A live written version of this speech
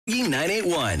Froggy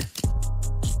 981.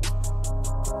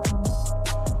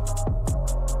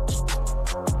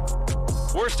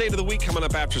 Worst date of the week coming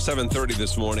up after 7:30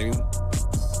 this morning.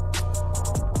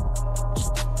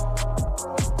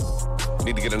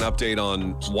 Need to get an update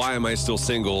on why am I still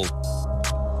single.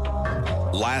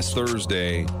 Last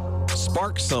Thursday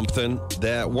sparked something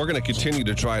that we're going to continue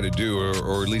to try to do,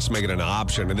 or at least make it an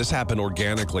option. And this happened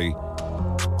organically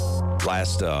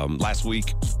last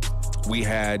week. We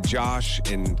had Josh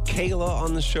and Kayla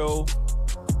on the show.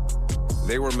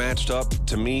 They were matched up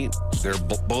to meet. They're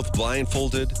both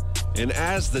blindfolded. And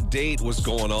as the date was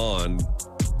going on,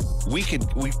 we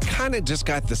kind of just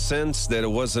got the sense that it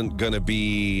wasn't going to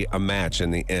be a match in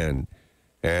the end.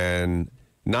 And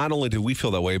not only did we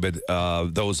feel that way, but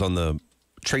those on the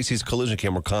Tracy's collision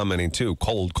cam were commenting too.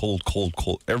 Cold, cold, cold,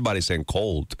 cold. Everybody's saying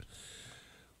cold.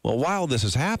 Well, while this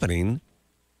is happening,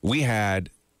 we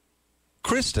had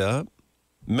Krista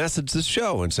message the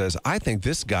show and says, I think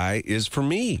this guy is for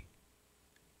me.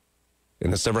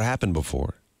 And this never happened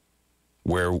before,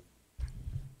 where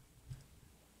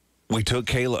we took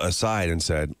Kayla aside and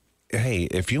said, hey,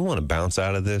 if you want to bounce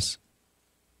out of this,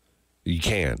 you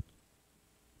can.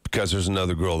 Because there's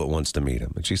another girl that wants to meet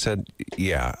him. And she said,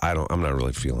 yeah, I'm not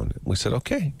really feeling it. We said,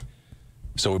 okay.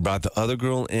 So we brought the other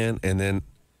girl in, and then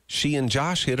she and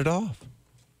Josh hit it off.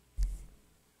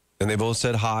 And they both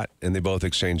said hot, and they both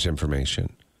exchanged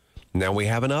information. Now we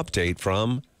have an update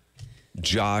from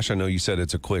Josh. I know you said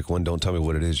it's a quick one. Don't tell me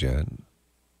what it is yet.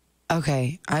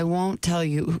 Okay, I won't tell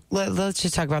you. Let's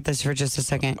just talk about this for just a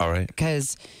second. All right.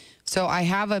 So I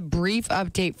have a brief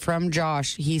update from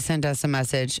Josh. He sent us a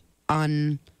message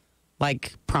prompted.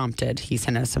 He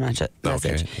sent us a message.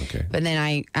 Okay. But then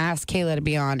I asked Kayla to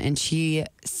be on, and she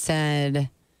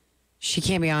said she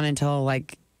can't be on until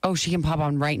she can pop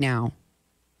on right now.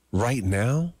 Right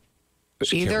now?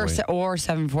 Either or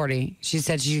 7:40. She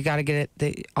said she's got to get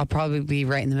it. I'll probably be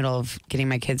right in the middle of getting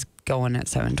my kids going at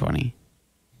 7:20.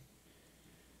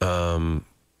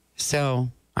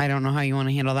 So I don't know how you want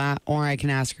to handle that, or I can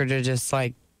ask her to just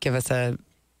give us a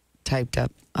typed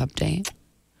up update.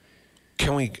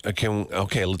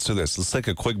 Okay, let's do this. Let's take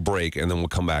a quick break and then we'll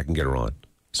come back and get her on.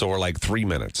 So we're 3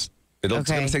 minutes. It's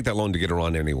going to take that long to get her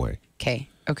on anyway. Okay.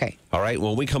 All right.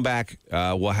 When we come back,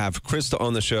 we'll have Krista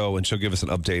on the show and she'll give us an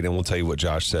update and we'll tell you what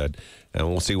Josh said. And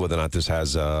we'll see whether or not this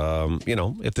has,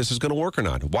 if this is going to work or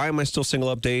not. Why am I still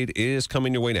single update is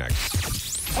coming your way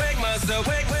next. Wake myself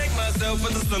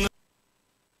for the sun.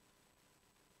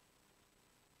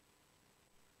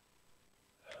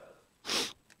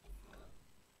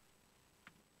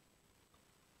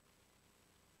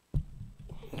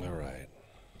 All right.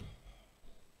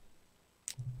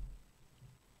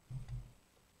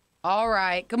 All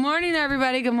right. Good morning,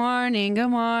 everybody. Good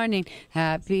morning.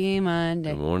 Happy Monday.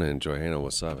 Good morning, Johanna.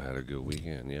 What's up? Had a good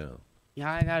weekend, yeah.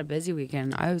 Yeah, I got a busy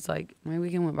weekend. I was my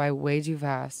weekend went by way too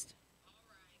fast.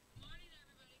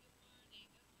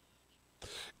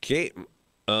 Kate,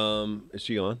 is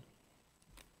she on?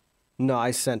 No, I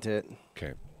sent it.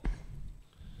 Okay.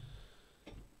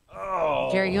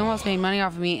 Jerry, you almost made money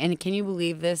off of me. And can you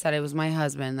believe this? That it was my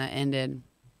husband that ended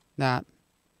that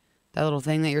little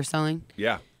thing that you're selling?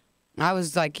 Yeah. I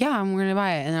was like, yeah, I'm going to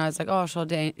buy it. And then I was like, oh, show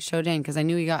Dane, because I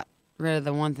knew he got rid of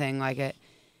the one thing like it.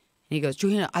 And he goes,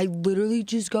 Johanna, I literally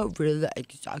just got rid of that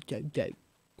exact thing.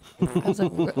 I was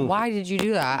like, why did you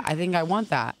do that? I think I want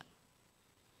that.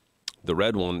 The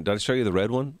red one. Did I show you the red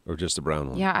one or just the brown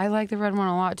one? Yeah, I like the red one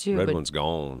a lot too. Red one's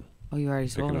gone. Oh, you already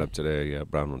sold it? Picking it up today. Yeah,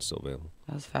 brown one's still available.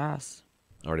 That was fast.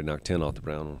 I already knocked 10 off the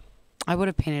brown one. I would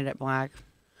have painted it black.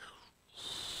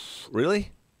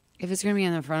 Really? If it's going to be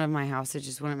in the front of my house, it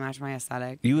just wouldn't match my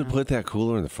aesthetic. You would put that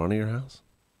cooler in the front of your house?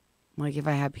 If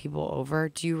I had people over.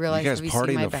 Do you realize? You guys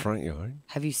party in the front yard?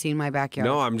 Have you seen my backyard?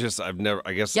 No, I've never,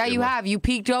 I guess. Yeah, you have. You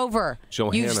peeked over.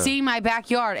 Johanna, You've seen my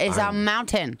backyard. It's a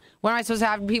mountain. What am I supposed to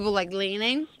have people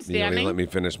leaning, standing? You don't even let me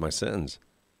finish my sentence.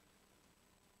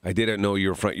 I didn't know you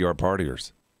were front yard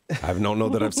partiers. I don't know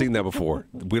that I've seen that before.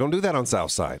 We don't do that on South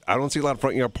Side. I don't see a lot of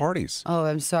front yard parties. Oh,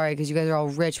 I'm sorry, because you guys are all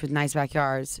rich with nice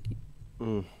backyards.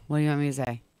 What do you want me to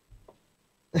say?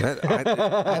 I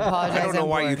apologize. I don't know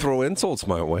why you throw insults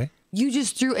my way. You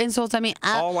just threw insults at me.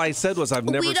 All I said was I've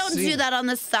never seen. We don't do that on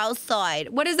the South Side.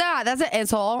 What is that? That's an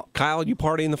insult. Kyle, you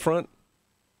party in the front?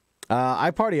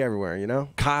 I party everywhere, you know?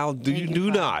 Kyle, you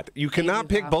do not. You cannot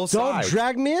pick both sides. Don't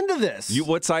drag me into this.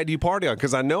 What side do you party on?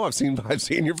 Because I know I've seen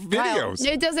your videos.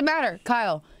 Kyle, it doesn't matter.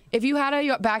 Kyle, if you had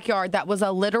a backyard that was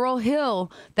a literal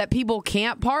hill that people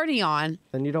can't party on,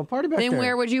 then you don't party back there. Then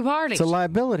where would you party? It's a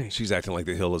liability. She's acting like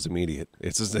the hill is immediate.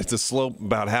 It's a slope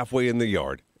about halfway in the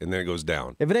yard, and then it goes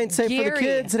down. If it ain't safe for the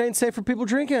kids, it ain't safe for people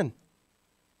drinking.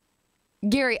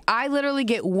 Gary, I literally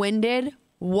get winded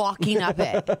walking up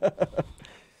it.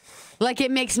 Like,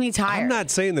 it makes me tired. I'm not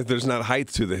saying that there's not height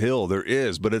to the hill. There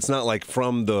is, but it's not like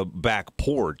from the back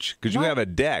porch because you have a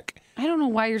deck. I don't know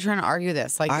why you're trying to argue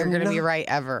this. Like, you're going to be right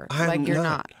ever. Like, you're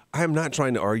not. I am not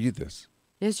trying to argue this.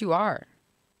 Yes, you are.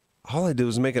 All I do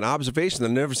is make an observation.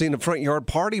 I've never seen a front yard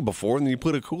party before, and then you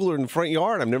put a cooler in the front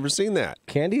yard. I've never seen that.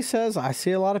 Candy says, I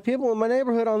see a lot of people in my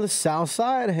neighborhood on the south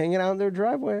side hanging out in their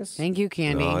driveways. Thank you,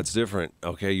 Candy. No, it's different.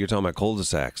 Okay, you're talking about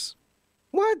cul-de-sacs.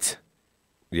 What?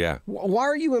 Yeah. Why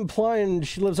are you implying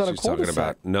she lives on a She's talking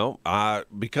cul-de-sac?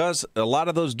 about because a lot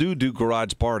of those do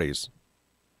garage parties,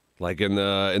 like in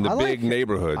the big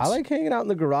neighborhoods. I like hanging out in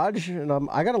the garage, and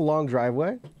I got a long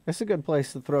driveway. It's a good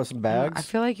place to throw some bags. I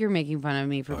feel like you're making fun of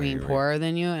me for being poorer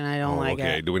than you, and I don't like it.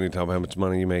 Okay, do we need to talk about how much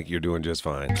money you make? You're doing just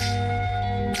fine.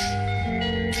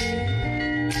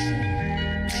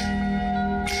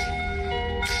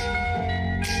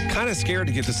 Kind of scared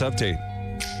to get this update.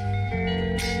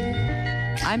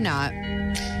 I'm not.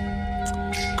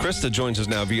 Krista joins us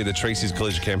now via the Tracy's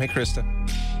Collision Cam. Hey, Krista.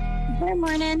 Good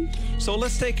morning. So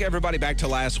let's take everybody back to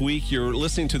last week. You're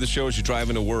listening to the show as you're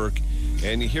driving to work,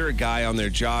 and you hear a guy on there,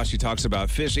 Josh. He talks about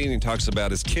fishing. He talks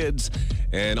about his kids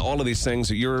and all of these things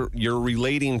that you're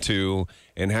relating to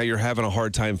and how you're having a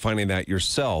hard time finding that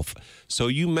yourself. So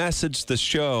you message the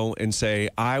show and say,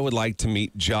 I would like to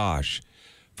meet Josh.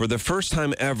 For the first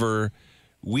time ever,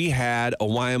 we had a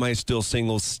Why Am I Still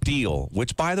Single steal,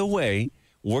 which, by the way,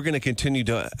 we're going to continue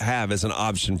to have as an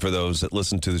option for those that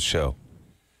listen to the show.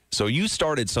 So you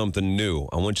started something new.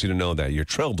 I want you to know that. You're a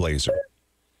trailblazer.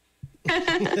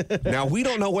 Now, we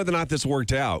don't know whether or not this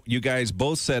worked out. You guys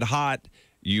both said hot.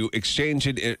 You exchanged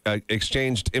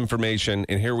information,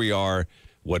 and here we are,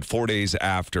 4 days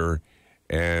after,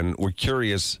 and we're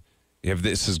curious if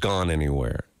this has gone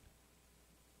anywhere.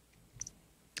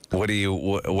 What do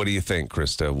you think,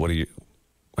 Krista?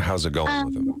 How's it going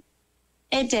with him?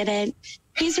 It didn't.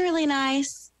 He's really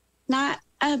nice. Not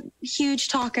a huge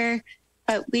talker,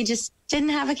 but we just didn't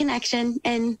have a connection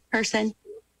in person.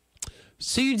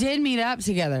 So you did meet up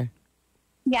together?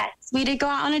 Yes, we did go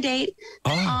out on a date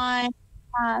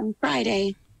on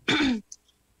Friday.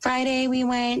 Friday, we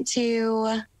went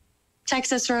to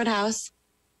Texas Roadhouse,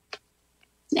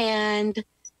 and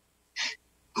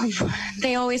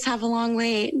they always have a long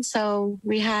wait. So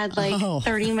we had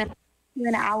 30 minutes to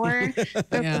an hour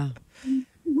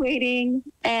waiting,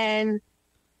 and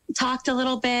talked a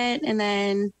little bit, and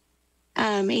then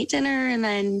ate dinner, and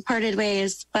then parted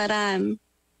ways. But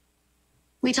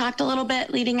we talked a little bit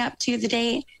leading up to the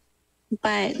date.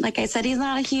 But like I said, he's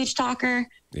not a huge talker.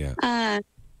 Yeah. And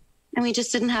we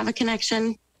just didn't have a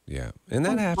connection. Yeah. And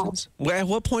that happens. Well, at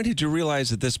what point did you realize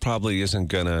that this probably isn't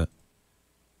gonna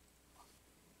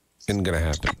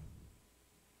happen?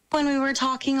 When we were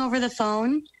talking over the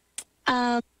phone.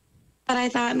 But I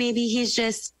thought maybe he's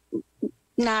just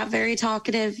not very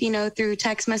talkative, through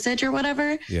text message or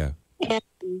whatever. Yeah. And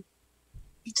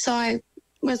so I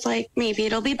was like, maybe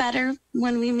it'll be better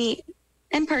when we meet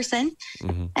in person.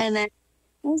 Mm-hmm. And then it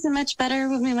wasn't much better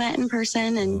when we met in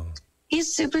person. And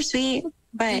he's super sweet.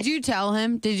 But did you tell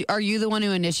him? Are you the one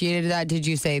who initiated that? Did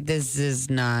you say this is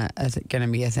not going to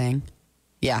be a thing?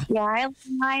 Yeah. Yeah.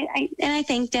 I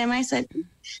thanked him. I said,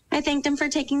 I thanked him for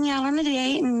taking me out on a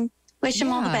date and wish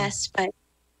him all the best. But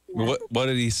what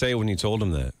did he say when you told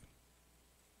him that?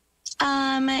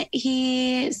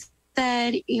 He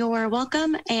said, "You're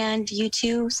welcome," and you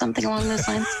too, something along those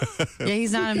lines. Yeah,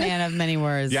 he's not a man of many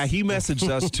words. Yeah, he messaged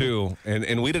us too,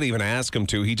 and we didn't even ask him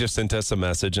to. He just sent us a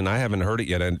message, and I haven't heard it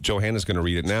yet. And Johanna's going to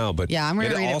read it now, but yeah, I'm going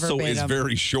to read it also verbatim. is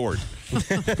very short.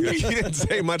 He didn't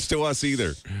say much to us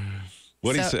either.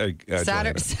 What did he say?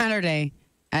 Saturday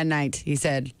at night, he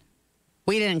said,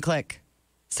 "We didn't click.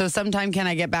 So sometime can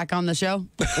I get back on the show?"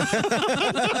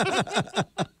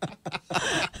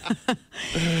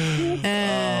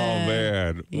 Oh,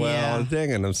 man. Well, dang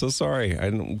it. I'm so sorry.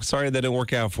 I'm sorry that didn't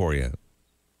work out for you.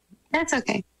 That's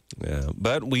okay. Yeah,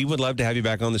 but we would love to have you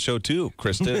back on the show too,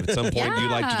 Krista. At some point,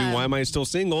 you'd like to do Why Am I Still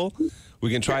Single?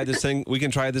 We can try this thing. We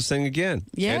can try this thing again.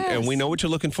 Yes. And we know what you're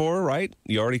looking for, right?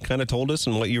 You already kind of told us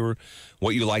and what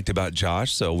you liked about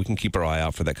Josh, so we can keep our eye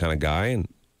out for that kind of guy. And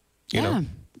you know,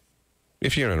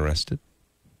 if you're interested.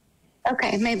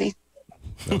 Okay, maybe.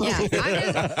 Yeah,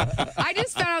 I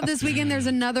just found out this weekend there's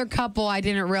another couple I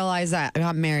didn't realize that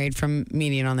got married from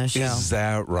meeting on this show. Is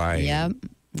that right? Yep.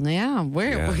 Yeah, we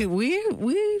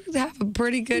have a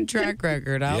pretty good track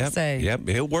record, I'll say. Yep,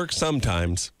 it works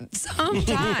sometimes.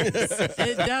 Sometimes.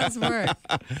 It does work.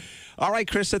 All right,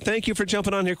 Krista, thank you for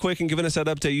jumping on here quick and giving us that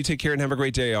update. You take care and have a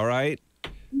great day, all right?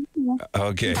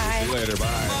 Okay. Bye. See you later.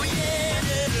 Bye.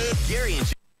 Gary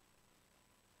and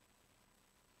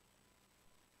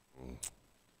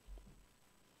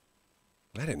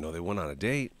I didn't know they went on a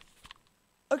date.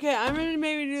 Okay, I'm gonna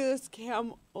maybe do this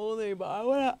cam only, but I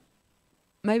wanna.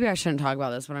 Maybe I shouldn't talk about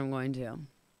this, but I'm going to.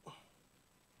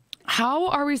 How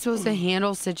are we supposed to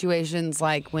handle situations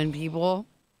like when people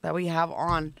that we have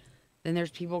on, then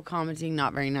there's people commenting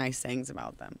not very nice things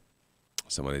about them?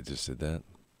 Somebody just did that?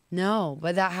 No,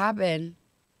 but that happened.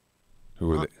 Who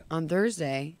were they? On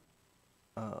Thursday.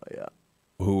 Oh, yeah.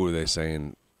 Who were they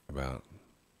saying about?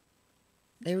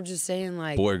 They were just saying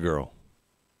like Boy or girl?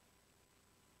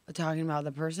 talking about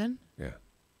the person? Yeah.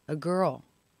 A girl.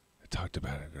 I talked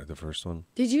about it, the first one.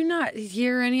 Did you not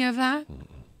hear any of that?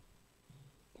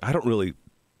 I don't really,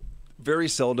 very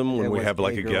seldom when It we was have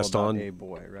like a girl guest about on, a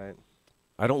boy, right?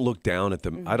 I don't look down at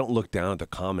the, I don't look down at the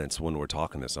comments when we're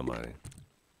talking to somebody.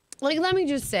 Like, let me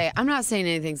just say, I'm not saying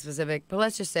anything specific, but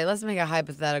let's just say, let's make a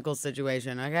hypothetical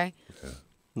situation, okay?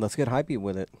 Let's get hypey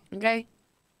with it. Okay?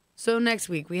 So next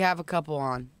week, we have a couple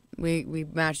on. We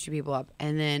match two people up,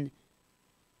 and then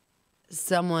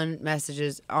someone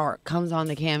messages or comes on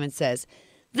the cam and says,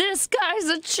 "This guy's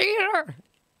a cheater."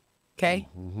 Okay?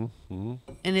 And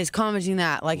is commenting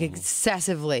that, like,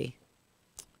 excessively.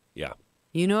 Yeah.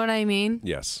 You know what I mean?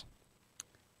 Yes.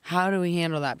 How do we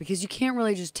handle that? Because you can't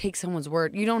really just take someone's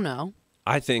word. You don't know.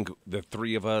 I think the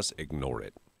three of us ignore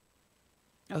it.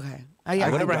 Okay.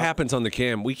 Whatever happens on the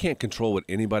cam, we can't control what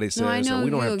anybody says, I know and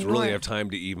we don't you have to ignore really it. have time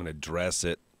to even address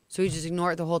it. So you just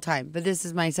ignore it the whole time. But this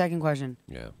is my second question.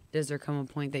 Yeah. Does there come a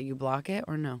point that you block it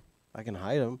or no? I can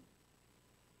hide them.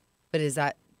 But is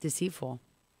that deceitful?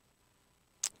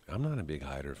 I'm not a big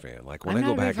hider fan. Like when I'm I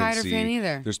go not a big back and hider see, fan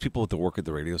either. there's people that work at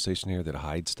the radio station here that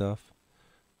hide stuff,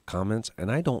 comments, and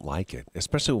I don't like it.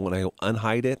 Especially when I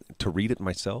unhide it to read it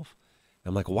myself.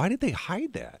 I'm like, why did they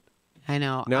hide that? I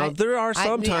know. Now there are I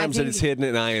some times that think- it's hidden,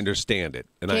 and I understand it,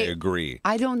 and I Okay, agree.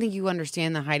 I don't think you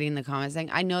understand the hiding the comments thing.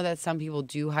 I know that some people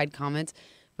do hide comments,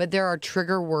 but there are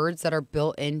trigger words that are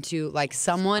built into, like,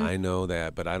 someone. I know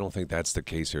that, but I don't think that's the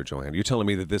case here, Joanne. You're telling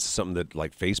me that this is something that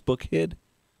like Facebook hid?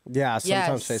 Yeah,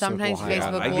 sometimes Yes, Facebook sometimes will hide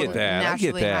Facebook it. I will get that. I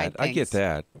get naturally hide that. I get things.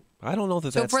 that. I don't know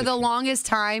that. So that's for the case. longest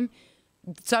time,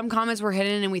 some comments were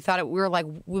hidden, and we thought we were like,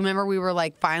 remember we were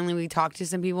like, finally we talked to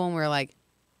some people, and we were like,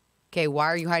 okay, why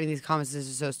are you hiding these comments? This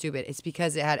is so stupid. It's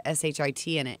because it had SHIT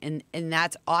in it, and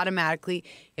that's automatically,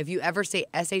 if you ever say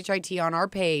SHIT on our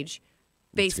page,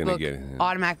 It's gonna Facebook get-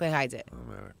 automatically hides it.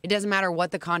 It doesn't matter what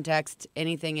the context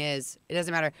anything is. It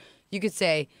doesn't matter. You could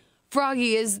say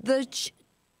Froggy is the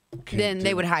then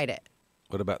they would hide it.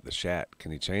 What about the chat?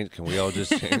 Can you change? Can we all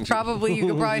just change? Probably you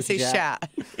could probably say Chat.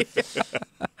 chat.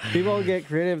 People get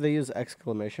creative. They use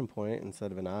exclamation point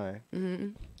instead of an I.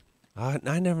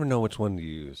 I never know which one to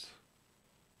use.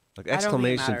 Like I don't think it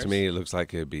exclamation to matters. me, it looks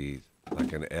like it'd be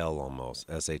like an L almost,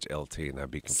 SHLT, and I'd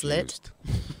be Slit?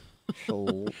 confused.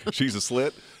 So, She's a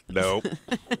slit? Nope.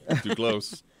 Too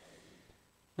close.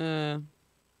 Morning,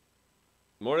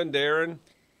 Darren.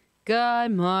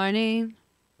 Good morning.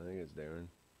 I think it's Darren.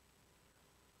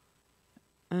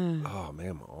 Oh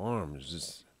man, my arm is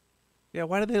just. Yeah,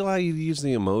 why did they allow you to use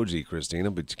the emoji,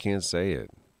 Christina, but you can't say it?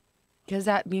 Because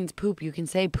that means poop. You can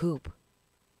say poop.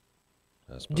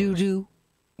 I suppose. Doo doo.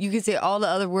 You can say all the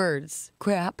other words.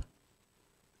 Crap.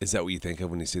 Is that what you think of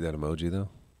when you see that emoji, though?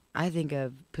 I think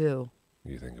of poo.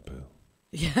 You think of poo.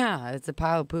 Yeah, it's a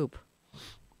pile of poop.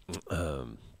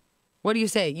 What do you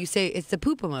say? You say it's the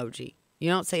poop emoji. You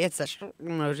don't say it's the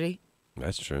emoji.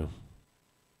 That's true.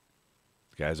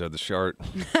 These guys are the shark.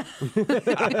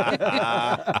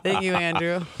 Thank you,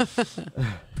 Andrew.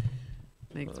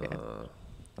 Thanks, man.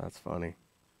 that's funny.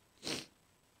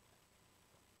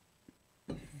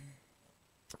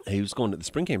 Hey, he was going to the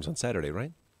spring games on Saturday,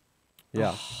 right?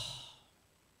 Yeah.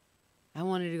 I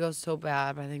wanted to go so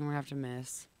bad, but I think we're going to have to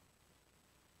miss.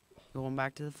 Going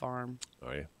back to the farm.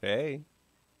 Are you? Hey.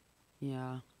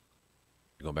 Yeah.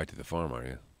 You're going back to the farm, are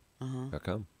you? Uh-huh. How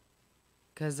come?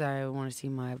 Because I want to see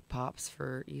my pops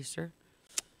for Easter.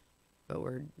 But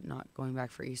we're not going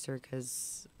back for Easter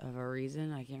because of a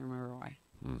reason. I can't remember why.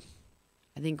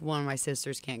 I think one of my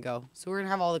sisters can't go. So we're going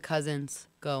to have all the cousins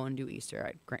go and do Easter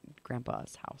at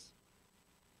Grandpa's house.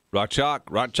 Rock chalk,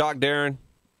 Darren.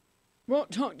 Rock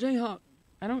chalk, Jayhawk.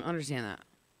 I don't understand that.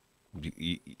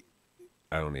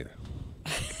 I don't either.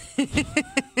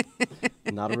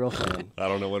 Not a real fan. I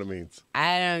don't know what it means,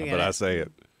 I don't get but it. I say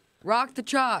it. Rock the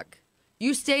chalk.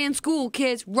 You stay in school,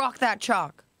 kids. Rock that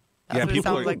chalk. That's what it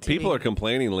sounds like to people me. are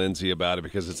complaining, Lindsay, about it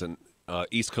because it's an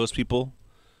East Coast people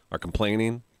are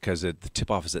complaining because the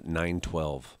tip-off is at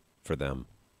 9:12 for them.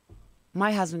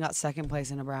 My husband got second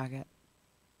place in a bracket.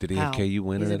 Did he How? have KU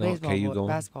winning He's a at all? baseball KU going?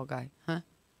 basketball guy, huh?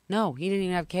 No, he didn't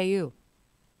even have KU.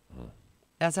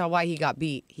 That's how why he got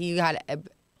beat. He had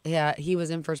Yeah, he was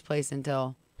in first place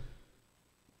until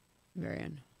very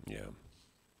end. Yeah.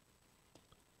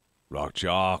 Rock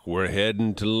Chalk, we're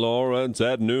heading to Lawrence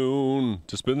at noon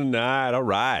to spend the night. All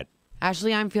right.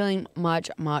 Ashley, I'm feeling much,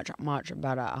 much, much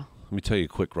better. Let me tell you a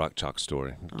quick Rock Chalk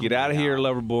story. Get out of here,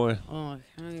 lover boy. Oh, I'm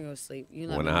gonna go sleep. You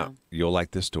let me know. You'll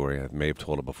like this story. I may have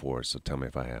told it before, so tell me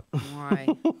if I have. Why?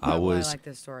 I like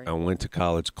this story. I went to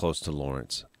college close to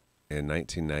Lawrence. In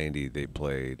 1990, they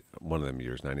played, one of them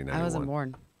years, 1991. I wasn't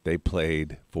born. They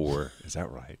played for, is that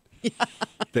right? Yeah.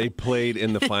 They played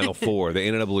in the Final Four. They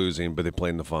ended up losing, but they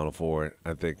played in the Final Four.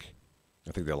 I think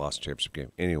they lost the championship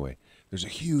game. Anyway, there's a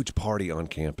huge party on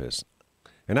campus.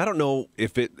 And I don't know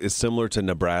if it is similar to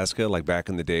Nebraska, like back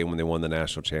in the day when they won the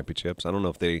national championships. I don't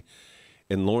know if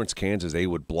in Lawrence, Kansas, they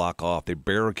would block off. They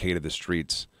barricaded the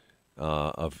streets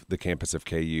of the campus of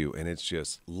KU, and it's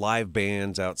just live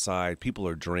bands outside. People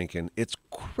are drinking. It's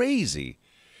crazy.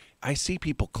 I see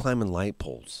people climbing light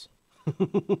poles.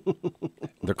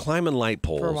 They're climbing light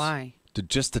poles. For why?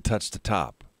 Just to touch the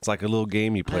top. It's like a little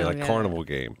game you play, like carnival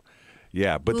game.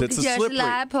 Yeah, but it's a slippery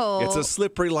light pole. It's a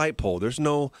slippery light pole.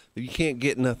 You can't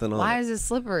get nothing on it. Why is it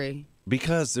slippery?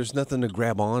 Because there's nothing to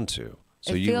grab onto.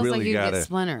 So it you feels really like you gotta get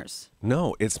splinters.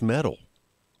 No, it's metal.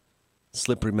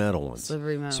 Slippery metal ones.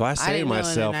 Slippery metal. So I say to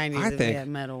myself, I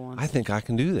think I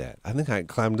can do that. I think I can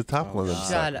climb to the top of one of those.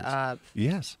 Shut up.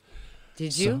 Yes.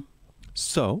 Did you?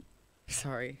 So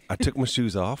Sorry. I took my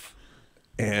shoes off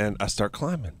and I start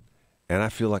climbing. And I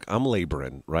feel like I'm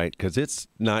laboring, right? Because it's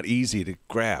not easy to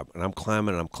grab. And I'm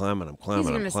climbing, I'm climbing, I'm climbing.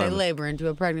 He's going to say laboring to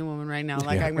a pregnant woman right now.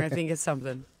 Like I'm going to think it's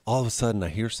something. All of a sudden, I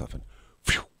hear something.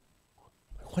 Phew.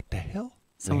 What the hell?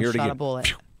 Someone shot a bullet.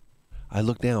 Phew. I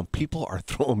look down. People are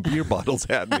throwing beer bottles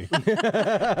at me.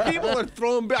 People are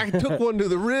throwing back. I took one to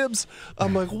the ribs.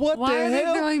 I'm like, what the hell? Why are they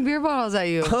throwing beer bottles at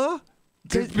you? Huh?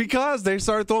 Because they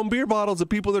started throwing beer bottles at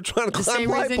people that are trying to climb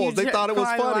light poles. They thought it was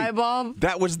funny.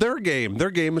 That was their game. Their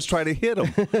game is trying to hit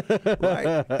them.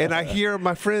 Right? And I hear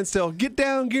my friends tell, "Get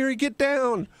down, Gary, get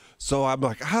down." So I'm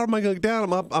like, how am I going to get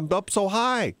down? I'm up so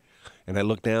high. And I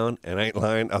look down, and I ain't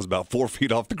lying. I was about 4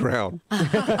 feet off the ground.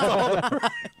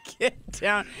 Get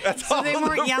down. That's so all they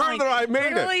weren't yelling. Further I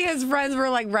made Literally, his friends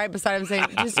were like right beside him saying,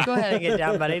 "Just go ahead and get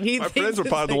down, buddy." My friends were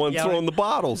probably the ones throwing the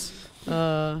bottles.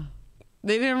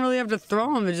 They didn't really have to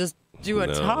throw them and just do a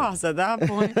toss at that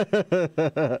point.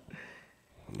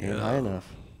 Yeah, high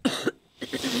enough.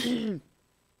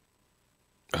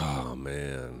 Oh,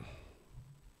 man.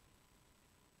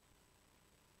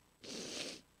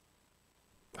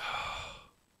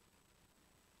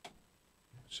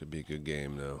 Should be a good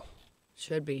game, though.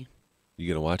 Should be. You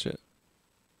going to watch it?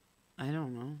 I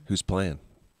don't know. Who's playing?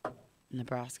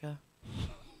 Nebraska.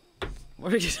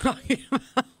 What are you talking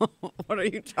about? What are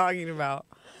you talking about?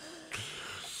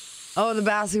 Oh, the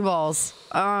basketballs.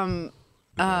 The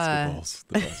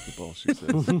basketballs, she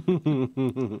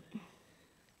says.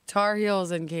 Tar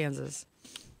Heels in Kansas.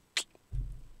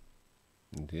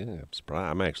 Yeah, I'm surprised.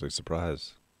 I'm actually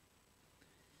surprised.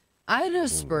 I know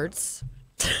spurts.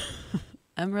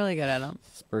 I'm really good at them.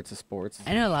 Spurts of sports.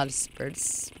 I know a lot of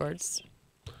sports.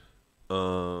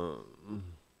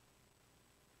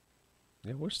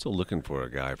 Yeah, we're still looking for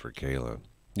a guy for Kayla.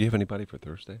 Do you have anybody for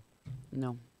Thursday?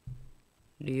 No.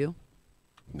 Do you?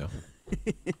 No.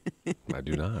 I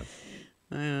do not.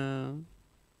 Do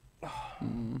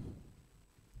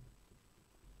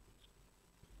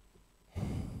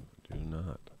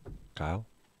not. Kyle?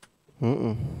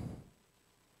 Mm-mm.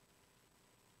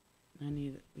 We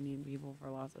need people for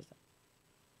lots of stuff.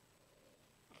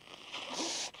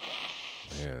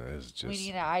 Yeah, it's just. We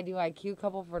need an I Do IQ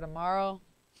couple for tomorrow.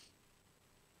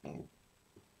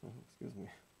 Excuse me.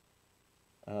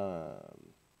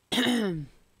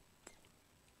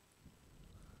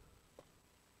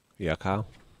 Yeah, Kyle?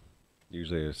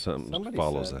 Usually there's something Somebody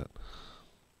follows said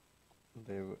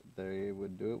that. They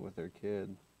would do it with their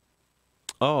kid.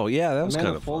 Oh, yeah, that was kind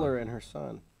of Fuller fun. and her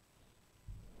son.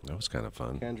 That was kind of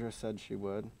fun. Kendra said she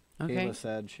would. Okay. Kayla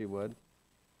said she would.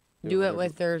 Do it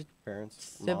with their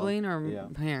parents, sibling mom. or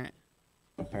parent?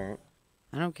 A parent.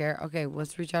 I don't care. Okay,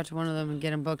 let's reach out to one of them and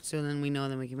get them booked so then we know,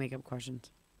 then we can make up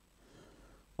questions.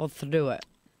 Let's do it.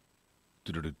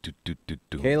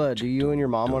 Kayla, do you and your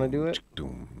mom want to do it?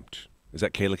 Is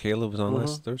that Kayla was on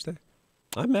last Thursday?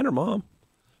 I met her mom.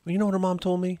 Well, you know what her mom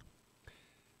told me?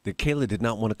 That Kayla did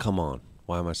not want to come on.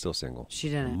 Why am I still single? She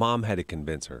didn't. Mom had to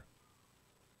convince her.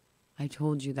 I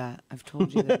told you that. I've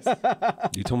told you this.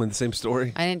 You told me the same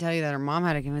story? I didn't tell you that her mom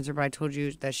had to convince her, but I told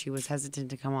you that she was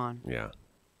hesitant to come on. Yeah.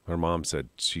 Her mom said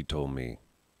she told me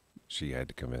she had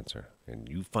to convince her. And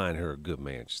you find her a good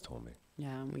man, she told me.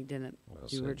 Yeah, and we didn't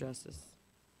do her justice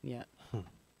yet.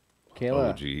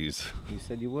 Kayla, Oh, jeez. you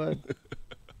said you would.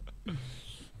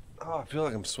 Oh, I feel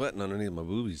like I'm sweating underneath my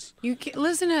boobies.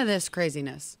 Listen to this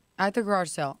craziness. At the garage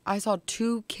sale, I saw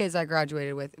 2 kids I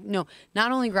graduated with. No,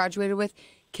 not only graduated with,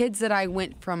 kids that I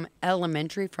went from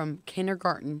elementary, from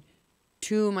kindergarten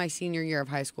to my senior year of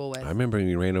high school with. I remember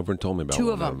you ran over and told me about 2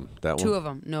 one of them. That 2 one? of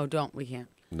them. No, don't. We can't.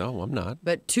 No, I'm not.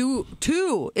 But two.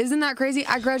 Isn't that crazy?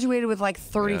 I graduated with like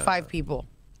 35 people.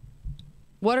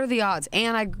 What are the odds?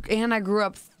 And I grew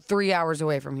up 3 hours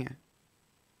away from here.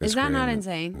 Is that not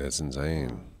insane? That's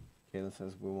insane. Kayla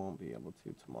says we won't be able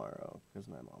to tomorrow because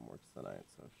my mom works tonight,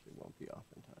 so she won't be off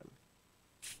in time.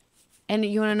 And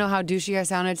you want to know how douchey I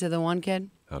sounded to the one kid?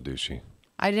 How douchey?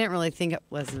 I didn't really think.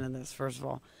 Listen to this, first of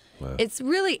all. What? It's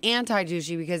really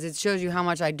anti-douchey because it shows you how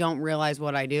much I don't realize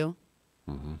what I do.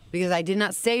 Mm-hmm. Because I did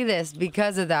not say this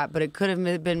because of that, but it could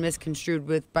have been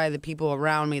misconstrued by the people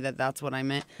around me that's what I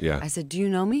meant. Yeah. I said, do you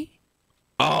know me?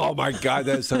 Oh, my God,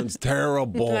 that sounds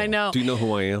terrible. I know. Do you know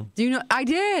who I am? Do you know? I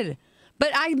did.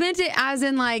 But I meant it as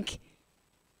in like,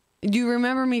 do you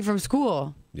remember me from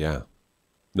school? Yeah.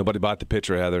 Nobody bought the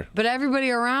picture, Heather. But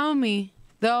everybody around me,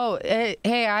 though, hey,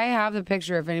 I have the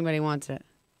picture if anybody wants it.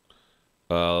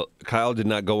 Kyle did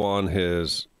not go on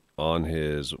his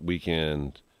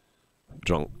weekend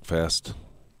drunk fest,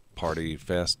 party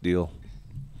fest deal.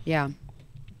 Yeah.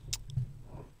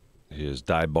 His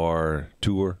dive bar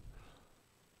tour.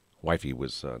 Wifey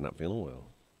was not feeling well.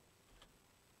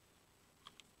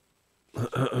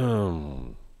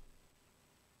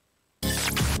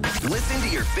 Listen to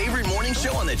your favorite morning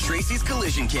show on the Tracy's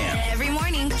Collision Cam. Every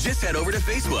morning. Just head over to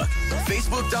Facebook.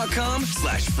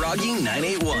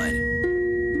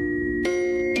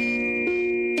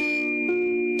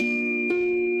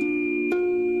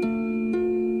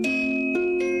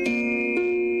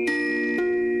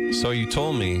 So you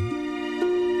told me,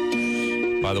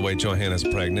 by the way, Johanna's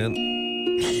pregnant.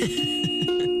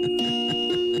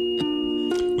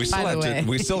 We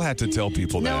still have to tell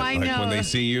people No, that I like know. when they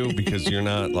see you, because you're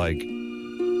not like,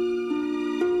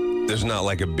 there's not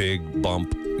like a big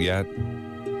bump yet.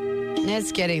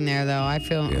 It's getting there, though. I'm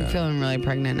feeling really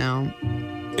pregnant now.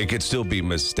 It could still be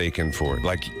mistaken for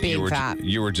like Being fat.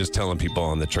 You were just telling people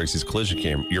on the Tracy's Collision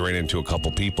Cam, you ran into a couple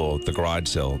people at the garage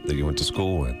sale that you went to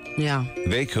school with. Yeah.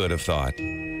 They could have thought,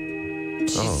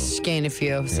 She's gained a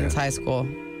few since high school.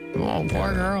 Oh,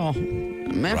 poor girl.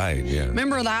 right, yeah.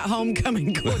 Remember that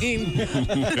homecoming queen?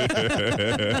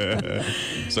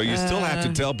 So you still have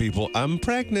to tell people, I'm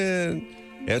pregnant.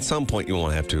 At some point, you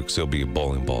won't have to still be a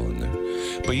bowling ball in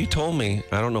there. But you told me,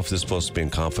 I don't know if this is supposed to be in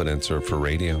confidence or for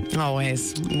radio,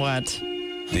 Always. What?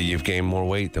 that you've gained more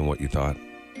weight than what you thought.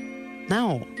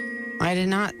 No, I did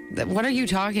not. What are you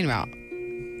talking about?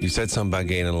 You said something about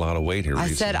gaining a lot of weight here I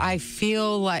recently. said I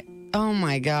feel like. Oh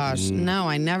my gosh. No,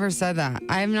 I never said that.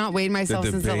 I have not weighed myself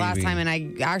the since the last baby- time, and I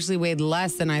actually weighed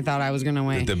less than I thought I was going to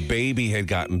weigh. that the baby had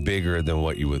gotten bigger than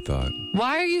what you would thought.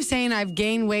 Why are you saying I've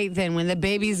gained weight then when the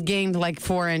baby's gained like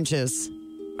 4 inches?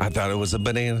 I thought it was a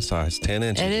banana size, 10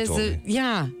 inches. It you is. told me.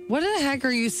 Yeah. What the heck are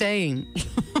you saying?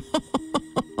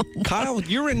 Kyle,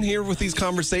 you're in here with these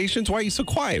conversations. Why are you so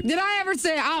quiet? Did I ever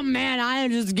say, oh man, I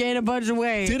just gained a bunch of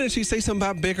weight? Didn't she say something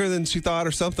about bigger than she thought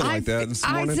or something like that this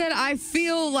I morning? said I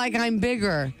feel like I'm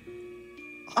bigger.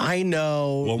 I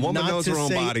know Well, a woman not knows to her own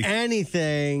say body.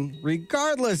 anything,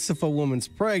 regardless if a woman's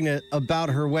pregnant, about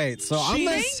her weight. So I'm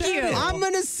gonna, Thank you. I'm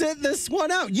going to sit this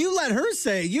one out. You let her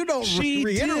say it. You don't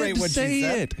reiterate what she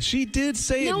said. She did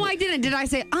say it. No, I didn't. Did I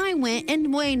say I went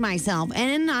and weighed myself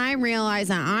and I realized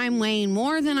that I'm weighing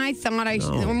more than I thought I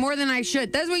should, or more than I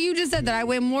should? That's what you just said, that I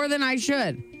weigh more than I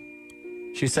should.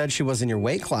 She said she was in your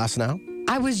weight class now.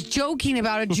 I was joking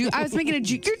about I was making a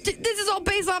this is all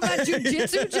based off that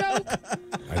jujitsu joke.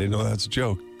 I didn't know that's a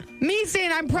joke. Me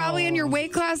saying I'm probably in your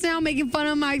weight class now, making fun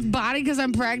of my body because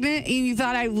I'm pregnant, and you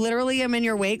thought I literally am in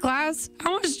your weight class?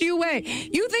 How much do you weigh?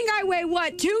 You think I weigh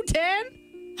what,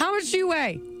 210? How much do you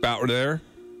weigh? About there?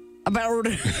 About.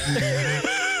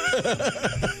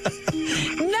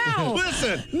 No.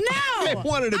 Listen. No. I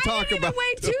wanted to talk I about. didn't even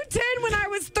weigh 210 when I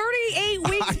was 38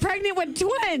 weeks pregnant with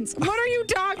twins. What are you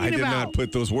talking I about? did not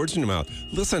put those words in your mouth.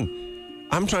 Listen,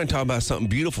 I'm trying to talk about something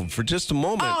beautiful for just a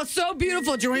moment. Oh, so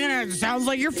beautiful, Joanna. It sounds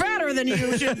like you're fatter than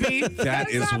you should be. That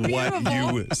is not what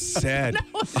beautiful. you said. I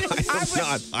I'm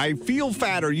not. I feel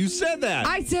fatter. You said that.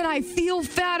 I said I feel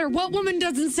fatter. What woman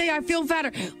doesn't say I feel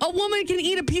fatter? A woman can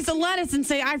eat a piece of lettuce and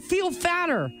say I feel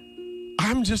fatter.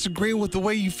 I'm just agreeing with the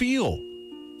way you feel.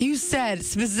 You said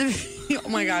specifically. Oh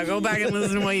my God! Go back and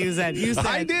listen to what you said. You said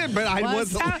I did, but I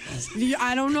wasn't.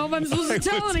 I don't know if I'm supposed to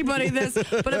tell anybody this,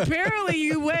 but apparently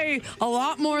you weigh a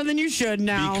lot more than you should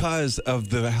now. Because of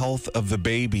the health of the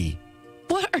baby.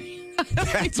 What?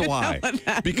 That's why.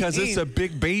 Because it's a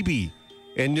big baby.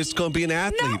 And it's going to be an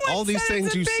athlete. No one All these said things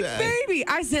it's a you big said. baby.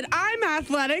 I said I'm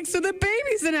athletic, so the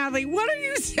baby's an athlete. What are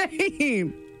you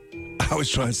saying? I was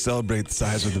trying to celebrate the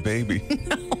size of the baby.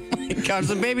 Oh my gosh,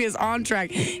 the baby is on track.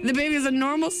 The baby is a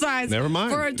normal size. Never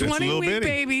mind. For a It's a little 20-week bitty.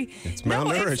 baby. It's No,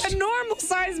 malnourished. it's a normal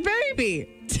size baby.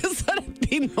 Just let it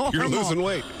be normal. You're losing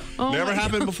weight. Oh Never my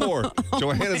happened before.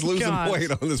 Joanna's my losing gosh.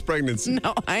 weight on this pregnancy.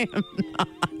 No, I am not.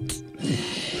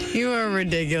 You are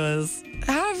ridiculous.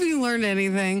 Have you learned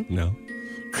anything? No.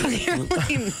 Clearly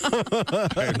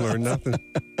not. I learned nothing.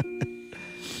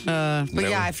 But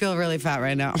yeah, I feel really fat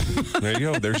right now. There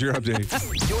you go. There's your update.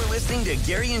 You're listening to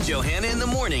Gary and Johanna in the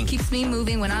morning Keeps me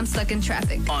moving when I'm stuck in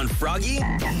traffic. on Froggy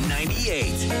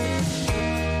 98.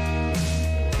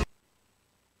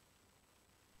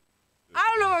 I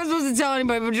don't know what I'm supposed to tell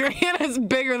anybody, but Joanna's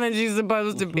bigger than she's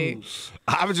supposed to be.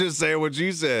 I was just saying what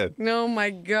you said. Oh my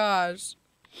gosh.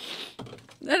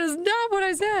 That is not what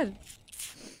I said.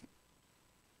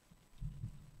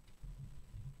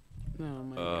 Oh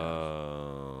my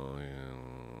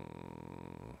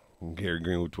Yeah. Gary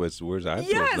Green with twisted words. I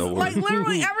Yes, no like words.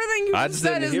 literally everything you I just just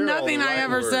said didn't is hear all nothing the I right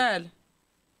ever words. said.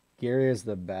 Gary is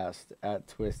the best at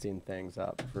twisting things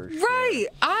up for sure. Right.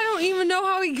 I don't even know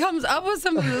how he comes up with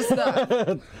some of this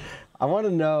stuff. I want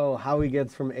to know how he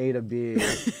gets from A to B.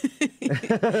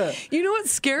 You know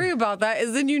what's scary about that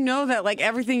is then you know that like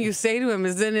everything you say to him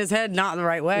is in his head not the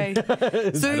right way.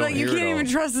 So like you hear it can't even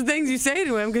all. trust the things you say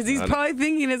to him because he's probably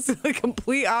thinking it's the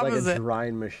complete Like a opposite.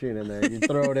 grind machine in there. You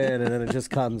throw it in, and then it just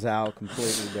comes out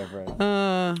completely different.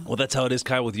 Well, that's how it is,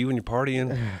 Kyle, with you and your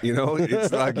partying. You know,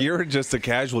 it's like you're just a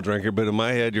casual drinker, but in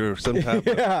my head, you're some type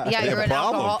of Yeah, you you're have a an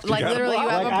problem. alcohol. Like You got a literally, you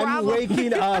have Like a I'm problem.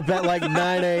 waking up at like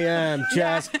 9 a.m.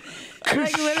 Just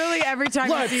Like literally every time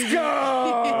let's you see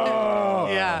go.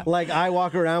 Yeah. Like I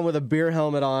walk around with a beer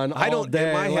helmet on I all don't. day.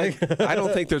 In my like, head, I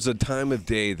don't think there's a time of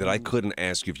day that I couldn't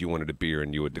ask you if you wanted a beer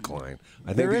and you would decline. I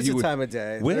think there that is you a would- time of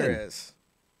day. When? There is.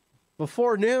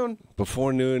 Before noon.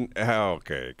 Before noon. Oh,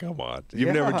 okay, come on.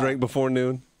 You've never Yeah. drank before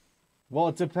noon? Well,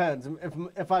 it depends.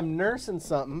 If I'm nursing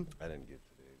something, I didn't get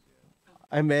today's yet.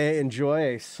 I may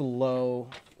enjoy a slow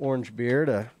orange beer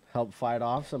to help fight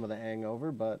off some of the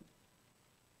hangover, but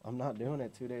I'm not doing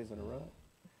it 2 days in a row.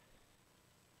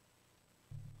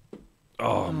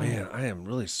 Oh man, I am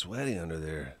really sweaty under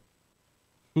there.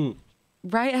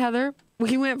 Right, Heather?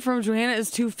 We went from Johanna is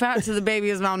too fat to the baby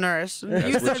is malnourished.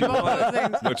 You That's what said you both those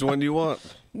things. want. Which one do you want?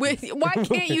 Why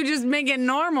can't you just make it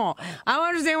normal? I don't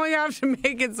understand why you have to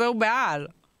make it so bad.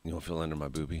 You don't feel under my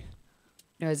boobie?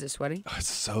 Is it sweaty? Oh, it's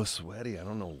so sweaty. I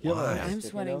don't know Yeah, why. I'm Sticky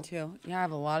sweating note? too. Yeah, I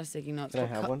have a lot of sticky notes. Can I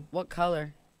have one? What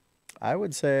color? I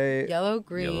would say Yellow,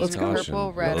 green, Yellow's caution.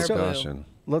 purple, red, Yellow's or blue. caution.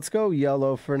 let's go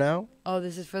yellow for now. Oh,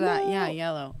 this is for that. Yeah,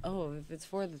 yellow. Oh, if it's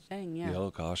for the thing, yeah. Yellow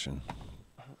caution.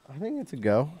 I think it's a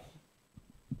go.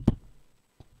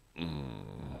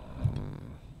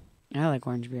 I like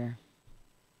orange beer.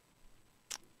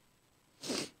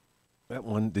 That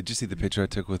one. Did you see the picture I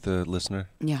took with the listener?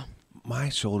 Yeah. My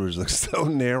shoulders look so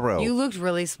narrow. You looked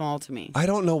really small to me. I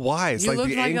don't know why. It's You like looked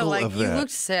the like angle of you that.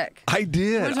 looked sick. I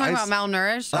did. We're talking I about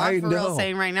malnourished. I I'm for real know.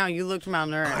 saying right now, you looked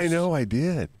malnourished. I know I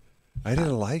did. I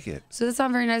didn't like it. So that's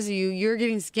not very nice of you. You're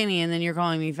getting skinny and then you're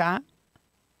calling me fat.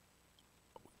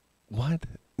 What?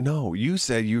 No, you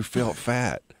said you felt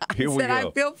fat. Here I we said go.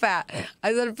 I feel fat.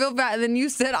 I said I feel fat, and then you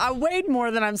said I weighed more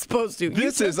than I'm supposed to.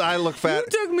 This is I look fat.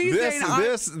 You took me this, saying I-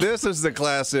 this is the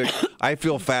classic. I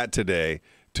feel fat today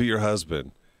to your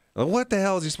husband. What the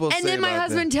hell is he supposed And to say? then my about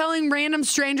husband telling random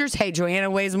strangers, "Hey,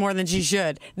 Joanna weighs more than she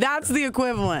should." That's the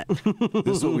equivalent. that?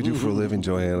 This is what we do for a living,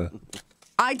 Joanna.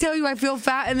 I tell you I feel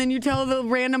fat, and then you tell the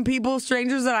random people,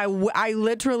 strangers, that I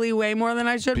literally weigh more than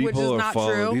I should, which is not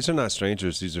true. These are not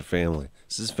strangers. These are family.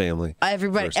 This is family.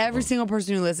 Everybody, First of every all. single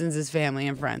person who listens is family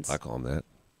and friends. I call them that.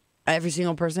 Every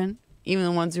single person, even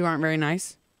the ones who aren't very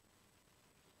nice.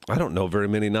 I don't know very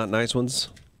many not nice ones.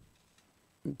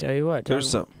 Tell you what, There's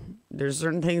some. There's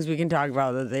certain things we can talk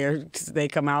about that they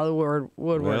come out of the woodwork.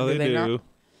 Well, do they they do. not?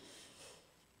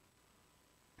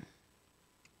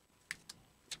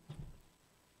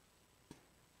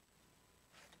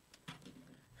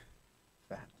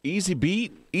 Easy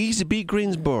beat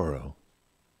Greensboro.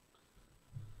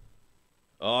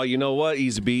 Oh, you know what?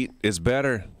 Easy beat is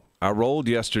better. I rolled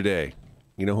yesterday.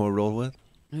 You know who I rolled with?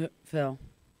 Phil,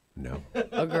 No.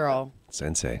 a girl,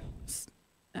 Sensei.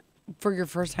 for your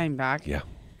first time back. Yeah.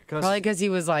 Probably because he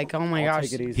was like, "Oh my I'll gosh."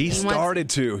 take it easy. He started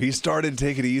to. He started to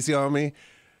take it easy on me,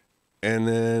 and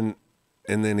then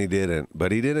he didn't.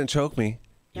 But he didn't choke me.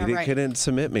 Yeah, He right. couldn't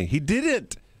submit me. He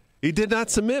didn't. He did not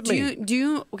submit me. Do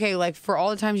you okay? Like for all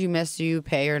the times you missed, do you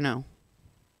pay or no?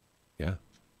 Yeah.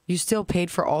 You still paid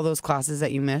for all those classes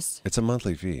that you missed? It's a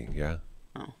monthly fee, yeah.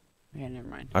 Oh, yeah, never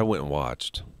mind. I went and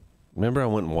watched. Remember, I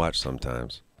went and watched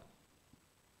sometimes.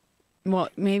 Well,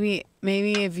 maybe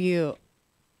he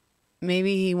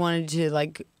wanted to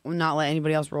like not let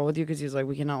anybody else roll with you because he was like,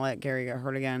 we cannot let Gary get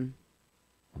hurt again.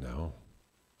 No.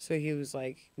 So he was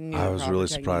like, I was really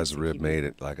surprised the rib made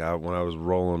it. Like when I was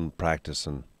rolling,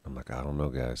 practicing, I'm like, I don't know,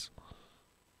 guys.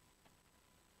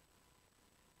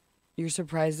 You're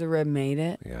surprised the rib made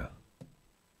it? Yeah.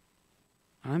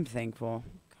 I'm thankful.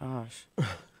 Gosh.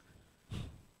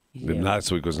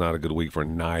 Last week was not a good week for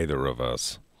neither of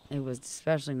us. It was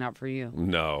especially not for you.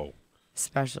 No.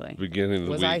 Especially. Beginning of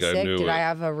the was week, I sick? knew Did it. I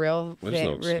have a real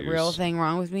There's no thing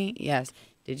wrong with me? Yes.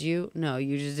 Did you? No,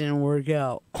 you just didn't work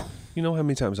out. You know how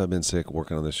many times I've been sick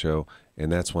working on the show,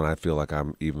 and that's when I feel like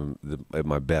I'm even at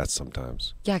my best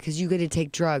sometimes. Yeah, because you get to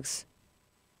take drugs.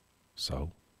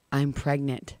 So? I'm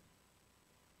pregnant.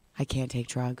 I can't take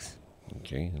drugs.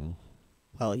 Okay.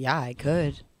 Well, yeah, I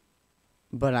could,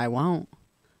 but I won't.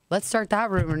 Let's start that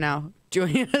rumor now.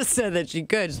 Joanna said that she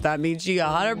could, so that means she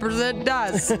 100%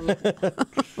 does.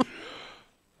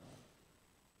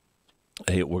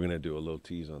 Hey, we're going to do a little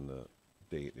tease on the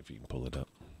date, if you can pull it up.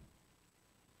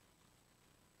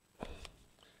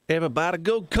 Everybody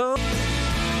go come.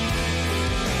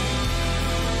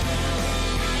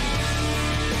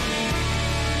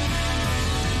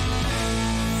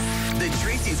 The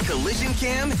Tracy's Collision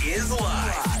Cam is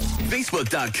live.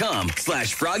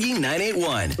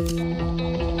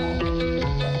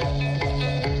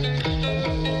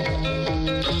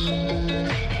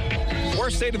 Facebook.com/Froggy981.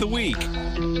 Worst date of the week.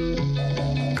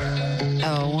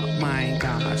 Oh my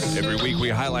gosh. Every week we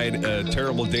highlight a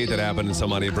terrible date that happened and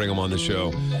somebody bring them on the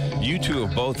show. You two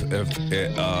have both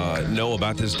know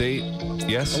about this date?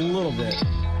 Yes? A little bit.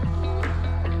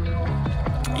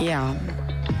 Yeah.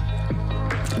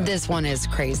 This one is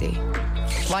crazy.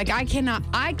 Like I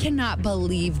cannot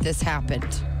believe this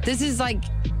happened. This is like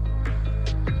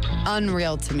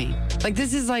unreal to me. Like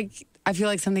this is like I feel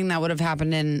like something that would have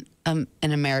happened in an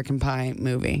American Pie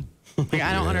movie. Like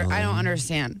I don't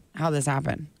understand how this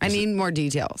happened. I need more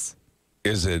details.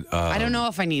 Is it I don't know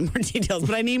if I need more details,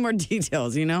 but I need more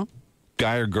details, you know?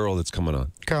 guy or girl that's coming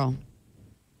on? Girl.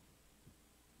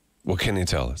 What can you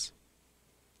tell us?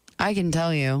 I can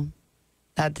tell you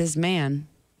that this man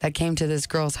that came to this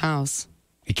girl's house.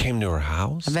 He came to her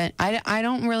house? I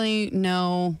don't really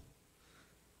know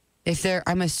if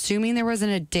I'm assuming there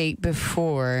wasn't a date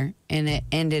before and it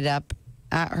ended up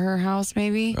at her house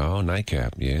maybe. Oh,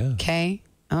 nightcap, yeah. Okay.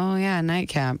 Oh, yeah,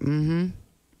 nightcap. Mm-hmm.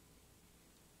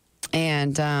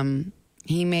 And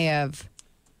he may have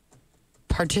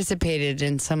participated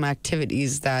in some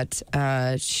activities that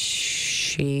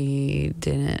she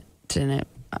didn't.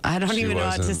 I don't even know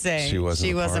what to say. She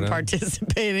wasn't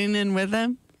participating in with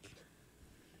him.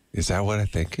 Is that what I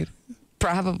think it?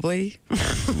 Probably.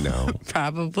 No.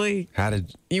 Probably. How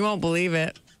did You won't believe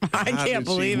it. I can't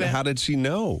believe it. How did she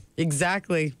know?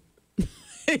 Exactly.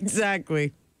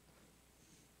 Exactly.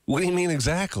 What do you mean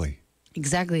exactly?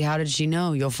 Exactly. How did she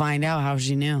know? You'll find out how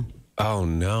she knew. Oh,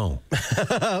 no.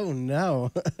 Oh, no.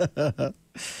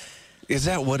 Is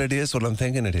that what it is? What I'm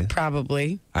thinking it is?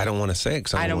 Probably. I don't want to say it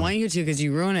because I don't want you to because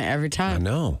you ruin it every I time.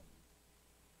 know.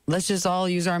 Let's just all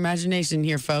use our imagination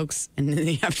here, folks. And then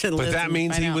you have to But listen that and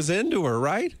means find he out. was into her,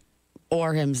 right?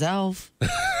 Or himself.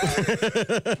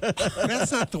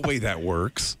 That's not the way that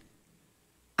works.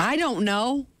 I don't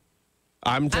know.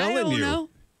 I'm telling don't you. know.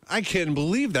 I can't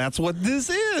believe that's what this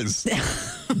is.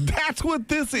 That's what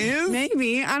this is?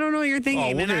 Maybe. I don't know what you're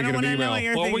thinking. Oh, we're and I going to don't get an want to know email. what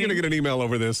you're Well, thinking. we're going to get an email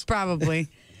over this. Probably.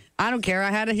 I don't care.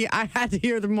 I had to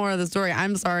hear the more of the story.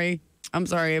 I'm sorry. I'm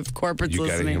sorry if corporate's You got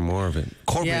to listening. hear more of it.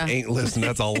 Corporate Yeah. ain't listening.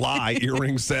 That's a lie.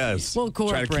 Earring says. Well,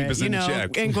 corporate, Try to keep us in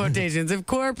check. in quotations. If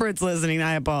corporate's listening,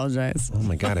 I apologize. Oh,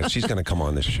 my God. If she's going to come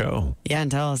on this show. Yeah,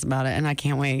 and tell us about it. And I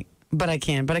can't wait. But I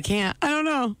can. I don't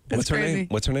know. It's What's her crazy. name?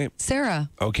 What's her name? Sarah.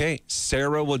 Okay,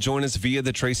 Sarah will join us via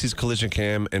the Tracy's Collision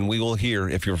Cam, and we will hear.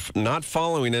 If you're not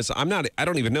following us, I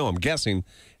don't even know. I'm guessing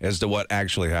as to what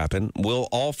actually happened. We'll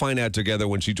all find out together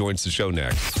when she joins the show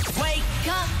next. Wake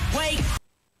up, wake.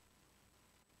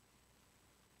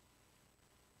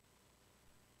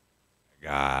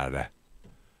 God.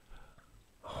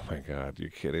 Oh, my God. You're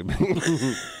kidding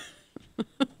me.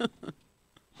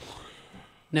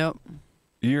 Nope.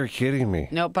 You're kidding me.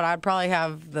 Nope, but I'd probably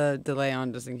have the delay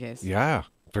on just in case. Yeah,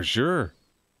 for sure.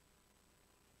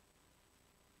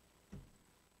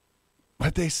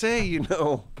 But they say,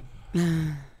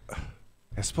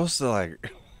 it's supposed to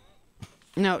like...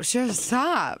 No, just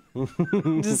stop.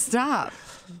 Just stop.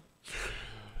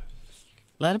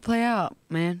 Let it play out,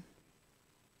 man.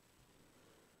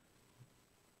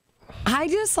 I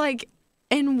just like,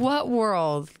 in what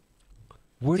world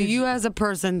do you as a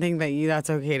person think that that's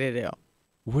okay to do?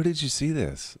 Where did you see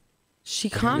this? She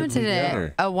commented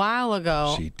it a while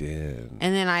ago. She did.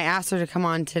 And then I asked her to come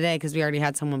on today because we already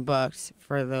had someone booked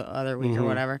for the other week or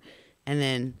whatever. And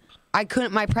then I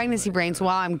couldn't, my pregnancy brain, so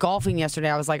while I'm golfing yesterday,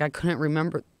 I was like, I couldn't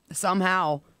remember,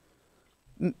 somehow,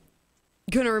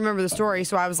 couldn't remember the story.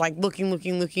 So I was like looking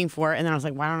for it. And then I was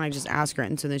like, why don't I just ask her?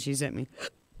 And so then she sent me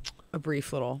a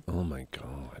brief little Oh my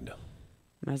God.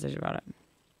 message about it.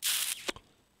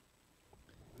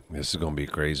 This is going to be a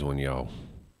crazy one, y'all.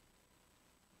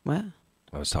 What?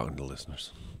 I was talking to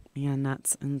listeners. Yeah,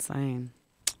 that's insane.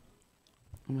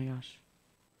 Oh my gosh.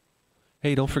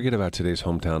 Hey, don't forget about today's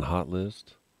hometown hot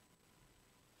list.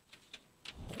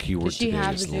 Keyword Does she today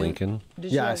have is the Zoom? Lincoln.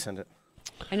 Yeah, I sent it.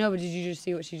 I know, but did you just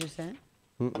see what she just sent?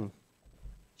 Mm-mm.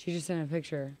 She just sent a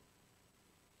picture.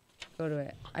 Go to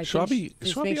it. I think Froggy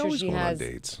just make sure always she going on has.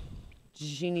 dates. Does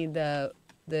she need the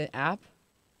app?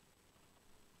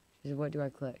 She said, "What do I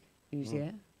click?" Do you see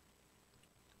it?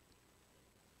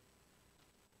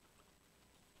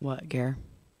 What, Gare?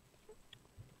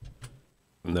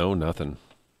 No, nothing.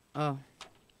 Oh,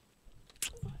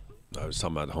 I was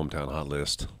talking about the hometown hot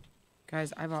list.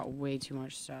 guys, I bought way too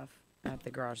much stuff at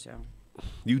the garage sale.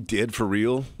 You did for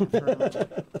real?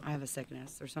 I have a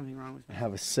sickness. There's something wrong with me. I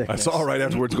have a I sickness. saw right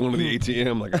afterwards going to the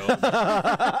ATM. Like,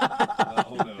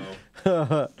 oh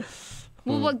no.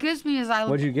 Well, what gets me is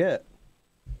What'd you get?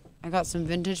 I got some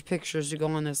vintage pictures to go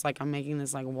on this, like, I'm making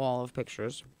this, like, wall of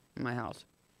pictures in my house.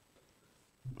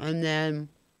 And then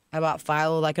I bought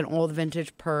Philo, like, an old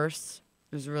vintage purse.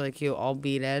 It was really cute, all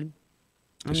beaded.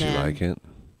 Does she like it?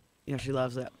 Yeah, she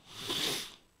loves it.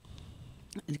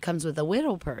 It comes with a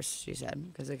widow purse, she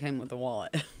said, because it came with a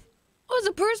wallet. Oh, it's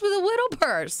a purse with a widow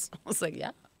purse. I was like,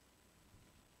 yeah.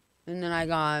 And then I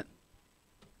got,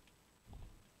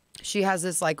 she has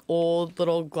this, like, old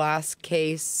little glass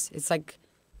case. It's, like,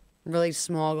 really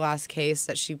small glass case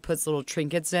that she puts little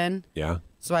trinkets in. Yeah.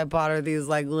 So I bought her these,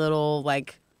 like, little,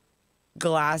 like,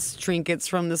 glass trinkets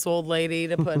from this old lady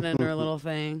to put in her little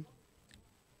thing.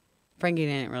 Frankie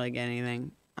didn't really get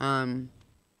anything. And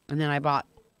then I bought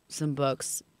some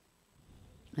books,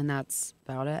 and that's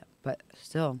about it. But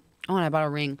still. Oh, and I bought a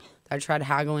ring. I tried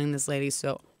haggling this lady.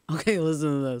 So, okay, listen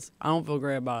to this. I don't feel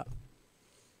great about it.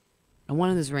 I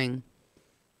wanted this ring,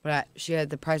 but she had,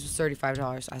 the price was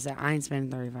 $35. I said, I ain't spending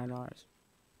 $35.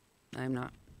 I am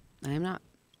not.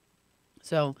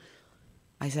 So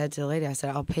I said to the lady, I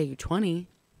said, I'll pay you $20.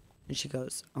 And she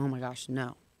goes, oh my gosh,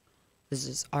 no. This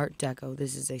is Art Deco.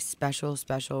 This is a special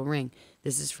ring.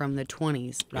 This is from the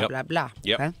 20s, blah, blah, blah.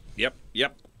 Yep. Okay?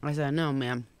 Yep. I said, no,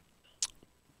 ma'am.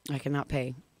 I cannot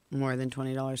pay more than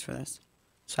 $20 for this.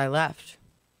 So I left.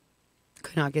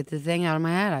 Could not get the thing out of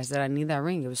my head. I said, I need that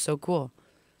ring. It was so cool.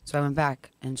 So I went back,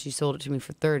 and she sold it to me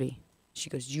for $30. She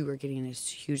goes, you are getting this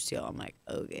huge deal. I'm like,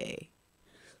 okay.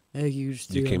 A huge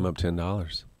deal. You came up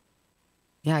 $10.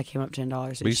 Yeah, I came up $10.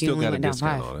 But you She still only got a went down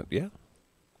discount 5. on it. Yeah.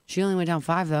 She only went down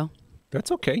 5, though.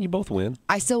 That's okay. You both win.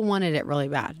 I still wanted it really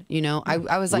bad. You know, I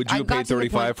was like, Would you I have got paid to the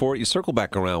point- $35 for it? You circle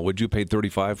back around. Would you pay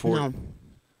 $35 for it? No.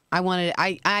 I wanted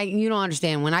it. You don't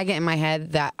understand. When I get in my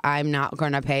head that I'm not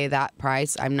going to pay that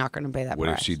price, I'm not going to pay that What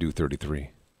price. if she do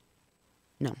 33?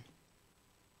 No.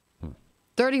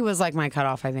 30 was like my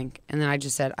cutoff, I think. And then I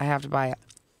just said, I have to buy it.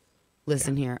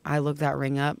 Listen here. I looked that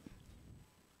ring up.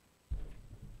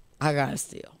 I got a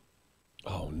steal.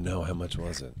 Oh, no. How much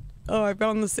was it? Oh, I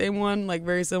found the same one, like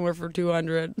very similar for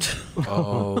 $200.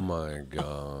 Oh, my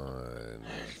God.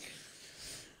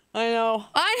 I know.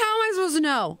 How am I supposed to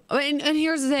know? And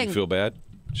here's the thing. You feel bad?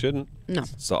 Shouldn't. No.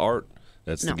 It's the art.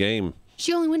 That's the No. game.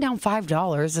 She only went down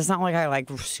 $5. It's not like I like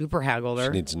super haggled her.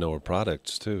 She needs to know her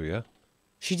products, too, yeah?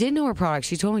 She did know her product.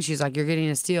 She told me, she's like, you're getting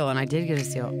a steal. And I did get a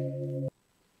steal. I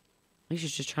think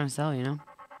she's just trying to sell, you know?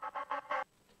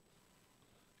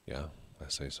 Yeah, I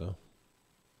say so.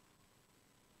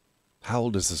 How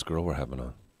old is this girl we're having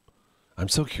on? I'm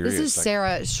so curious. This is like,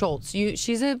 Sarah Schultz.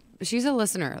 She's a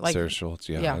listener. Like Sarah Schultz.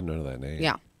 Yeah, I know that name.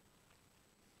 Yeah.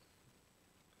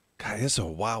 God, it's a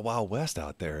wild, wild west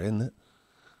out there, isn't it?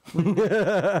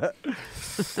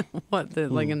 What,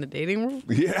 like in the dating world?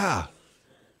 Yeah.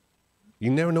 You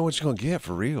never know what you're gonna get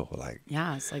for real. Like,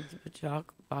 Yeah, it's like a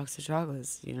box of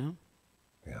chocolates, you know?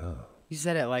 yeah. You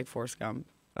said it like Forrest Gump.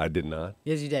 I did not.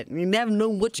 Yes, you did. You never know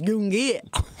what you're going to get.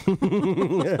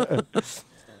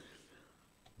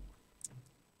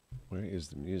 Where is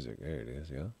the music? There it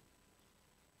is. Yeah.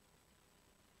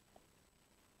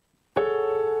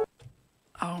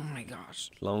 Oh, my gosh.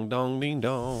 Long dong ding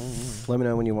dong. Let me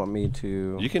know when you want me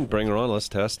to. You can bring her on. Let's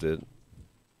test it.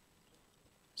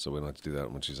 So we don't have to do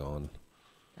that when she's on.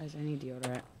 Guys, I need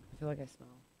deodorant. I feel like I smell.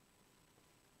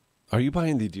 Are you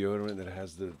buying the deodorant that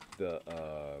has the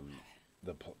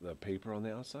paper on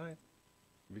the outside?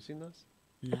 Have you seen this?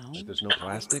 No. There's no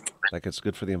plastic. Like it's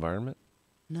good for the environment.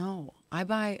 No, I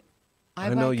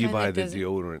know you kind buy that the doesn't-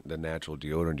 deodorant, the natural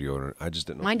deodorant. I just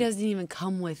didn't know. Mine doesn't even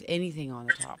come with anything on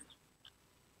the top.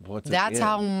 What's That's it in?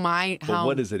 how But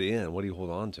what is it in? What do you hold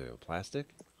on to?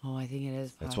 Plastic? Oh, I think it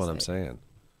is. That's what I'm plastic. saying.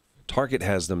 Target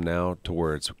has them now to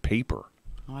where it's paper.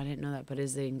 Oh, I didn't know that. But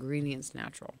is the ingredients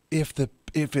natural? If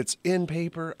it's in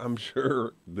paper, I'm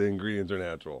sure the ingredients are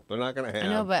natural. They're not going to have.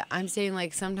 I know, but I'm saying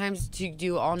like sometimes to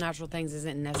do all natural things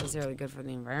isn't necessarily good for the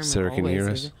environment. Sarah, can you hear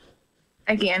always, us? is it?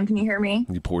 I can. Can you hear me?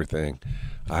 You poor thing.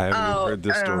 I haven't even heard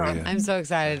this story yet. I'm so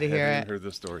excited to hear I it. haven't heard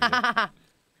this story yet.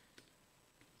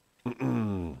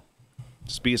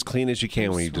 Just be as clean as you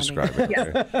can when you describe it. Okay?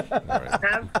 All right.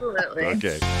 Absolutely.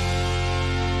 Okay.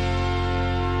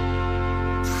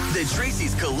 The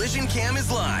Tracy's Collision Cam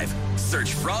is live.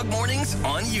 Search Frog Mornings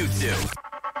on YouTube.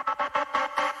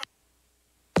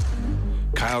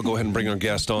 Kyle, go ahead and bring our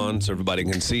guest on so everybody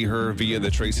can see her via the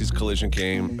Tracy's Collision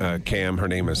Cam. Her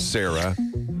name is Sarah.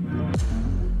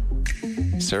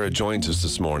 Sarah joins us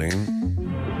this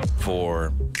morning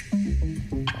for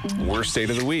Worst Date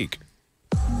of the Week.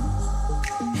 A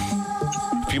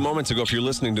few moments ago, if you're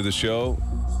listening to the show,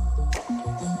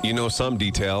 you know some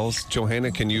details. Johanna,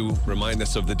 can you remind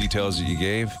us of the details that you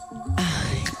gave?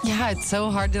 Yeah, it's so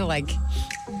hard to like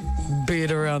beat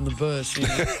around the bush. You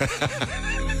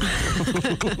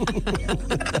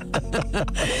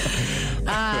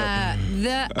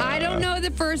know? I don't know the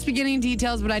first beginning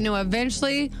details, but I know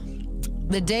eventually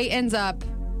the date ends up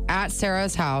at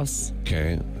Sarah's house.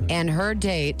 Okay. And her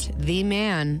date, the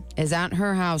man, is at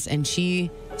her house and she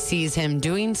sees him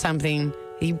doing something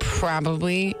you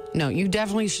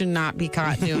definitely should not be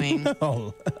caught doing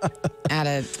at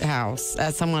a house,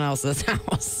 at someone else's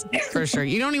house, for sure.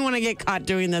 You don't even want to get caught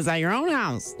doing this at your own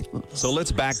house. So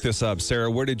let's back this up.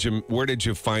 Sarah, where did you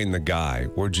find the guy?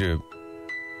 Where'd you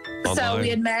online? So we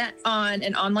had met on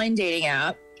an online dating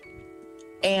app,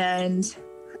 and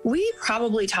we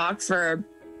probably talked for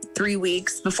 3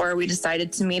 weeks before we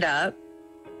decided to meet up.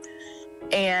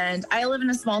 And I live in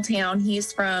a small town.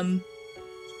 He's from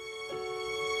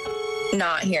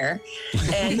not here.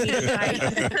 And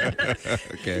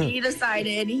he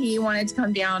decided he wanted to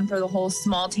come down for the whole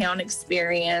small town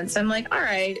experience. I'm like, all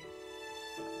right,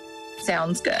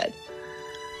 sounds good.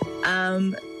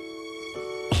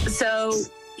 So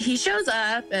he shows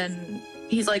up and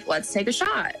he's like, let's take a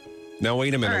shot. Now,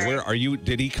 wait a minute. All right. Where are you?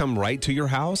 Did he come right to your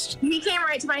house? He came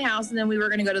right to my house, and then we were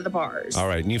going to go to the bars. All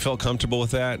right. And you felt comfortable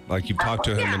with that? Like you've talked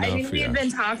to him yeah, enough? I mean, we had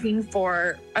been talking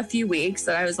for a few weeks,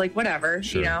 and I was like, whatever.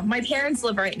 Sure. You know, my parents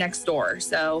live right next door,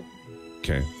 so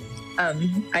Okay.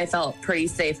 I felt pretty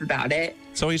safe about it.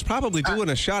 So he's probably doing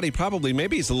a shot.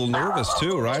 Maybe he's a little nervous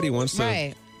too, right? He wants to.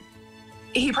 Right.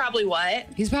 He probably what?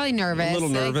 He's probably nervous. A little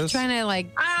nervous. Trying to like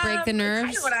break the nerves.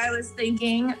 Kind of what I was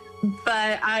thinking,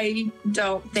 but I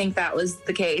don't think that was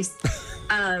the case.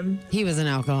 He was an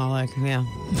alcoholic. Yeah.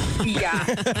 Yeah.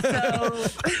 So.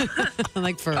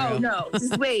 Like for Oh real. no,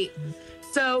 just wait.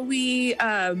 So we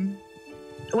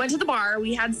went to the bar,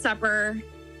 we had supper,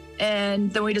 and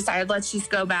then we decided let's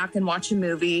just go back and watch a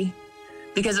movie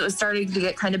because it was starting to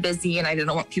get kind of busy and I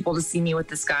didn't want people to see me with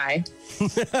this guy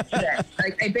that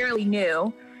I barely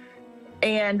knew.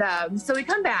 And so we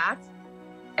come back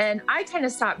and I kind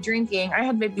of stopped drinking. I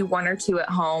had maybe one or two at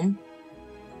home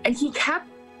and he kept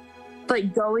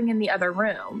like going in the other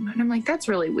room. And I'm like, that's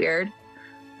really weird.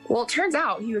 Well, it turns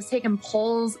out he was taking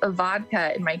pulls of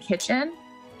vodka in my kitchen.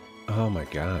 Oh my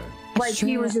God. Like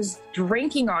he was just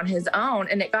drinking on his own.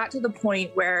 And it got to the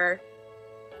point where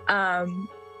I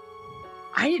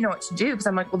didn't know what to do because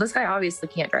I'm like, well, this guy obviously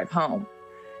can't drive home.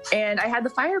 And I had the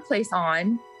fireplace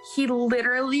on. He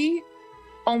literally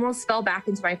almost fell back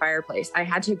into my fireplace. I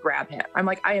had to grab him. I'm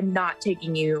like, I am not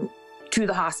taking you to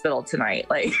the hospital tonight.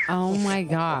 Like, Oh my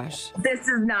gosh. this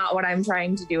is not what I'm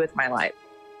trying to do with my life.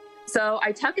 So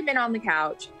I tuck him in on the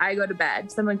couch. I go to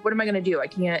bed. So I'm like, what am I going to do? I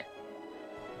can't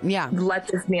Yeah. let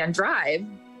this man drive.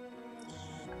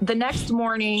 The next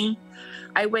morning,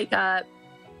 I wake up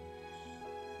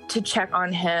to check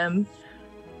on him.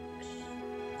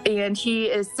 And he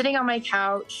is sitting on my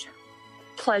couch,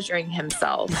 pleasuring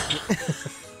himself.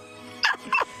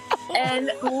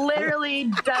 And literally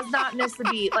does not miss a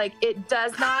beat. Like, it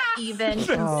does not even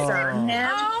concern him.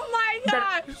 Oh my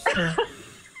gosh.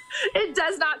 It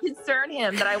does not concern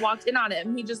him that I walked in on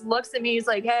him. He just looks at me. He's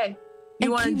like, hey, you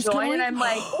And want to keeps join? going? And I'm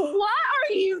like, what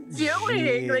are you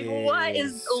doing? Like, what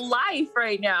is life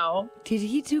right now? Did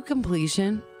he do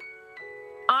completion?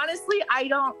 Honestly, I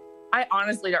don't I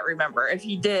honestly don't remember. If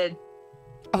he did,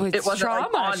 Oh, it's it wasn't trauma.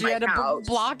 like on She my had to couch.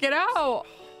 block it out.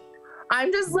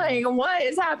 I'm just like, what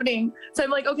is happening? So I'm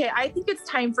like, okay, I think it's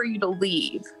time for you to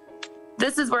leave.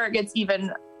 This is where it gets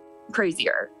even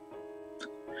crazier.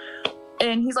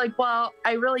 And he's like, well,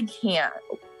 I really can't.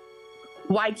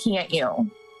 Why can't you?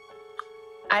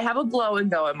 I have a blow and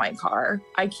go in my car.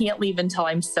 I can't leave until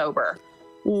I'm sober.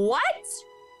 What?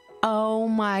 Oh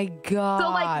my gosh. So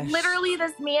like literally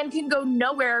this man can go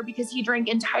nowhere because he drank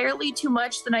entirely too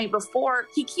much the night before.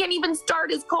 He can't even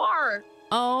start his car.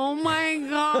 Oh my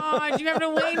god. You have to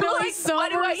wait until Like, he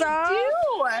sobers what do up?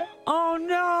 I Oh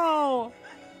no.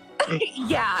 do?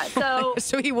 Yeah. So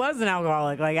So he was an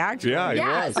alcoholic, like actually. Yeah, he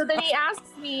yeah. was. So then he asks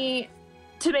me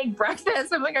to make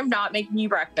breakfast. I'm like, I'm not making you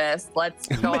breakfast. Let's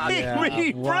go out. Make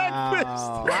me breakfast.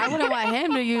 I wouldn't want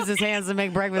him to use his hands to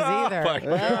make breakfast either. my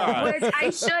God. Which I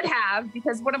should have,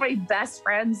 because one of my best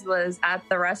friends was at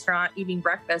the restaurant eating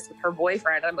breakfast with her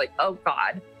boyfriend. I'm like, oh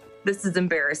God, this is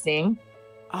embarrassing.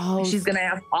 Oh, She's gonna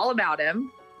ask all about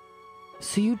him.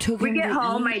 so you took We him get to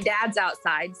home, my eat? dad's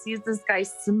outside, sees this guy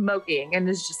smoking, and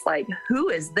is just like, who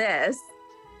is this?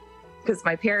 Because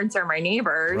my parents are my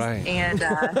neighbors. Right. And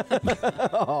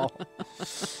Oh.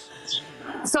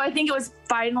 so I think it was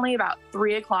finally about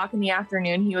 3:00 in the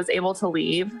afternoon, he was able to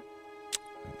leave.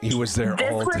 He was there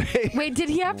This all was- day. Wait, did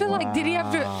he have to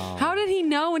Wow. how did he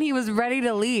know when he was ready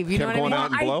to leave? You Kept know what going I mean?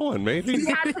 out and I- blowing, maybe. He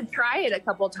had to try it a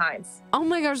couple times. Oh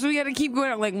my gosh, so we had to keep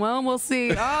going. Like, well, we'll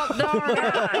see. Oh, darn.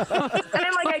 And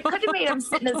I'm like, I could have made him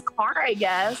sit in his car, I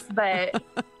guess. But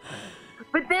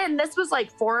then this was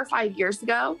like 4 or 5 years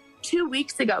ago. 2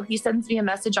 weeks ago, he sends me a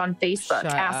message on Facebook Shut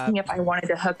asking if I wanted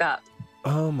to hook up.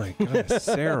 Oh my goodness,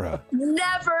 Sarah.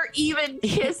 Never even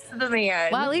kissed the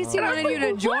man. Well, at least he And I was wanted you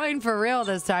to like, join for real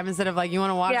this time instead of like, you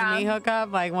want to watch Yeah. me hook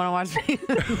up? Like, want to watch me do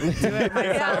it yeah, at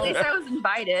myself? least I was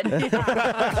invited.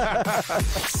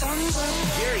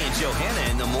 Gary and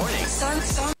Johanna in the morning.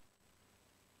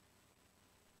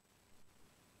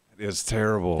 It's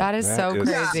terrible. That is so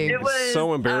crazy. It was,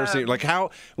 so embarrassing. Like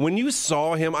how when you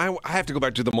saw him, I have to go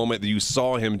back to the moment that you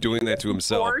saw him doing that to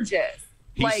himself. Gorgeous.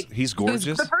 He's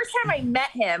gorgeous. The first time I met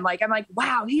him, like I'm like,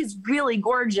 wow, he's really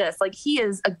gorgeous. Like he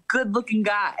is a good-looking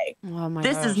guy. Oh my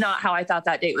This gosh. is not how I thought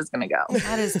that date was gonna go.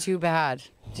 That is too bad.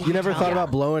 You never thought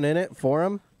about blowing in it for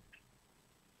him?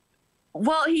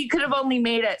 Well, he could have only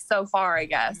made it so far, I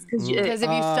guess. Because if you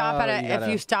stop Oh, at you if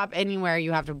gotta- you stop anywhere,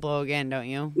 you have to blow again, don't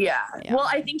you? yeah. Yeah. Well,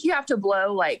 I think you have to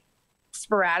blow like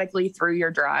sporadically through your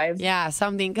drive. Yeah,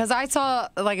 something. Because I saw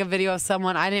like a video of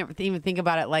someone. I didn't even think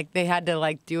about it. Like they had to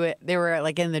like do it. They were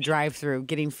like in the drive-through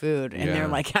getting food, and Yeah. they're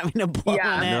like having to blow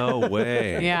Yeah. in it. No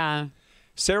way. Yeah.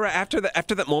 Sarah, after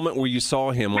that moment where you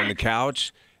saw him on the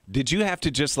couch, did you have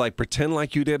to just like pretend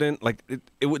like you didn't? Like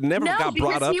it would never No, got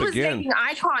brought because up he was again. making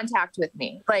eye contact with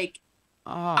me. Like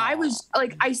Oh. I was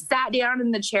like, I sat down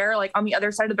in the chair, like on the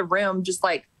other side of the room, just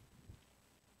like.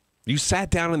 You sat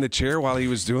down in the chair while he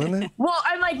was doing it, Well,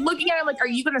 I'm like looking at him, like, are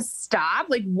you gonna stop?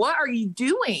 Like, what are you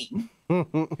doing?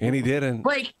 and he didn't.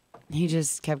 Like, He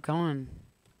just kept going.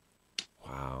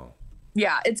 Wow.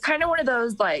 yeah, it's kind of one of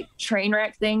those like train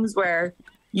wreck things where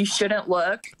you shouldn't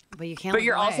look, But you can't. but look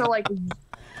you're away. also like,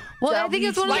 Well, I think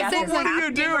it's one of those yes, things it's like.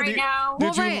 happening right now. Did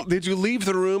Well, you right. did you leave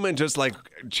the room and just like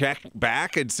check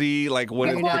back and see like when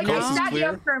Well, the Well, coast I is sat clear?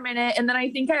 down for a minute, and then I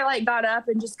think I like got up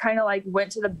and just kind of like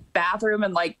went to the bathroom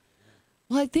and like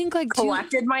Well, I think like too,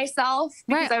 collected myself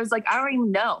because Right. I was like, I don't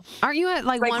even know. aren't you at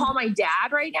like Like, one? call my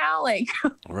dad right now. Like,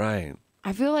 Right.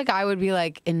 I feel like I would be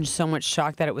like in so much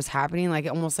shock that it was happening. Like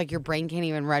almost like your brain can't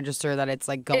even register that it's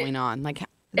like going on. Like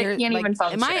there- can't like, even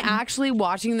Am I function. actually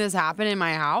watching this happen in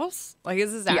my house? Like,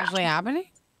 is this Yeah. actually happening?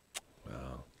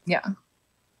 yeah,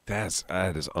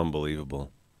 That is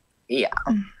unbelievable. yeah.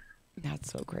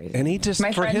 That's so crazy. And he just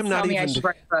My for friends him not tell me I even should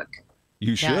write a book.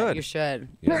 you should. Yeah, you should.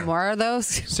 Yeah. More of those.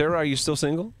 Sarah, are you still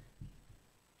single?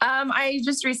 I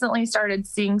just recently started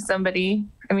seeing somebody.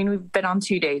 I mean, we've been on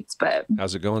 2 dates, but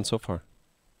How's it going so far?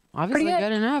 Obviously, Pretty good.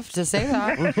 good enough to say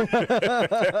that.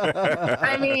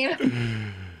 I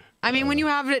mean, I mean, when you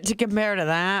have it to compare to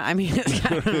that, I mean, it's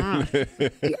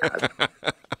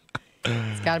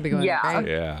got to be going Yeah. great.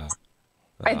 Yeah.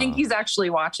 I think he's actually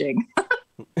watching.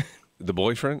 The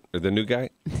boyfriend or the new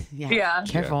guy? Yeah.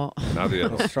 Careful. Not the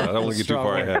other. I don't want to get too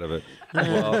far ahead of it.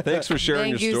 Well, thanks for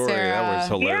sharing Thank your you, story. That was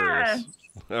Sarah. hilarious.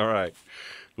 All right.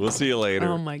 We'll see you later.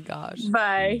 Oh my gosh.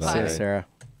 Bye. Bye. See ya, Sarah.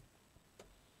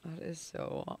 That is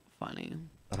so funny.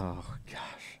 Oh,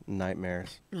 gosh.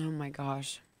 Nightmares. Oh my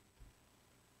gosh.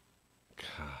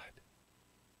 God.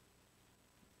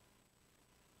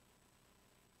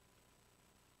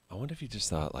 I wonder if he just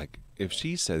thought, like, if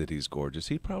she said that he's gorgeous,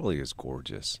 he probably is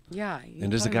gorgeous. Yeah. And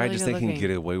does the guy just think he can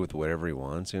get away with whatever he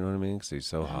wants? You know what I mean? Because he's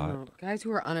so hot. Guys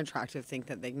who are unattractive think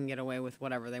that they can get away with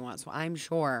whatever they want. So I'm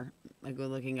sure a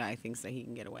good-looking guy thinks that he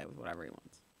can get away with whatever he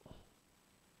wants.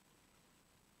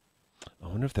 I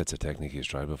wonder if that's a technique he's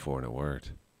tried before and it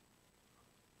worked.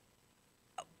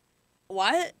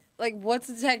 What? Like, what's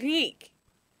the technique?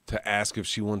 To ask if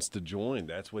she wants to join.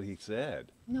 That's what he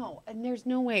said. No, and there's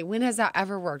no way. When has that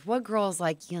ever worked? What girl is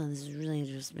like, this is really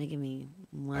just making me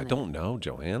want I it? don't know,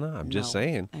 Joanna. I'm just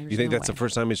saying. There's You think no that's way. the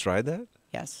first time he's tried that?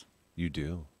 Yes. You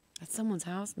do. At someone's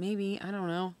house? Maybe. I don't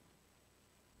know.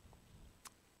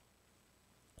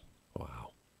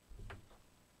 Wow.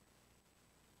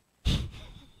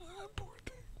 Poor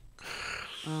thing.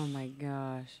 Oh, my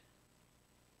gosh.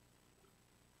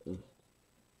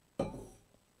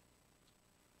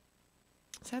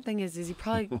 Sad thing is he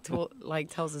probably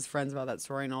tells his friends about that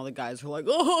story, and all the guys are like,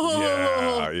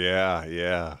 oh.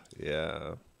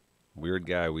 Yeah. Weird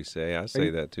guy, we say. I say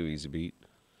that too, Easy Beat.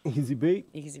 Easy beat.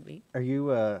 Easy beat. Are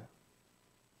you,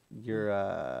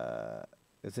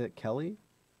 is it Kelly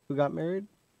who got married?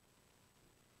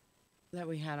 That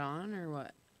we had on, or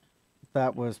what?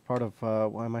 That was part of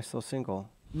Why Am I Still Single?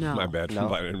 No. My bad for No.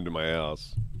 inviting him to my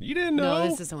house. You didn't know? No,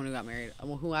 this is someone who got married.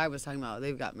 Well, who I was talking about,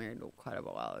 they've got married quite a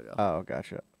while ago. Oh,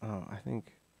 gotcha. Oh, I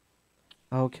think.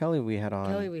 Oh, Kelly we had on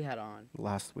Kelly we had on.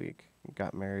 last week.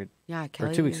 Got married. Yeah,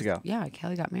 Kelly. 2 weeks ago. Yeah,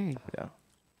 Kelly got married. Yeah.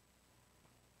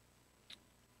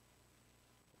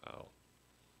 Oh.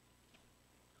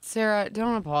 Sarah,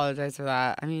 don't apologize for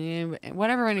that. I mean,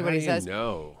 whatever anybody How do you says.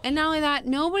 know? And not only that,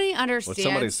 nobody When understands.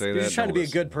 somebody say You're that, just trying to don't be a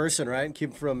listen. good person, right? And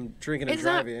keep from drinking and It's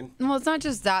not, driving. well, it's not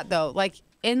just that though. Like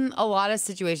in a lot of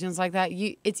situations like that,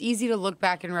 it's easy to look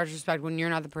back in retrospect when you're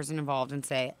not the person involved and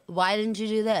say, "Why didn't you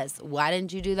do this? Why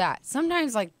didn't you do that?"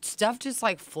 Sometimes like stuff just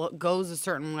like goes a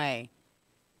certain way,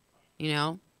 you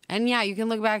know. And yeah, you can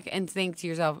look back and think to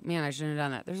yourself, "Man, I shouldn't have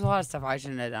done that." There's a lot of stuff I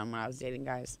shouldn't have done when I was dating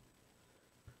guys.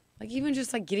 Like even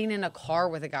just like getting in a car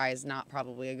with a guy is not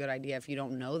probably a good idea if you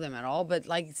don't know them at all. But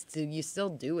like you still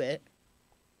do it.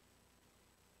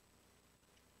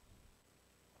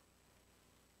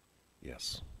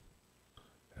 Yes.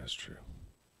 That's true.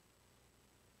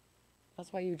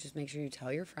 That's why you just make sure you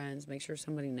tell your friends, make sure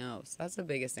somebody knows. That's the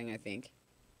biggest thing, I think.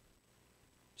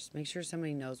 Just make sure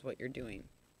somebody knows what you're doing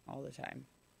all the time.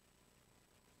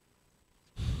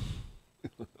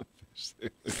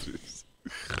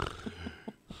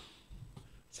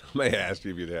 Somebody asked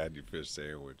you if you'd had your fish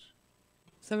sandwich.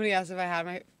 Somebody asked if I had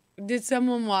my... Did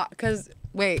someone walk? Because,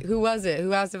 wait, who was it?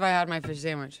 Who asked if I had my fish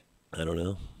sandwich? I don't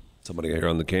know. Somebody here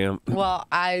on the cam. Well,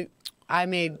 I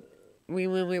made...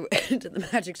 When we went to the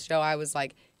magic show, I was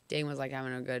like... Dane was like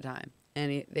having a good time.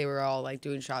 And they were all like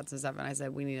doing shots and stuff. And I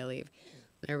said, we need to leave.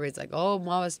 And everybody's like, oh,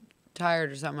 Mama's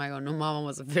tired or something. I go, no, Mama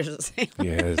wants a fish sandwich.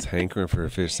 Yeah, it's hankering for a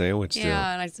fish sandwich still.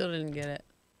 Yeah, and I still didn't get it.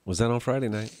 Was that on Friday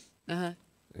night? Uh-huh.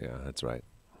 Yeah, that's right.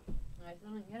 I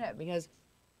still didn't get it because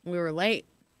we were late.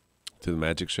 To the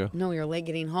magic show? No, we were late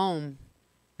getting home.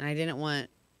 And I didn't want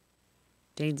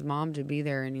Dane's mom to be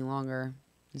there any longer.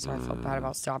 And so I felt bad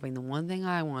about stopping the one thing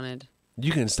I wanted.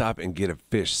 You can stop and get a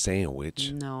fish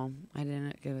sandwich. No, I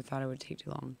didn't because I thought it would take too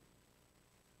long.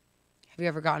 Have you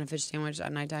ever gotten a fish sandwich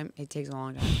at nighttime? It takes a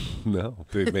long time. No.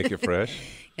 They make it fresh?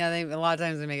 Yeah, a lot of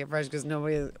times they make it fresh because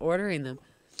nobody's ordering them.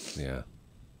 Yeah.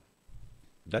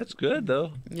 That's good,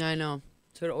 though. Yeah, I know.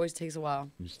 So it always takes a while.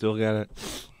 You still got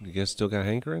it? You guys still got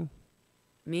hankering?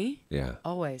 Me? Yeah.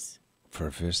 Always. For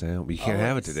a fish sandwich? You can't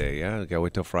have it Always. today, yeah? You gotta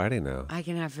wait till Friday now. I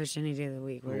can have fish any day of the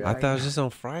week. What are you I thought it arguing was just on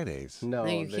Fridays. No, about?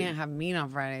 No, you can't have meat on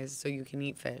Fridays, so you can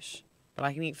eat fish. But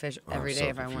I can eat fish Oh, I'm every so day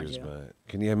if I want confused to. by it.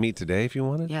 Can you have meat today if you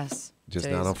wanted? Yes. Just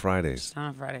Today's- not on Fridays. Just not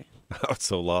on Friday. I was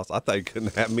so lost. I thought you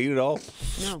couldn't have meat at all.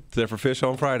 No. Except for fish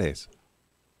on Fridays.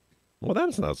 Well,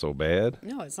 that's not so bad.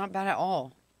 No, it's not bad at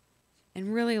all.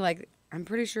 And really, like, I'm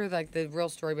pretty sure, like, the real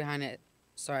story behind it.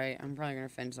 Sorry, I'm probably going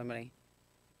to offend somebody.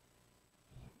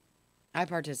 I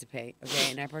participate,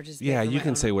 okay? And I participate. Yeah, for you my can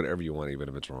own- say whatever you want, even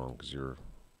if it's wrong, because you're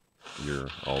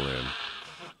all in.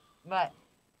 But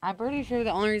I'm pretty sure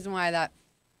the only reason why that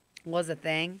was a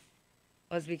thing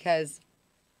was because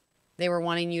they were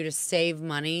wanting you to save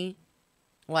money.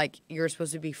 Like, you're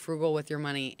supposed to be frugal with your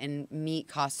money, and meat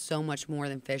cost so much more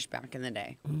than fish back in the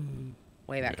day.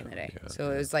 Way back in the day.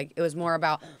 So it was like, it was more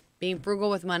about being frugal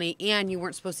with money, and you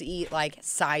weren't supposed to eat, like,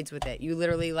 sides with it. You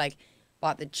literally, like,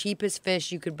 bought the cheapest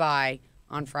fish you could buy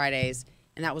on Fridays,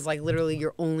 and that was, like, literally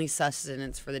your only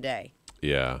sustenance for the day.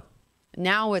 Yeah.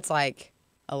 Now it's, like,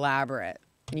 elaborate,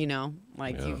 you know?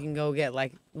 Like, Yeah. you can go get,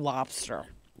 like, lobster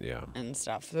Yeah. and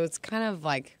stuff. So it's kind of,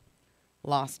 like,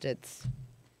 lost its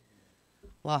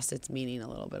lost its meaning a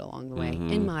little bit along the way,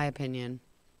 in my opinion.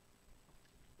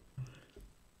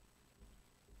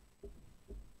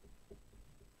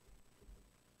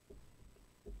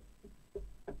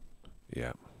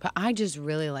 Yeah. But I just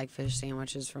really like fish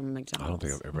sandwiches from McDonald's. I don't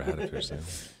think I've ever had a fish sandwich.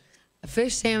 A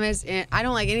fish sandwich, and I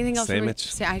don't like anything else.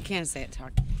 Sandwich? I can't say it.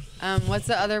 Talk. What's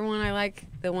the other one I like?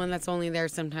 The one that's only there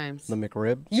sometimes. The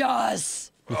McRib.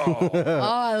 Yes. Oh.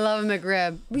 I love a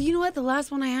McRib. But you know what? The last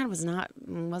one I had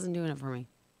wasn't doing it for me.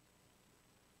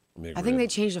 McRib. I think they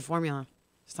changed the formula.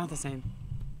 It's not the same.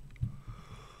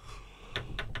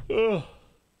 We're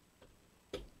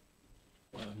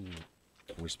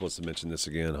supposed to mention this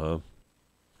again, huh?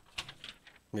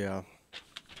 Yeah.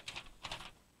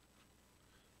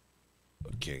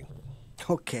 Okay.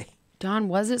 Okay. Don,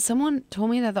 was it? Someone told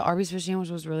me that the Arby's fish sandwich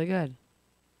was really good.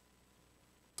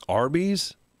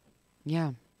 Arby's?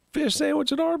 Yeah. Fish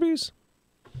sandwich at Arby's?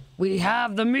 We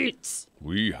have the meats.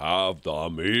 We have the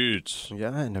meats.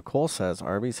 Yeah, and Nicole says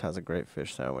Arby's has a great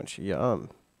fish sandwich. Yum.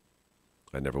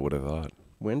 I never would have thought.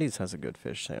 Wendy's has a good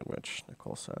fish sandwich,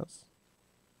 Nicole says.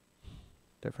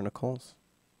 Different Nicoles.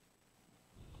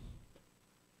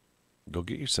 Go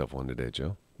get yourself one today,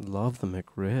 Joe. Love the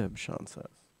McRib, Sean says.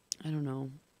 I don't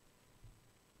know.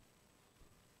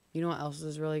 You know what else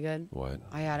is really good? What?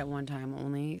 I had it one time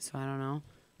only, so I don't know.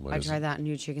 What I is tried it? that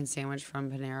new chicken sandwich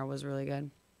from Panera. Was really good.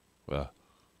 Well,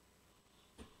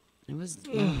 It was.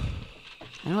 Yeah.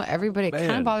 I know everybody. It kind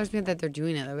Man. of bothers me that they're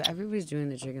doing it. Everybody's doing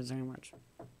the chicken sandwich.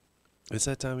 it's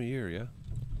that time of year, yeah?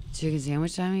 Chicken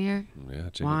sandwich time of year? Yeah,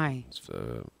 chicken. Why? It's,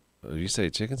 you say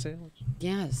chicken sandwich?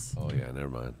 Yes. Oh, yeah, never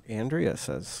mind. Andrea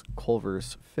says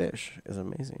Culver's fish is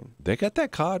amazing. They got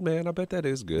that cod, man. I bet that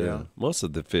is good. Yeah. Most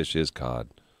of the fish is cod.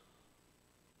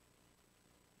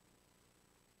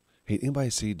 Hey,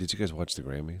 did you guys watch the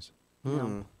Grammys?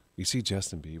 No. You see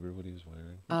Justin Bieber, what he was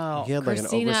wearing? Oh, He had, like, an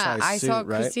Christina. oversized I saw suit,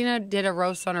 right? Christina did a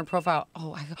roast on her profile.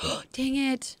 Oh, I go, oh, dang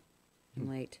it. I'm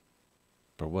late.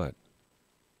 For what?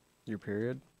 Your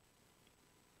period?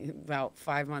 About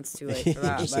 5 months too late for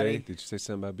that, Did buddy. you say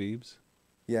something about Biebs?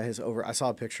 Yeah, I saw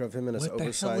a picture of him in his What the hell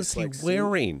oversized is he like suit.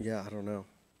 wearing? Yeah, I don't know.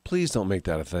 Please don't make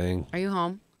that a thing. Are you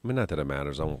home? I mean, not that it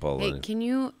matters. I won't follow Hey, it. can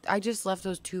you? I just left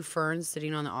those 2 ferns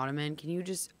sitting on the ottoman. Can you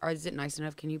just? Or is it nice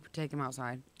enough? Can you take them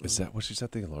outside? Is that what she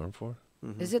set the alarm for?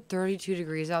 Is it 32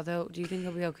 degrees out though? Do you think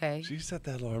it'll be okay? She set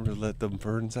that alarm to let them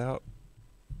ferns out.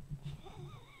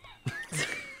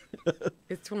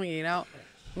 It's 28 out.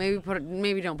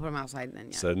 Maybe don't put them outside then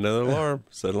yet. Set another alarm.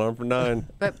 Set alarm for 9.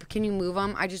 But can you move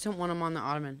them? I just don't want them on the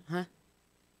ottoman, huh?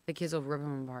 The kids will rip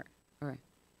them apart. Okay.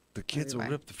 The kids will Bye.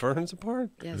 rip the ferns apart?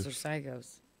 Yes, they're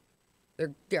psychos.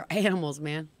 They're animals,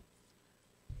 man.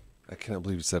 I cannot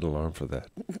believe you set an alarm for that.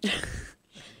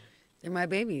 They're my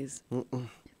babies.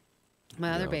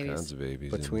 My other All babies. kinds of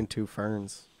babies. Between 2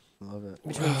 ferns. Love it.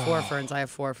 Between 4 ferns, I have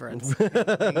 4 ferns.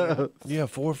 Yeah,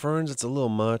 4 ferns. It's a little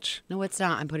much. No, it's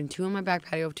not. I'm putting 2 in my back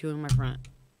patio, 2 in my front.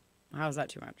 How is that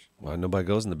too much? Well, nobody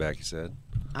goes in the back, you said.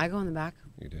 I go in the back.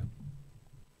 You do.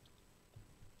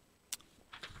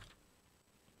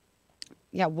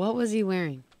 Yeah, what was he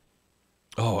wearing?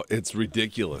 Oh, it's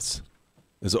ridiculous.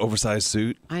 It's an oversized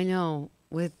suit. I know.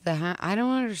 With the hat. I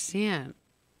don't understand.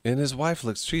 And his wife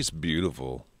she's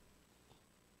beautiful.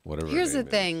 Whatever. her Here's the name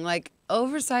is. thing. Like,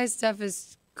 oversized stuff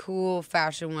is cool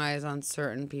fashion-wise on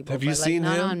certain people. Have you but, like, seen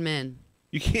not him? on men.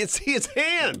 You can't see his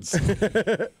hands.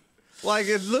 Like,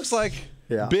 it looks like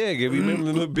Yeah. Big. Have you remember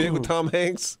the movie Big with Tom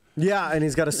Hanks? Yeah, and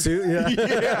he's got a suit. Yeah.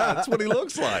 Yeah, that's what he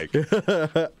looks like.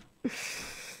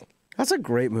 That's a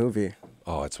great movie.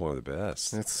 Oh, it's one of the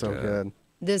best. It's so Yeah. good.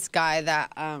 This guy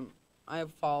that I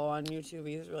follow on YouTube,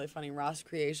 he's really funny. Ross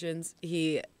Creations.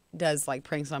 He does like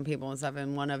pranks on people and stuff.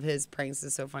 And one of his pranks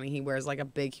is so funny. He wears like a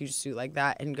big, huge suit like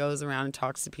that and goes around and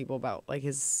talks to people about like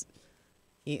his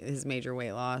major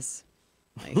weight loss.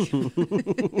 Like,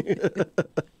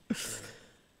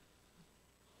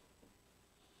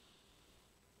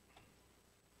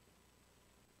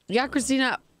 yeah,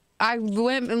 Christina. I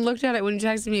went and looked at it when you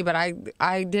texted me, but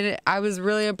I didn't. I was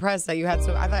really impressed that you had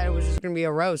so. I thought it was just gonna be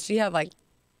a roast. She had like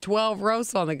 12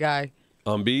 roasts on the guy.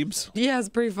 On Biebs? Yeah, it's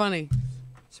pretty funny.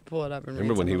 Should pull it up and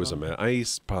Remember read when he some was a of them. mess?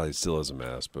 I probably still is a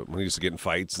mess, but when he used to get in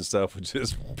fights and stuff with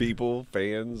just people,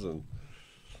 fans, and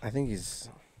I think he's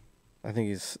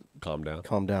calm down.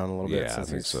 calmed down a little bit Yeah, I since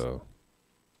think he's so.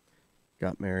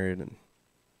 got married. And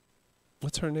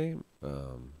What's her name?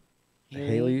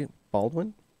 Haley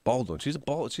Baldwin. Baldwin. She's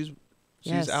She's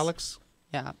Yes. Alex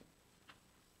Yeah.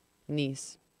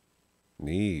 Niece.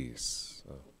 niece.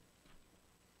 Oh.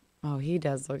 Oh, he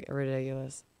does look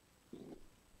ridiculous.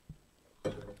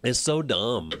 It's so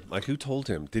dumb. Like, who told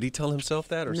him? Did he tell himself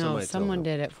that, or No, somebody someone told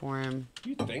him? did it for him.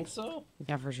 You think so?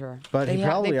 Yeah, for sure. But he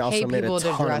probably they also pay made a people to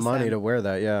ton of dress money them. to wear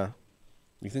that. Yeah.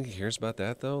 You think he cares about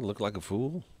that, though? Look like a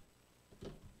fool?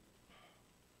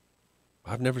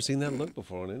 I've never seen that look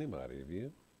before on anybody. Have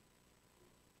you?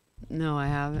 No, I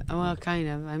haven't. Well, kind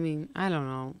of. I mean, I don't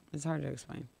know. It's hard to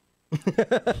explain.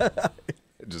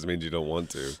 It just means you don't want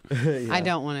to. Yeah. I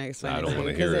don't want to explain. I don't it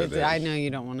wanna to hear you, it 'cause then. I know you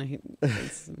don't want to.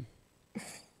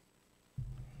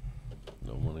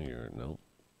 Don't want to hear it, no.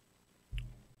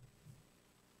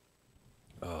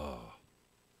 Oh.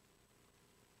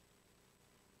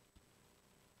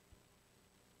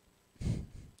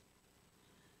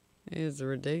 It's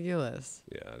ridiculous.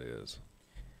 Yeah, it is.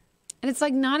 And it's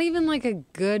like not even like a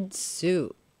good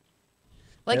suit.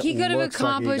 Like It he could have looks like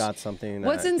he accomplished. got something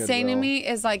What's at insane to Goodwill. me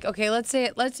is like, okay, let's say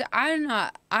it.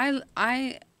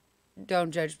 I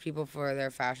don't judge people for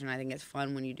their fashion. I think it's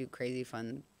fun when you do crazy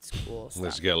fun school stuff.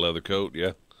 Unless you got a leather coat,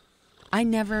 yeah. I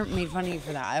never made fun of you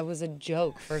for that. It was a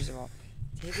joke, first of all.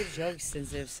 Take a joke,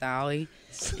 sensitive Sally.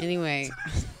 Anyway.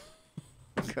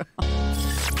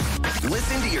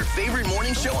 Listen to your favorite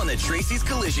morning show on the Tracy's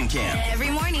Collision Cam. Every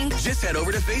morning. Just head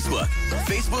over to Facebook.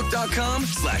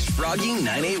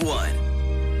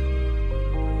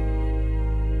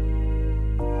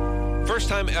 Facebook.com/Froggy981. First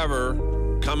time ever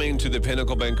coming to the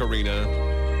Pinnacle Bank Arena.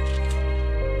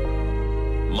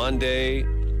 Monday,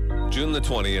 June the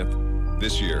 20th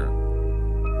this year.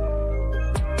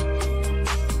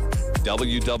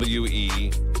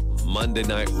 WWE Monday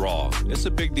Night Raw. It's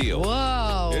a big deal.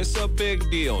 Whoa. It's a big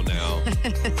deal now.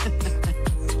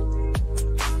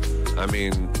 I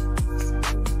mean,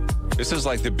 this is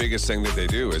like the biggest thing that they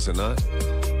do, is it not?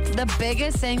 The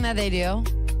biggest thing that they do?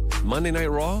 Monday Night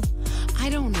Raw? I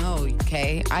don't know,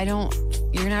 okay? You're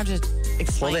going to have to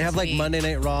explain Well, they have to like me. Monday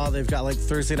Night Raw. They've got like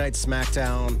Thursday Night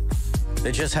SmackDown.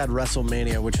 They just had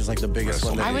WrestleMania, which is like the biggest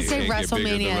one. I would say Can't get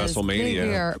bigger than WrestleMania is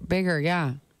WrestleMania. bigger,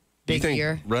 yeah. Do you think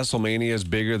Bigger. WrestleMania is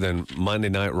bigger than Monday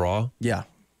Night Raw? Yeah.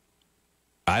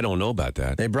 I don't know about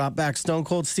that. They brought back Stone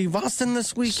Cold Steve Austin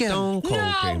this weekend. Stone Cold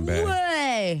came back.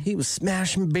 way. He was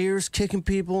smashing beers, kicking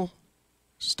people.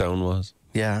 Stone was?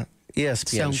 Yeah. ESPN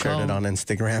Stone shared Cold. it on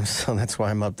Instagram, so that's why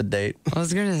I'm up to date. I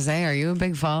was going to say, are you a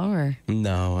big follower?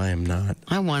 No, I am not.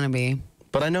 I want to be.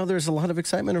 But I know there's a lot of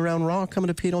excitement around Raw coming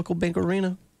to Pinnacle Bank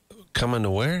Arena. Coming to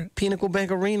where? Pinnacle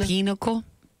Bank Arena. Pinnacle?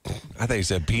 I think you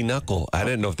said pinochle. I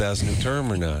didn't know if that was a new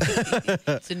term or not.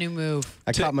 It's a new move.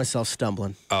 I caught myself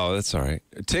stumbling. Oh, that's all right.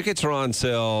 Tickets are on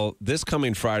sale this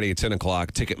coming Friday at 10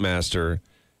 o'clock, Ticketmaster.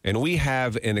 And we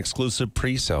have an exclusive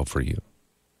pre-sale for you.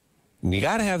 And you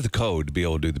got to have the code to be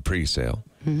able to do the pre-sale.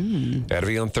 That'll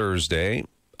be on Thursday.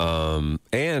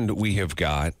 And we have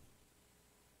got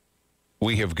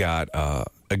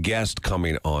a guest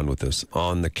coming on with us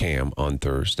on the cam on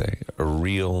Thursday, a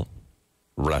real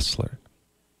wrestler.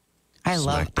 I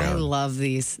Smackdown. love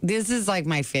these. This is like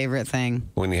my favorite thing.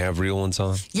 When you have real ones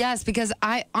on? Yes, because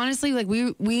I honestly like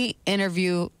we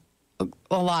interview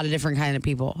a lot of different kind of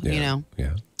people, you know.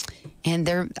 Yeah.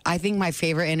 And I think my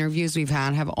favorite interviews we've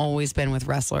had have always been with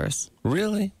wrestlers.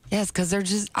 Really? Yes, because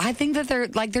I think that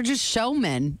they're just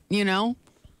showmen, you know?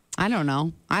 I don't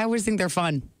know. I always think they're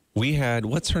fun. We had,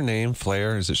 what's her name?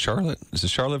 Flair? Is it Charlotte? Is it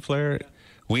Charlotte Flair?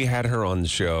 We had her on the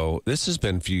show. This has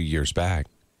been a few years back.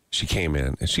 She came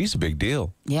in, and she's a big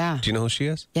deal. Yeah. Do you know who she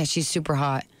is? Yeah, she's super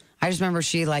hot. I just remember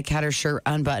she like had her shirt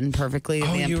unbuttoned perfectly, Oh,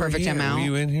 the you were perfect here. amount. Were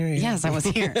you in here? Yeah. Yes, I was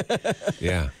here.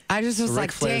 Yeah. I just was Ric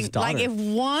like, Flair's dang, like daughter.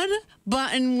 if one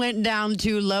button went down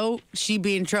too low, she'd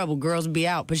be in trouble. Girls would be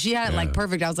out. But she had it like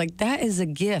perfect. I was like, that is a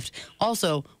gift.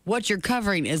 Also, what you're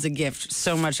covering is a gift.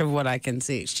 So much of what I can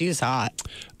see. She's hot.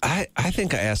 I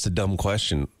think I asked a dumb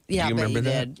question. Yeah, Do you I bet remember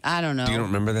you that? did. I don't know. Do you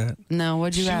remember that? No,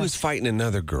 what'd you She ask? was fighting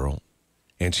another girl,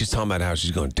 and she's talking about how she's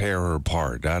going to tear her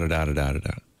apart. Da da da da da da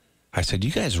da. I said,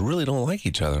 "You guys really don't like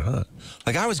each other, huh?"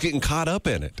 Like I was getting caught up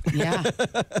in it. Yeah.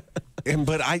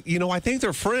 But I think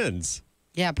they're friends.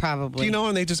 Yeah, probably. You know,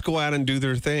 and they just go out and do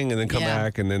their thing, and then come Yeah.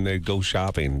 back, and then they go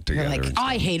shopping You're together. like, and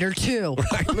I hate her too.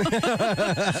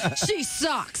 She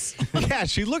sucks. stuff. Yeah,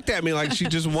 she looked at me like she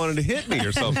just wanted to hit me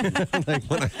or something.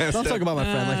 When I asked Don't her. talk about my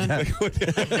friend like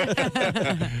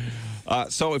that.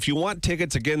 So if you want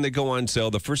tickets, again, they go on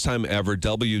sale. The first time ever,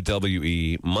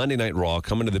 WWE Monday Night Raw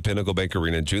coming to the Pinnacle Bank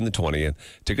Arena June the 20th.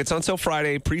 Tickets on sale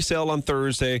Friday, pre-sale on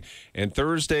Thursday. And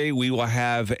Thursday, we will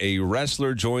have a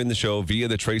wrestler join the show via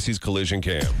the Tracy's Collision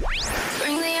Cam.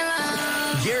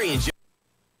 Gary and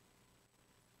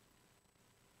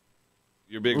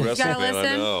You're a big You wrestling gotta fan, I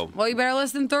listen. know. Well, you better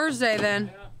listen Thursday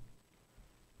then.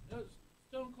 That was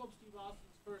Stone Cold Steve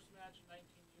Austin's first match in 19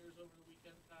 years over the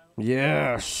weekend, Kyle.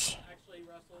 Yes. Actually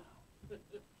wrestled.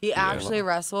 He actually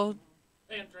wrestled.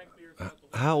 And drank beer.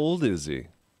 throughout the How old is he?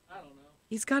 I don't know.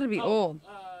 He's got to be old.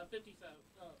 57.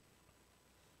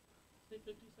 Say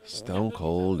 57? Stone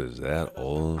Cold is that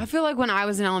old? I feel like when I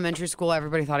was in elementary school,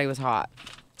 everybody thought he was hot.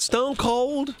 Stone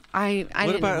Cold? I What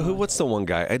didn't about know. what's the one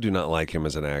guy? I do not like him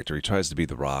as an actor. He tries to be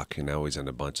The Rock, and now he's in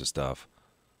a bunch of stuff.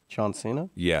 John Cena?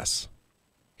 Yes.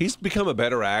 He's become a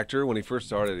better actor. When he first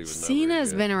started, he was not very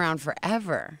Cena's good. been around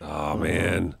forever. Oh,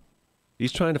 man.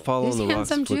 He's trying to follow He's in The Rock's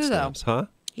handsome too, though. footsteps. Huh?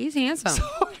 He's handsome.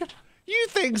 You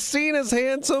think Cena's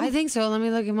handsome? I think so. Let me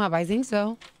look him up. I think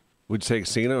so. Would you take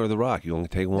Cena or The Rock? You only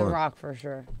take one. The Rock for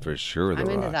sure. For sure, The I'm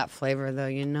Rock. into that flavor though,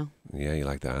 you know. Yeah, you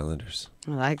like the Islanders.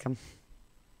 I like him.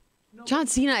 John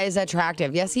Cena is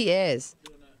attractive. Yes, he is.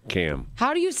 Cam.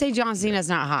 How do you say John Cena's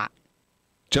not hot?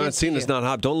 John Good for Cena's you. not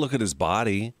hot. Don't look at his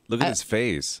body. Look at his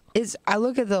face. I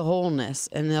look at the wholeness,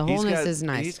 and the wholeness is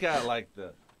nice. He's got like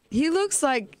the. He looks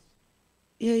like,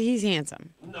 yeah, he's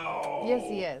handsome. No. Yes,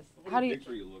 he is. How do you?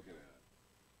 Picture you looking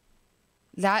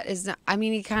at? That is not. I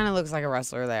mean, he kind of looks like a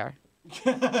wrestler there.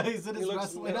 He's in his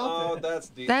wrestling outfit. That's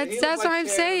deep. That's what I'm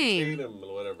saying.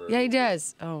 Whatever. Yeah, he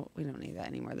does. Oh, we don't need that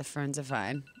anymore. The friends are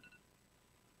fine.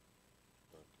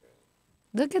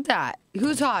 Look at that.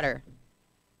 Who's hotter?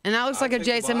 And that looks like a take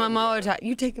the Jason bottom Momoa. guy.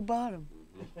 You take the bottom.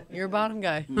 You're a bottom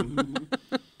guy.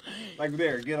 Like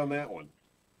there, get on that one.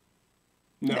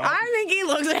 No. I think he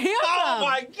looks handsome. Oh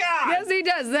my God! Yes, he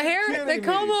does. The hair, the kidding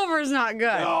comb me. over is not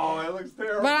good. Oh, it looks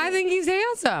terrible. But I think he's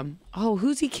handsome. Oh,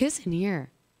 who's he kissing here?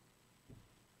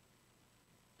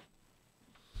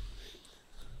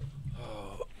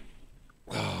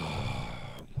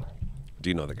 Do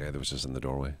you know the guy that was just in the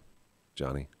doorway,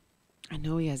 Johnny? I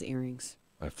know he has earrings.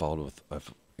 I followed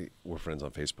with. We're friends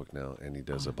on Facebook now, and he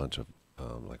does a bunch of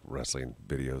like wrestling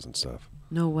videos and stuff.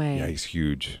 No way. Yeah, he's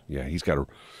huge. Yeah, he's got a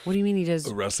What do you mean he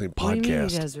does? wrestling What do you mean he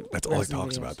podcast. does That's all he wrestling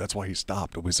talks videos? about. That's why he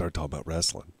stopped when we started talking about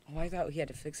wrestling. Oh, I thought he had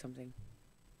to fix something.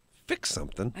 Fix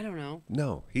something? I don't know.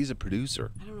 No, he's a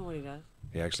producer. I don't know what he does.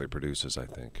 He actually produces, I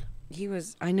think.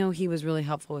 I know he was really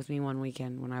helpful with me one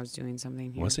weekend when I was doing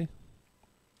something here. Was he?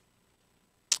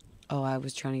 Oh, I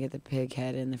was trying to get the pig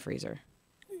head in the freezer.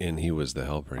 And he was the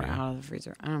helper. Or Yeah. out of the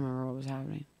freezer. I don't remember what was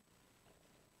happening.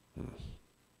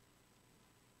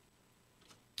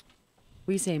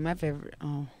 We say my favorite.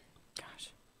 Oh,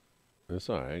 gosh. That's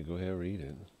all right. Go ahead and read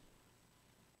it.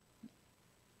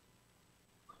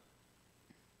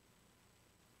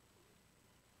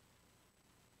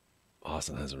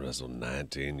 Austin hasn't wrestled in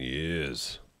 19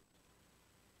 years.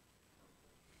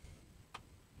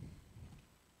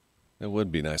 It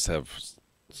would be nice to have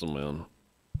some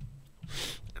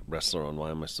wrestler on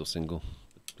Why Am I Still Single?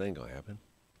 That ain't gonna happen.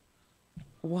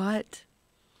 What?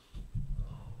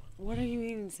 What are you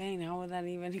even saying? How would that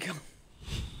even go?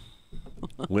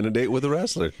 Win a date with a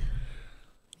wrestler.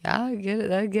 Yeah,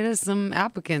 that'd get us some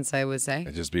applicants, I would say.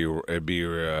 It'd be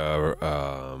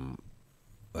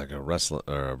like a wrestling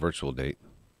or a virtual date.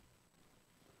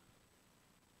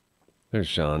 There's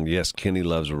Sean. Yes, Kenny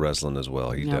loves wrestling as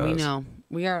well. He Yeah, does.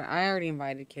 we know. I already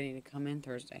invited Kenny to come in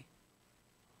Thursday.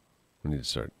 We need to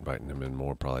start inviting him in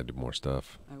more. Probably do more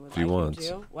stuff I would if he like him wants.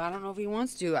 to. Well, I don't know if he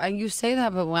wants to. You say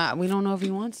that, but we don't know if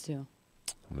he wants to.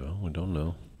 No, we don't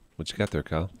know. What you got there,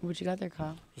 Kyle? What you got there,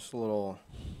 Kyle? Just a little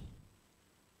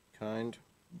kind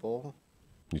bowl.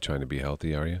 You trying to be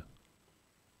healthy? Are you?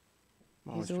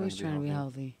 He's always trying to be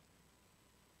healthy.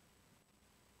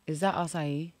 Is that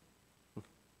acai?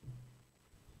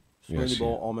 Yes, Smoothie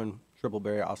bowl, almond, triple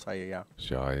berry, acai, yeah.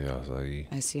 Shy.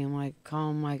 I see him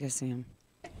call him like I see him.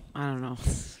 I don't know.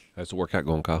 How's the workout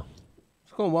going, Kyle?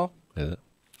 It's going well. Is it?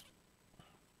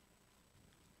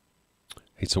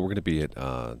 Hey, so we're going to be at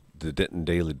the Denton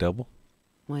Daily Double.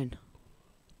 When?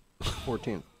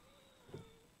 14.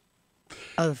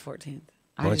 Oh, the 14th.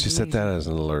 Why don't you set that as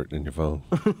an alert in your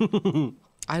phone?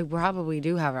 I probably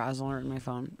do have it as an alert in my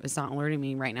phone. It's not alerting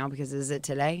me right now because is it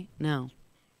today? No.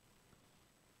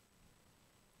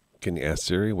 Can you ask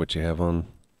Siri what you have on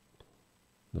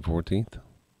the 14th?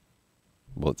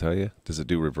 Will it tell you? Does it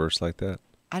do reverse like that?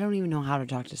 I don't even know how to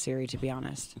talk to Siri, to be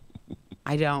honest.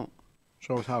 I don't.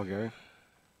 Show us how, Gary.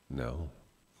 No.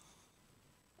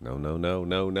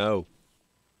 No.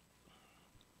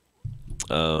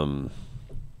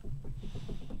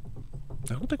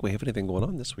 I don't think we have anything going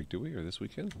on this week, do we? Or this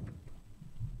weekend?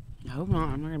 I hope not.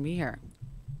 I'm not going to be here.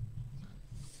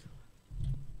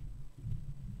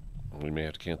 We may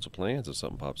have to cancel plans if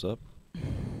something pops up.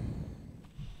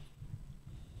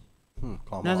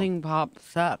 Calm Nothing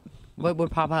pops up. What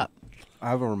would pop up? I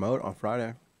have a remote on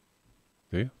Friday.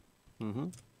 Do you? Mm-hmm.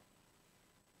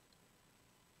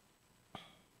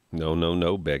 No,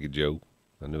 Beggy Joe.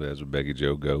 I knew that's where Beggy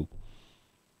Joe go.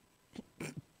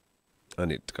 I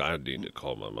need to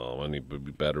call my mom. I need to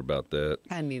be better about that.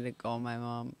 I need to call my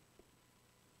mom.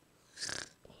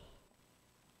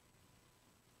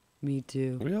 Me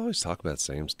too. We always talk about the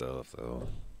same stuff, though.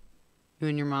 You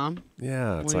and your mom?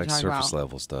 Yeah, it's What do you like talk surface about?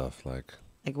 level stuff. Like,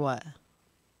 Like what?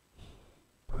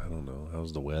 I don't know.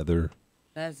 How's the weather?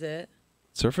 That's it.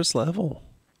 Surface level.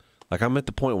 Like, I'm at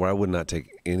the point where I would not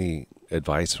take any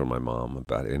advice from my mom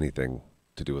about anything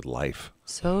to do with life.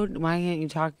 So why can't you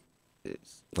talk?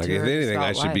 Like, to if her anything, about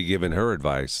I should be life? giving her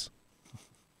advice.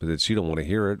 But that she don't want to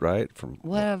hear it, right?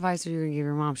 What advice are you gonna give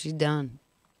your mom? She's done.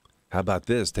 How about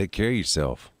this? Take care of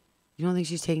yourself. You don't think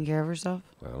she's taking care of herself?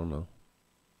 I don't know.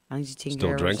 I think she's taking Still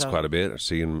care of drinks herself. quite a bit.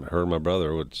 Seeing her and my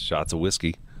brother with shots of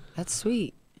whiskey. That's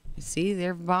sweet. See,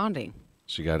 they're bonding.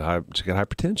 She got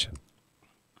hypertension.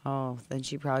 Oh, then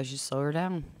she probably should slow her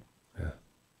down. Yeah.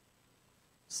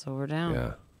 Slow her down.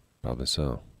 Yeah, probably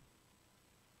so.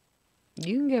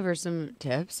 You can give her some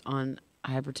tips on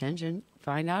hypertension.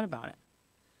 Find out about it.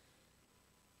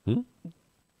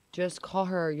 Just call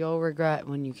her. You'll regret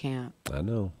when you can't. I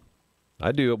know.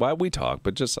 I do. Why we talk,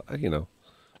 but just,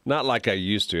 not like I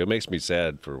used to. It makes me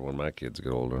sad for when my kids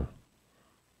get older.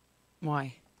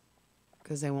 Why?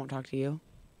 Because they won't talk to you?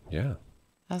 Yeah.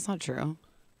 That's not true.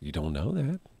 You don't know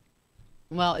that.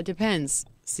 Well, it depends.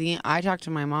 See, I talk to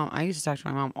my mom. I used to talk to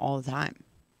my mom all the time.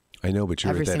 I know, but you're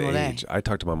Every at that single day. age. I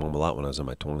talked to my mom a lot when I was in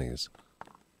my 20s.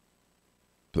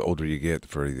 The older you get, the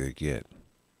further you get.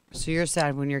 So you're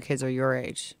sad when your kids are your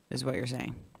age, is what you're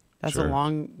saying. That's Sure. a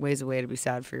long ways away to be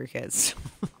sad for your kids.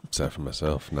 Sad for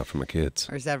myself, not for my kids.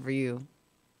 Or sad for you.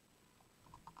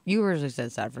 You originally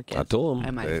said sad for kids. I told them.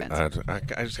 In my defense.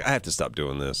 I have to stop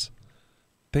doing this.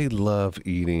 They love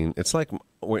eating. It's like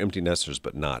we're empty nesters,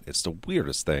 but not. It's the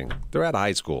weirdest thing. They're out of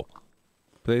high school.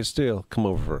 But they still come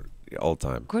over all the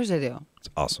time. Of course I do. It's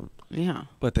awesome. Yeah.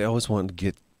 But they always want to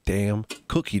get damn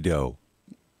cookie dough.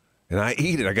 And I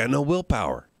eat it. I got no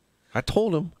willpower. I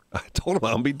told them I'm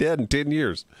going to be dead in 10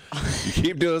 years. You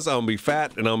keep doing this, I'm going to be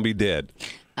fat and I'm going to be dead.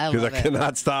 Because I love it.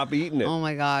 cannot stop eating it. Oh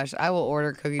my gosh. I will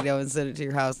order cookie dough and send it to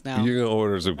your house now. You're going to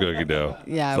order some cookie dough.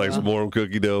 Yeah, I It's like will. some warm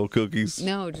cookie dough cookies.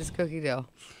 No, just cookie dough.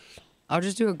 I'll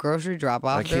just do a grocery drop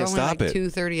off. I They're can't only stop like it.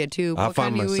 $2.30 a tube. I What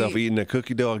find kind do you myself eat? eating a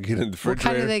cookie dough. I get in the What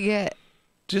kind refrigerator. do they get?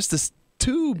 Just this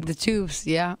tube. The tubes.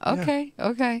 Yeah. Okay.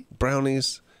 Okay.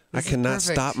 Brownies. This I is cannot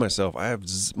perfect. stop myself.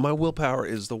 My willpower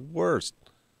is the worst.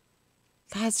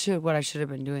 That's what I should have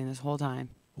been doing this whole time.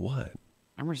 What?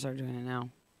 I'm going to start doing it now.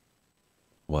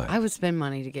 What? I would spend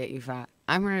money to get you fat.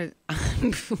 I'm going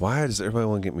to. Why does everybody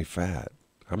want to get me fat?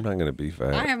 I'm not going to be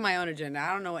fat. I have my own agenda.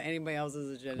 I don't know what anybody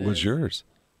else's agenda What's is. yours?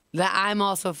 That I'm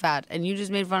also fat. And you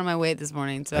just made fun of my weight this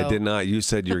morning. So I did not. You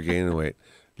said you're gaining weight.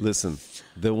 Listen,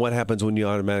 then what happens when you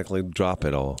automatically drop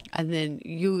it all? And then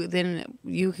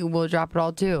will drop it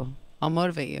all too. I'll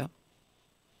motivate you.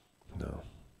 No.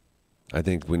 I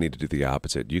think we need to do the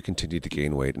opposite. You continue to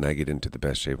gain weight and I get into the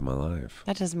best shape of my life.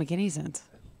 That doesn't make any sense.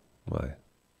 Why?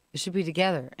 It should be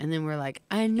together. And then we're like,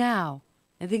 and now.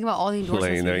 And think about all the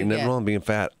endorsements There we ain't could nothing get. wrong with being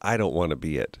fat. I don't want to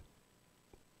be it.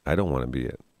 I don't want to be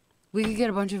it. We could get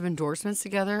a bunch of endorsements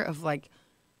together of like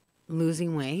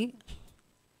losing weight.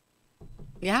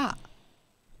 Yeah.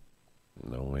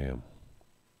 No, ma'am.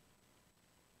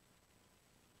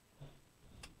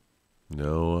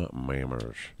 No,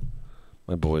 ma'amers.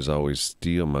 My boys always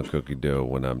steal my cookie dough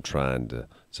when I'm trying to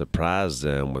surprise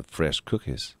them with fresh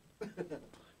cookies.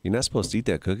 You're not supposed to eat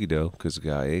that cookie dough because it's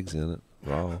got eggs in it,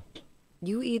 raw.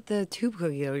 You eat the tube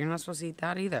cookie though. You're not supposed to eat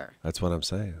that either. That's what I'm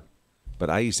saying. But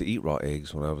I used to eat raw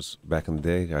eggs when I was back in the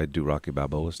day. I'd do Rocky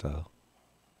Balboa style.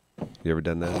 You ever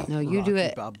done that? No, you do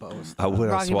it. I would.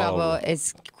 I Rocky swallow. Balboa.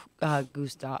 It's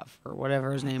Gustav or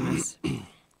whatever his name is.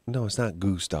 No, it's not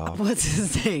Gustav. What's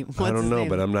his name? What's I don't his know, name?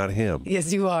 but I'm not him.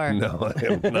 Yes, you are. No, I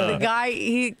am The not. guy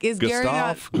he is Gary.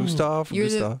 Gustav. You're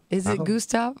Gustav. is it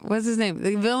Gustav? What's his name?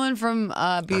 The villain from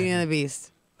Beauty and the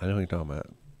Beast. I know what you're talking about.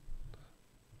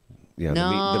 Yeah, No,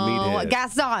 the meathead.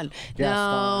 Gaston. No It is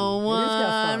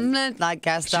Gaston. one like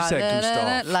Gaston. She said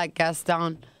Gustav. Like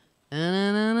Gaston.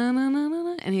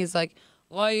 And he's like,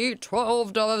 I eat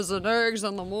 12 dozen eggs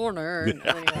in the morning.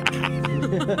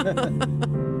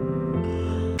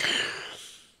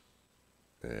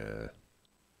 Yeah.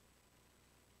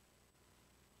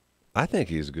 I think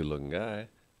he's a good-looking guy.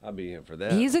 I'll be in for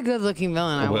that. He's a good-looking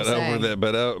villain, I will say.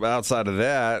 But outside of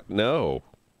that, no.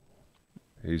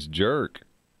 He's a jerk.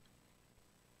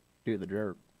 Do the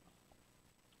jerk.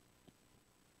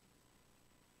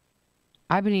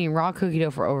 I've been eating raw cookie dough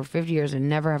for over 50 years and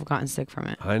never have gotten sick from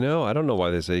it. I know. I don't know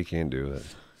why they say you can't do it.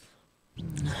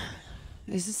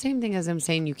 It's the same thing as them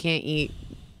saying you can't eat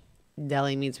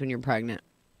deli meats when you're pregnant.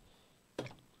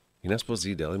 You're not supposed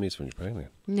to eat deli meats when you're pregnant.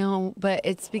 No, but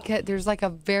it's because there's like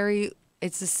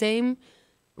it's the same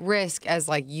risk as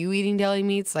like you eating deli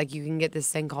meats. Like you can get this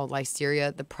thing called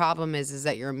listeria. The problem is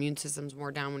that your immune system's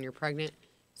more down when you're pregnant.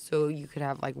 So you could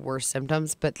have like worse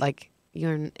symptoms, but like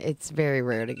it's very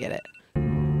rare to get it.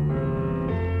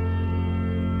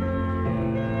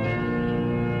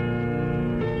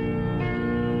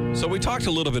 So we talked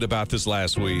a little bit about this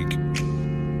last week.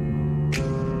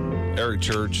 Eric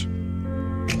Church,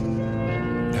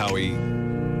 how he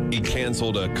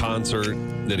canceled a concert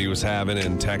that he was having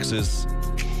in Texas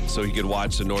so he could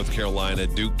watch the North Carolina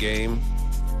Duke game.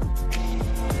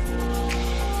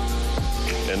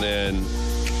 And then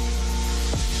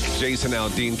Jason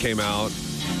Aldean came out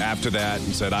after that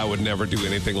and said, I would never do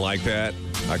anything like that.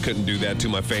 I couldn't do that to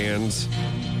my fans.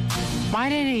 Why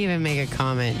didn't he even make a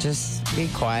comment? Just be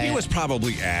quiet. He was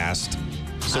probably asked.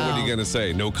 So what are you going to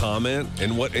say? No comment?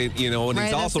 And and he's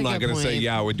also not going to say,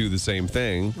 yeah, I would do the same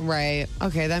thing. Right.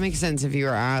 Okay, that makes sense if you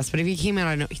were asked. But if he came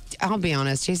out, I'll be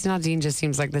honest, Jason Aldean just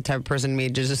seems like the type of person me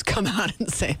to just come out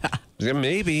and say that. Yeah,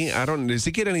 maybe. I don't. Does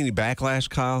he get any backlash,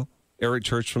 Kyle? Eric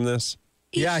Church from this?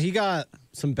 Yeah, he got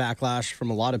some backlash from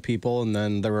a lot of people. And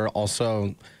then there were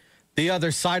also the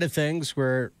other side of things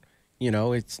where,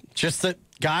 it's just that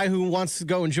guy who wants to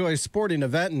go enjoy a sporting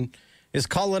event and is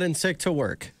calling in sick to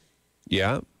work.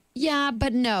 Yeah. Yeah,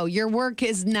 but no, your work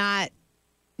is not.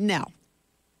 No.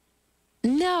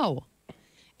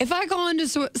 If I call in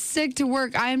sick to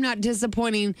work, I am not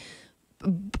disappointing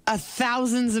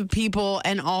thousands of people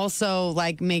and also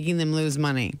like making them lose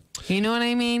money. You know what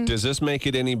I mean? Does this make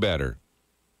it any better?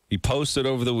 He posted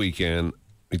over the weekend.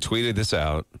 He tweeted this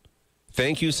out.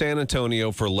 Thank you, San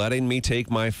Antonio, for letting me take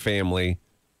my family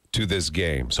to this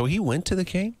game. So he went to the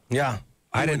game? Yeah.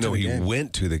 I didn't know he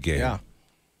went to the game. Yeah.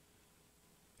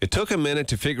 It took a minute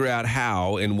to figure out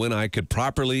how and when I could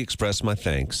properly express my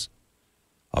thanks.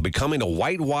 I'll be coming to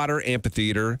Whitewater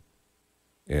Amphitheater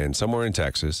somewhere in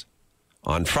Texas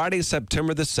on Friday,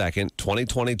 September the 2nd,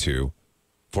 2022,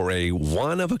 for a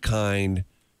one-of-a-kind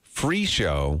free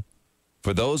show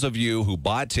for those of you who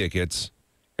bought tickets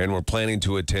and were planning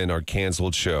to attend our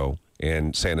canceled show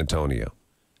in San Antonio.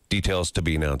 Details to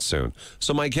be announced soon.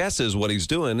 So my guess is what he's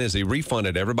doing is he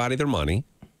refunded everybody their money.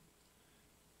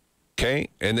 Okay,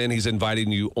 and then he's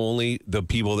inviting you only the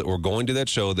people that were going to that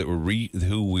show that were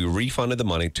who we refunded the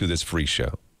money to this free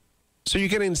show. So you're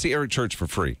getting to see Eric Church for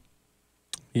free.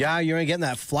 Yeah, you ain't getting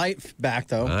that flight back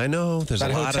though. I know. There's a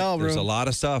lot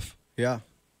of stuff. Yeah.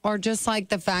 Or just like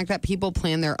the fact that people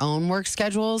plan their own work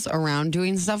schedules around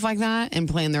doing stuff like that and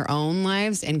plan their own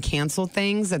lives and cancel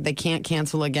things that they can't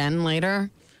cancel again later.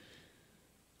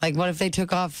 Like what if they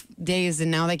took off days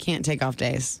and now they can't take off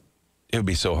days? It would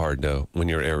be so hard, though, when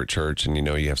you're Eric Church and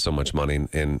you have so much money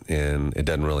and it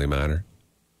doesn't really matter.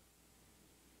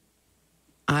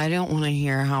 I don't want to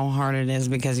hear how hard it is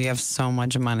because you have so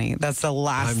much money. That's the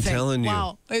last thing. I'm telling you.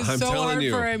 Wow, it's so hard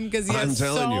for him because he has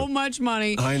so much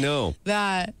money. I know.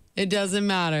 That it doesn't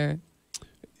matter.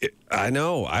 I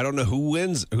know. I don't know who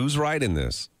wins. Who's right in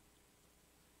this?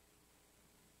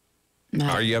 No.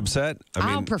 Are you upset?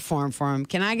 I'll perform for him.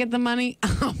 Can I get the money?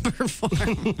 I'll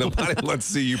perform. Nobody wants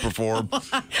to see you perform.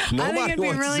 Nobody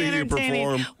wants to see you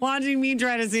perform. Watching me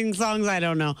try to sing songs I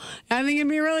don't know. I think it'd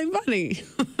be really funny.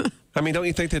 I mean, don't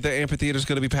you think that the amphitheater is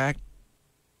going to be packed?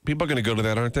 People are going to go to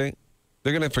that, aren't they?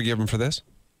 They're going to forgive him for this?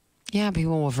 Yeah,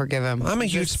 people will forgive him. I'm a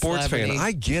huge sports fan.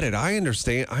 I get it. I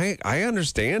understand. I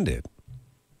understand it.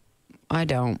 I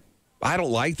don't. I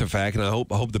don't like the fact, and I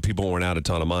hope the people weren't out a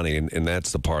ton of money, and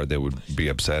that's the part that would be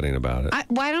upsetting about it.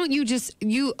 Why don't you just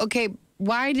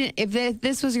if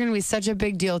this was going to be such a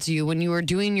big deal to you when you were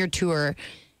doing your tour,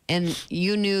 and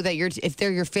you knew that if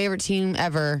they're your favorite team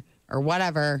ever or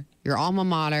whatever, your alma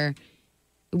mater,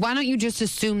 why don't you just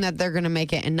assume that they're going to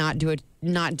make it and not do a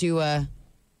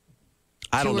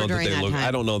I don't know that they look. Time? I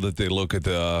don't know that they look at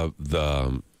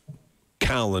the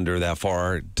calendar that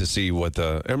far to see what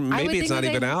maybe it's not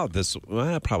even out.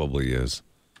 It probably is.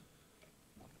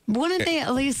 Wouldn't they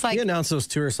at least he announced those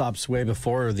tour stops way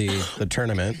before the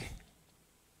tournament?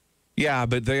 Yeah,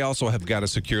 but they also have got to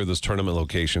secure those tournament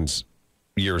locations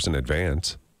years in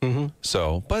advance. Mm-hmm.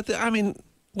 So, but I mean,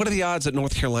 what are the odds that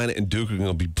North Carolina and Duke are going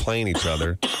to be playing each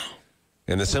other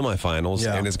in the semifinals?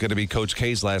 Yeah. And it's going to be Coach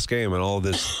K's last game and all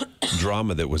this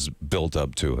drama that was built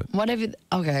up to it. What if it?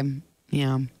 Okay,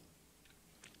 yeah.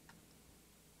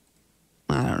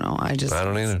 I don't know. I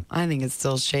don't either. I think it's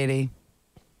still shady.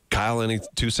 Kyle, any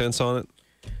 2 cents on it?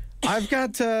 I've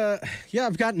got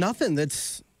nothing.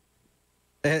 Is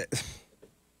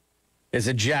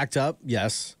it jacked up?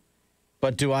 Yes.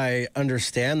 But do I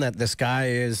understand that this guy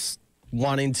is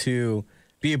wanting to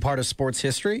be a part of sports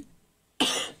history?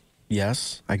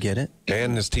 Yes, I get it.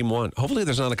 And his team won. Hopefully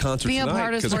there's not a concert Being a tonight.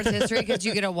 part of sports history because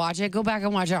you get to watch it. Go back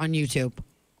and watch it on YouTube.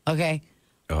 Okay.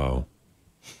 Oh.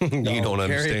 You don't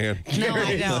understand. No,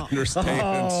 I don't.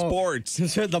 Understand sports.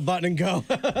 Just hit the button and go.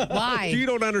 Why? You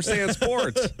don't understand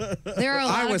sports. There are a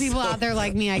lot of people out there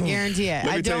like me. I guarantee it.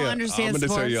 I don't understand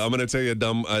sports. I'm going to tell you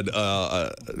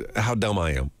how dumb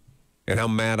I am and how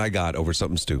mad I got over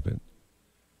something stupid.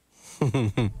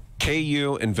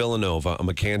 KU and Villanova. I'm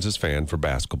a Kansas fan for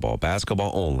basketball.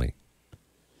 Basketball only.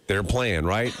 They're playing,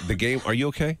 right? The game. Are you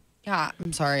okay? Yeah,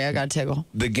 I'm sorry. I got a tickle.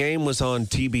 The game was on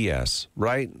TBS,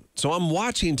 right? So I'm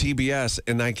watching TBS,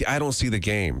 and I don't see the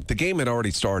game. The game had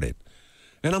already started.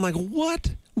 And I'm like,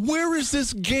 what? Where is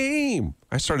this game?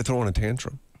 I started throwing a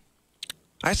tantrum.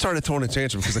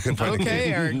 because I couldn't find the game.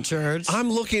 Okay, Eric Church.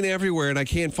 I'm looking everywhere, and I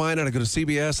can't find it. I go to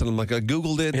CBS, and I'm like, I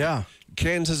Googled it. Yeah.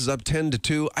 Kansas is up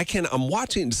 10-2. I'm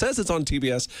watching. It says it's on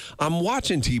TBS. I'm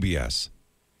watching TBS.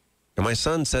 And my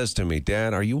son says to me,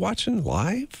 Dad, are you watching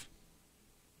live?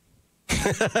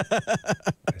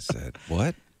 I said,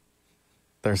 what?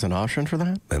 There's an option for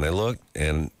that? And I looked,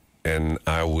 and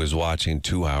I was watching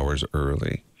 2 hours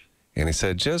early. And he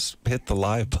said, just hit the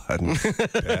live button,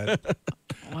 Dad.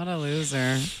 What a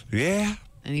loser. Yeah.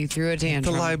 And you threw a The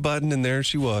tantrum. live button, and there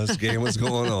she was. Game was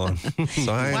going on. So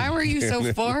Why were you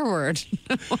so forward?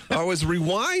 I was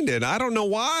rewinding. I don't know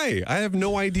why. I have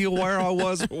no idea where I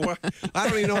was. I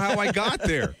don't even know how I got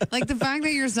there. Like the fact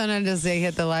that your son had to say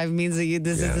hit the live means that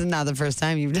this is not the first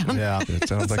time you've done it. Yeah. It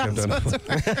sounds like I've done it.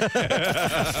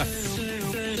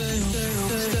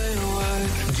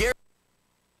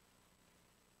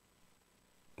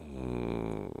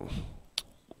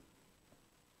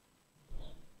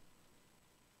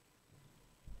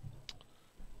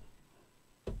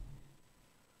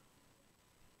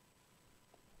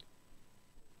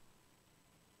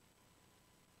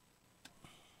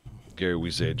 Gary,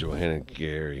 we said Johanna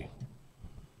Gary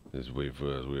this week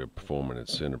for us. We were performing at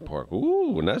Center Park.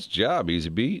 Ooh, nice job, Easy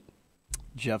Beat.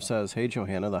 Jeff says, hey,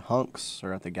 Johanna, the Hunks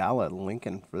are at the gala at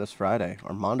Lincoln for this Friday.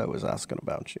 Armando was asking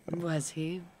about you. Was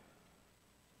he?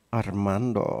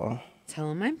 Armando.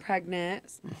 Tell him I'm pregnant.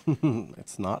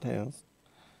 It's not his.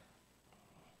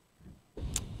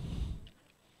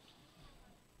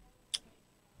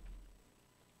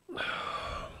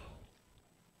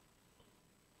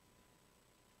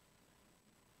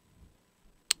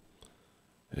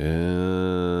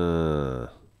 Yeah.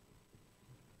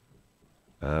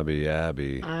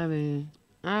 Abby. Don't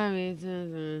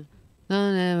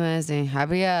ever say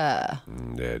happier.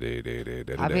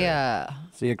 Happier.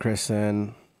 See you,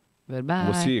 Kristen. Goodbye.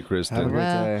 We'll see you, Kristen. Have a great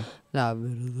day.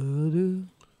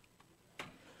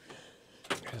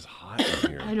 It's hot in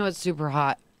here. I know it's super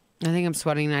hot. I think I'm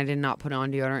sweating and I did not put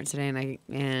on deodorant today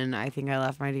and I think I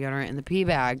left my deodorant in the pee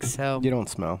bag, so You don't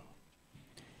smell.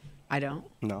 I don't.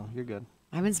 No, you're good.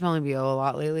 I've been smelling BO a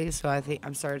lot lately, so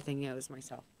I'm started thinking it was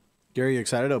myself. Gary, you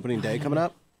excited? Opening day coming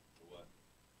up?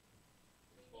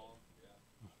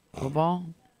 Football?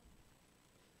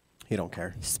 He don't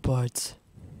care. Sports.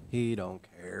 He don't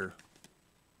care.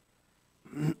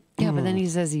 Yeah, but then he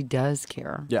says he does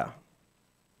care. Yeah.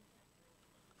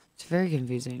 It's very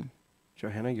confusing.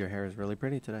 Johanna, your hair is really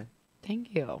pretty today.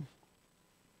 Thank you.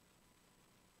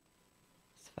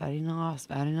 It's very nice,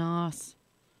 very nice.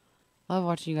 Love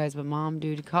watching you guys, but mom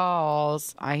duty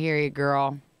calls. I hear you,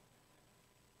 girl.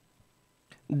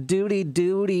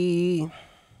 Duty.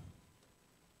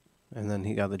 And then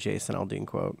he got the Jason Aldean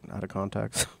quote out of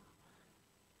context.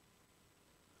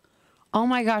 Oh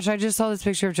my gosh, I just saw this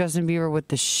picture of Justin Bieber with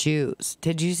the shoes.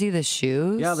 Did you see the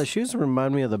shoes? Yeah, the shoes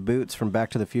remind me of the boots from Back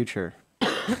to the Future.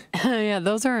 Yeah,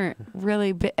 those are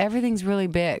really big. Everything's really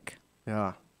big.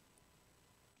 Yeah.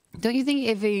 Don't you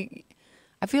think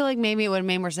I feel like maybe it would have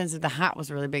made more sense if the hat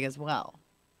was really big as well.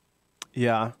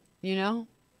 Yeah. You know?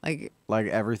 Like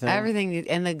everything? Everything.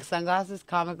 And the sunglasses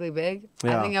comically big.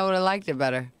 Yeah. I think I would have liked it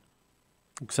better.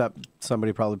 Except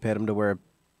somebody probably paid him to wear a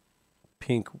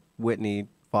pink Whitney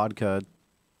vodka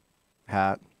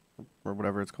hat or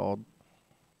whatever it's called.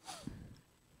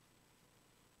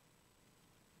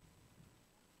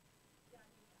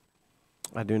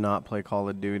 I do not play Call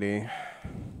of Duty.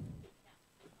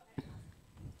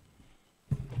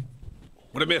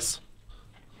 What a miss.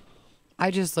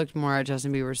 I just looked more at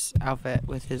Justin Bieber's outfit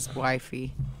with his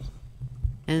wifey.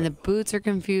 And the boots are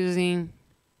confusing.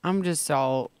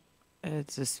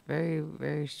 It's just very,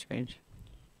 very strange.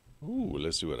 Ooh,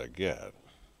 let's see what I got.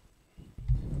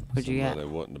 What'd you get? Somebody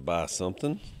wanting to buy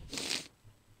something.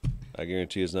 I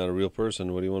guarantee it's not a real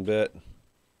person. What do you want to bet?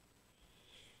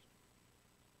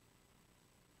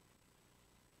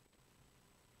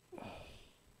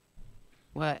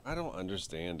 What? I don't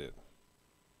understand it.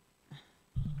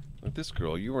 But this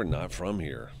girl, you are not from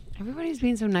here. Everybody's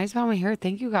being so nice about my hair.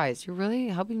 Thank you guys. You're really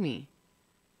helping me.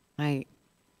 I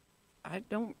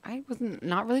wasn't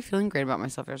not really feeling great about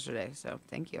myself yesterday, so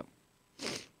thank you.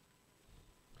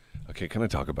 Okay, can I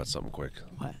talk about something quick?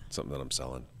 What? Something that I'm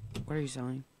selling. What are you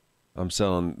selling? I'm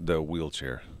selling the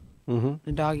wheelchair. The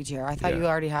doggy chair. I thought you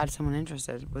already had someone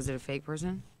interested. Was it a fake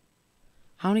person?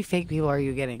 How many fake people are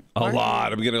you getting? A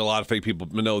lot. I'm getting a lot of fake people.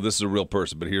 No, this is a real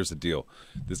person, but here's the deal.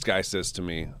 This guy says to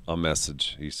me on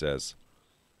message, he says,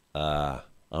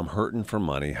 I'm hurting for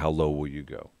money. How low will you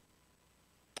go?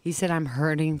 He said, I'm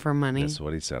hurting for money. That's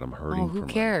what he said. I'm hurting for money. Who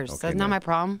cares? Okay, That's not my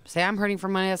problem. Say I'm hurting for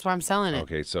money. That's why I'm selling it.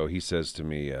 Okay, so he says to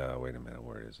me, wait a minute,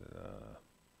 where is it?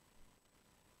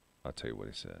 I'll tell you what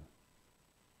he said.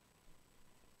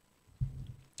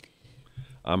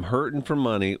 I'm hurting for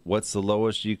money. What's the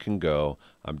lowest you can go?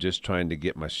 I'm just trying to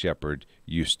get my shepherd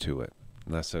used to it.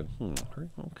 And I said,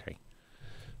 okay.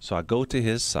 So I go to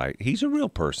his site. He's a real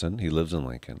person. He lives in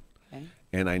Lincoln. Okay.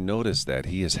 And I noticed that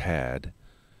he has had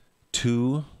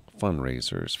 2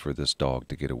 fundraisers for this dog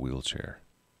to get a wheelchair.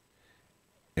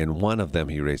 And one of them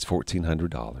he raised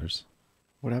 $1,400.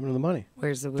 What happened to the money?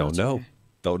 Where's the wheelchair?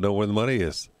 Don't know where the money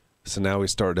is. So now he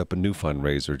started up a new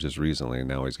fundraiser just recently, and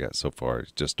now he's got, so far,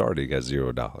 he's just started, he got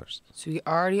 $0. So you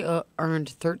already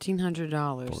earned $1,300.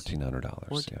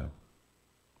 $1,400, yeah.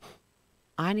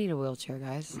 I need a wheelchair,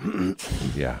 guys.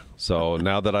 Yeah. So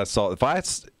now that I saw,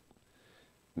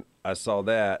 I saw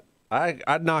that,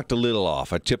 I knocked a little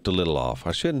off. I chipped a little off.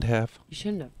 I shouldn't have. You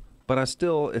shouldn't have. But it's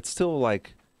still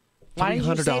like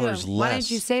 $300 less. Why didn't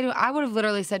you say to him? I would have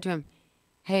literally said to him,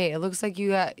 hey, it looks like you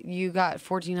got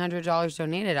 $1,400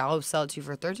 donated. I'll sell it to you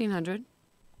for $1,300.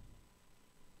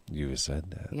 You said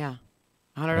that. Yeah.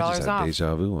 $100 I just had off.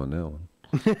 deja vu on that one.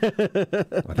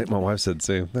 I think my wife said the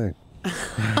same thing.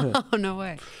 Oh, no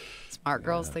way. Smart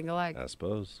girls think alike. I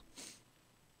suppose.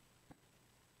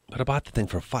 But I bought the thing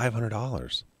for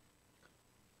 $500.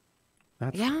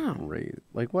 That's Yeah. great.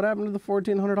 Like, what happened to the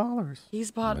 $1,400? He's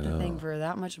bought the thing for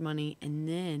that much money, and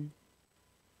then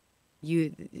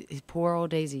poor old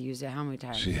Daisy used it how many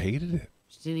times? She hated it.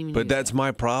 She didn't even But use that's it.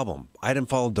 my problem. I didn't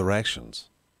follow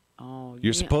directions. Oh,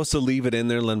 You're supposed to leave it in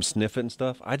there and let him sniff it and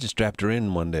stuff. I just strapped her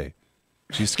in one day.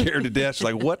 She's scared to death. She's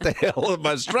like, what the hell am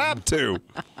I strapped to?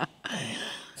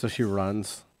 So she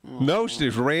runs. No, she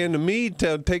just ran to me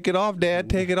to take it off, Dad.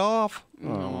 Take it off.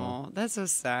 Oh, that's so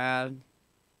sad.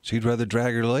 She'd rather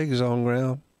drag her legs on the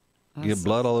ground. Get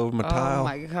blood all over my tile. Oh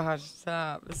my gosh,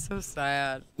 stop. It's so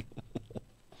sad.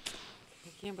 I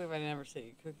can't believe I never sent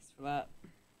you cookies for that.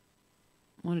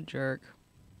 What a jerk.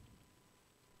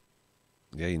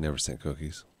 Yeah, you never sent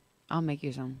cookies. I'll make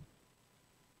you some.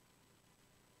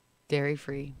 Dairy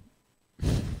free.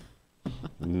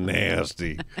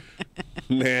 Nasty.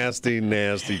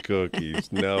 Nasty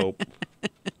cookies. Nope.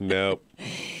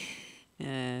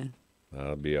 Yeah.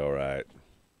 I'll be all right.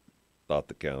 Thought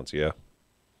that counts, yeah.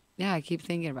 Yeah, I keep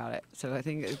thinking about it. So I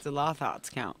think it's a lot of thoughts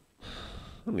count.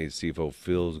 Let me see if old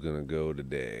Phil's going to go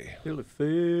today.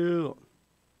 Phil.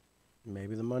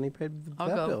 Maybe the money paid the I'll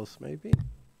vet go. bills. Maybe.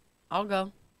 I'll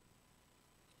go.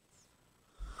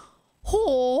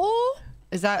 Oh.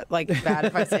 Is that like bad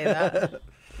if I say that? That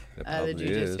The probably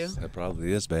jujitsu? is. That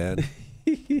probably is bad.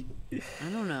 I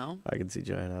don't know. I can see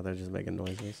Giant out there just making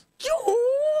noises.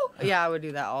 Yeah, I would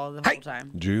do that all the whole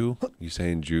time. Jew? You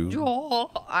saying Jew?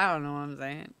 I don't know what I'm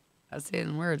saying. I say it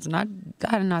in words. I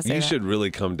did not say You that. should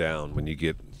really come down when you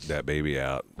get that baby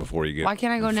out before you get. Why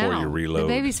can't I go before now? you reload. The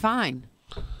baby's fine.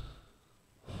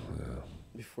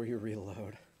 Before you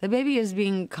reload. The baby is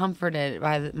being comforted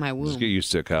by my womb. Just get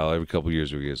used to it, Kyle. Every couple of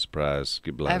years we get surprised.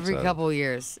 Get blindsided. Every couple of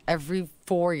years. Every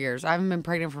 4 years. I haven't been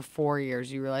pregnant for 4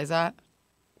 years. You realize that?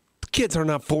 The kids are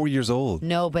not 4 years old.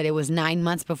 No, but it was 9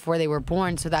 months before they were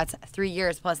born, so that's 3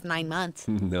 years plus 9 months.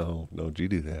 No, don't you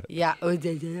do that. Yeah,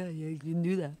 you can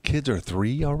do that. Kids are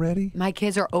 3 already? My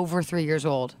kids are over 3 years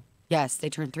old. Yes,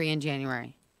 they turned 3 in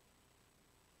January.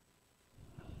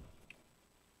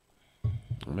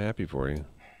 I'm happy for you.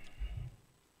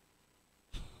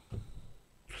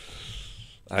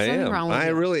 I There's nothing am. wrong with I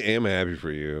you. really am happy for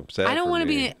you. I'm sad I don't for want to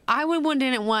me. be.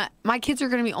 Didn't want. My kids are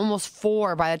going to be almost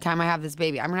 4 by the time I have this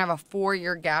baby. I'm going to have a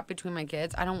 4-year gap between my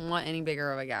kids. I don't want any bigger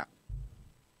of a gap.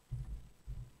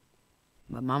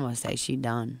 But Mama say she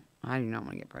done. I do not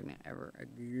want to get pregnant ever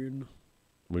again.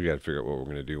 We got to figure out what we're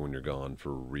going to do when you're gone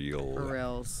for real. For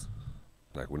reals.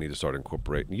 Like, we need to start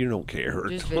incorporating. You don't care.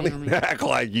 Just Don't video me. act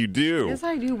like you do. Yes,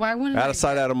 I do. Why wouldn't Out I? of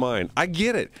sight, out of mind. I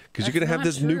get it. Because you're That's going to have not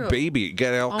this new true. baby. You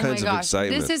got all Oh kinds my of gosh,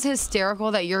 excitement. this is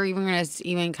hysterical that you're even going to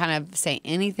even kind of say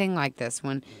anything like this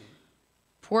when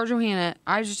poor Johanna,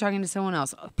 I was just talking to someone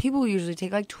else. People usually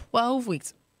take like 12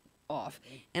 weeks off.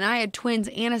 And I had twins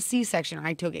and a C-section.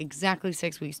 I took exactly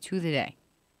 6 weeks to the day.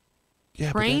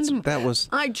 Yeah, but that was...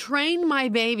 I trained my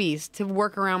babies to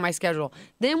work around my schedule.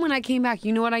 Then when I came back,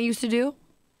 you know what I used to do?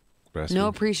 Breastfeed. No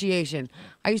appreciation.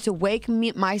 I used to wake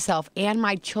myself and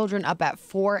my children up at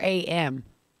 4 a.m.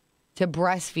 to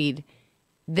breastfeed.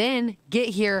 Then get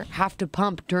here, have to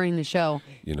pump during the show.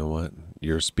 You know what?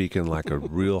 You're speaking like a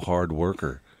real hard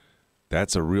worker.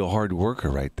 That's a real hard worker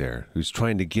right there who's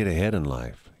trying to get ahead in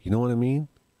life. You know what I mean?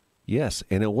 Yes,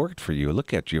 and it worked for you.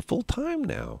 Look at you, full time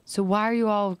now. So why are you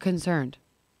all concerned?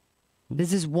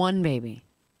 This is one baby.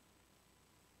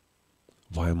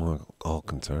 Why am I all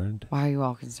concerned? Why are you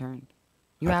all concerned?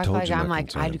 You I've act told like you I'm my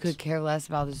like, I concerns. could care less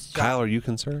about this job. Kyle, are you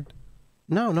concerned?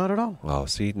 No, not at all. Oh,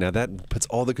 see, now that puts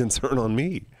all the concern on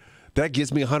me. That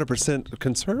gives me 100%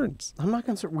 concerns. I'm not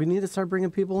concerned. We need to start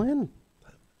bringing people in.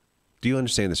 Do you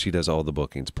understand that she does all the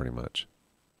bookings pretty much?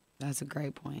 That's a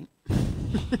great point.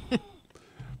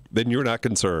 Then you're not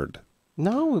concerned.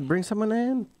 No, we bring someone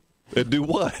in. And do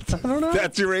what? I don't know.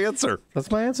 That's your answer.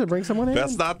 That's my answer. Bring someone in.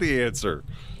 That's not the answer.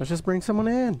 Let's just bring someone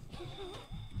in.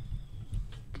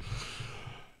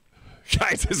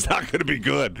 Guys, it's not going to be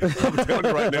good. I'm telling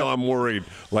you right now, I'm worried.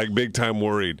 Like big time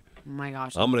worried. Oh my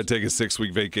gosh. I'm going to take a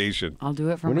 6-week vacation. I'll do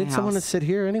it from We my need house. someone to sit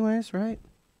here anyways, right?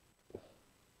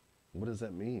 What does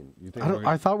that mean? You think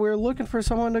I thought we were looking for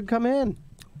someone to come in.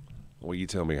 Well, you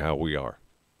tell me how we are.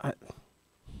 I-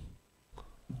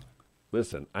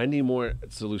 Listen, I need more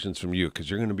solutions from you because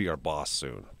you're going to be our boss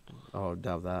soon. Oh,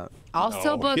 doubt that. I'll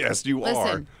still book. yes, you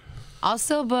Listen, I'll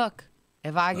still book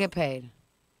if I get paid.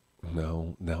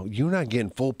 No, you're not getting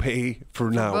full pay for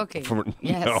now. Booking.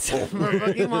 Yes. No. For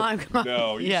booking while I'm gone.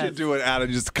 No, you Yes. should do it out of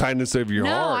just kindness of your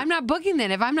No, heart. I'm not booking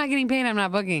then. If I'm not getting paid, I'm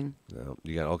not booking. No,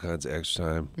 you got all kinds of extra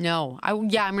time. No. I'm going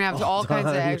to have all kinds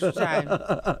of extra time.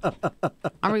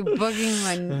 I'm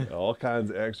rebooking my... All kinds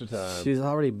of extra time. She's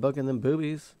already booking them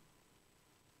boobies.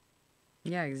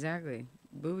 Yeah, exactly.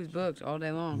 Boobies booked all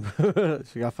day long.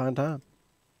 She got fine time.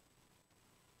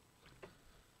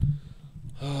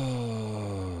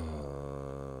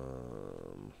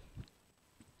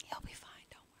 He'll be fine.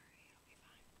 Don't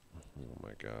worry. Oh,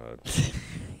 my God.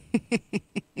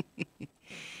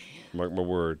 Mark my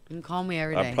word. You can call me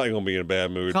every I'm day. probably going to be in a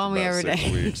bad mood Call for me about every 6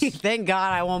 day. weeks. Thank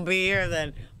God I won't be here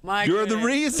then. My You're the goodness.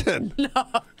 reason. No.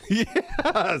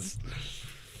 Yes.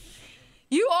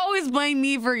 You always blame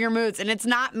me for your moods, and it's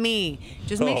not me.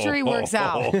 Just make sure he works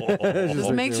out.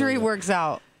 Just make sure he works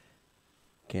out.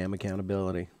 Cam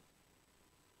accountability.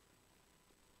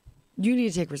 You need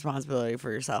to take responsibility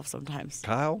for yourself sometimes.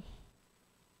 Kyle?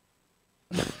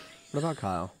 What about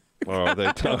Kyle? Oh,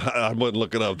 I wouldn't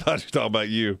look it up. I thought you were talking about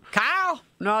you. Kyle?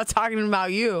 No, I'm talking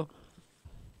about you.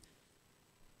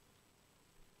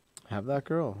 Have that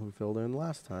girl who filled in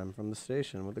last time from the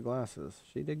station with the glasses.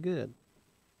 She did good.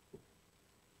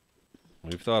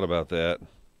 We've thought about that.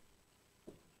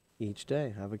 Each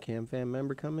day, have a Cam Fam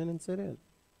member come in and sit in.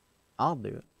 I'll do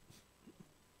it.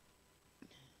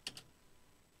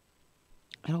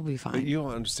 It'll be But fine. you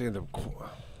don't understand the...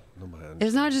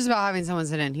 It's not just about having someone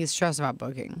sit in. He's stressed about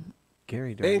booking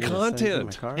Gary, do I And need to send you my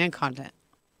content. card? and content.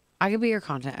 I could be your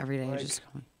content every day. Just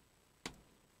call me.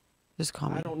 Just call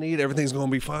me. I don't need everything's going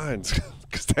to be fine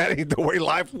because that ain't the way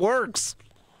life works.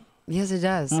 Yes, it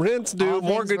does. Rents do, All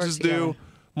things mortgages work together. do.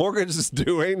 Mortgages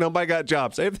do. Ain't nobody got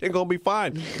jobs. Everything going to be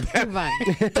fine. It'll be fine.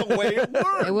 That's the way it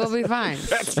works. It will be fine.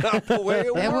 That's not the way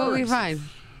it works. It will be fine.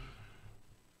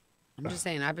 I'm just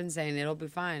saying. I've been saying it'll be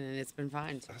fine, and it's been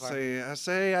fine so far.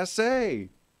 I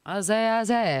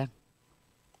say.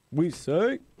 We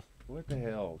say, What the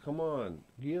hell? Come on.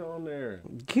 Get on there.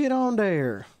 get on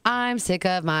there. I'm sick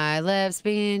of my lips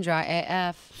being dry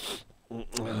AF. I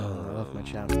love my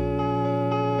chat.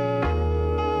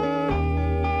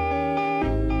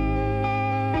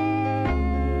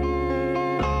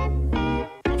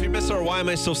 If you missed our Why Am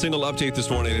I Still Single update this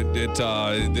morning,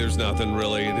 there's nothing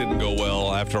really. It didn't go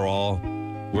well after all.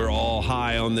 We're all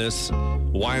high on this.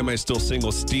 Why am I still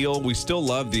single? We still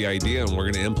love the idea, and we're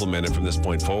going to implement it from this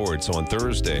point forward. So on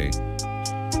Thursday,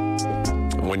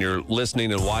 when you're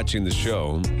listening and watching the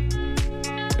show,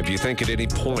 if you think at any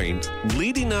point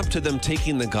leading up to them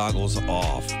taking the goggles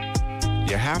off,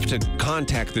 you have to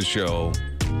contact the show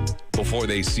before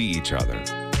they see each other.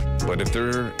 But if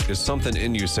there is something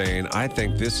in you saying, I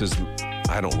think this is,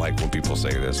 I don't like when people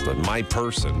say this, but my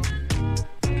person,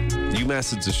 you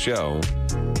message the show,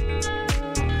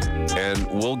 and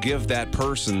we'll give that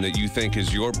person that you think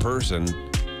is your person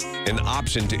an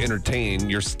option to entertain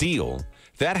your steal.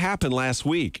 That happened last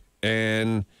week.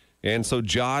 And so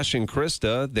Josh and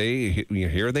Krista,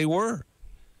 here they were.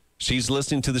 She's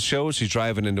listening to the show. She's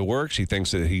driving into work. She thinks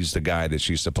that he's the guy that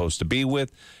she's supposed to be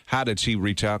with. How did she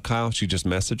reach out, Kyle? She just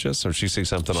messaged us, or she say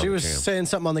something on the cam? She was saying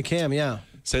something on the cam, yeah.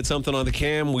 Said something on the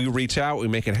cam. We reach out. We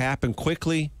make it happen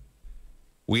quickly.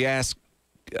 We ask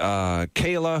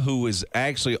Kayla, who is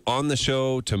actually on the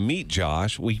show, to meet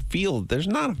Josh. We feel there's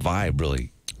not a vibe,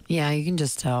 really. Yeah, you can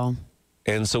just tell.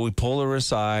 And so we pull her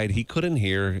aside. He couldn't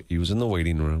hear. He was in the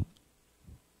waiting room.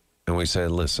 And we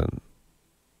said, listen,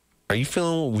 are you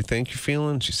feeling what we think you're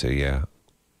feeling? She said, yeah.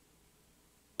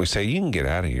 We say, you can get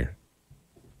out of here.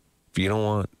 If you don't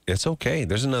want, it's okay.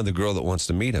 There's another girl that wants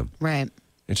to meet him. Right.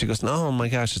 And she goes, no, oh my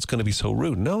gosh, it's going to be so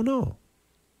rude. No.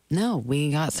 No,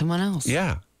 we got someone else.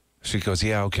 Yeah. She goes,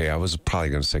 yeah, okay. I was probably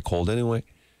going to say cold anyway.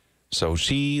 So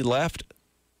she left.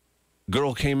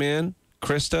 Girl came in,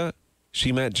 Krista.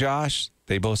 She met Josh.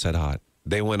 They both said hot.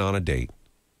 They went on a date.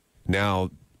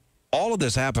 Now, all of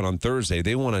this happened on Thursday.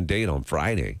 They went on a date on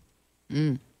Friday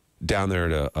down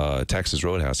there at Texas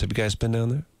Roadhouse. Have you guys been down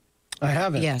there? I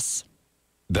haven't. Yes.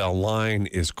 The line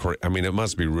is crazy. I mean, it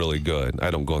must be really good. I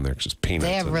don't go in there because it's peanuts.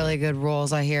 They have really good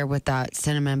rolls, I hear, with that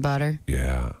cinnamon butter.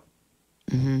 Yeah.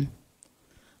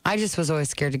 I just was always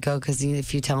scared to go because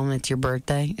if you tell them it's your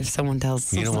birthday, if someone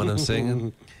tells You know what I'm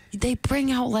saying? they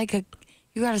bring out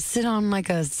you got to sit on like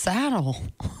a saddle.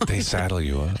 They saddle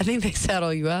you up. I think they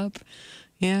saddle you up.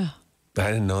 Yeah. I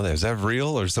didn't know that. Is that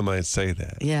real or somebody say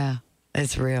that? Yeah,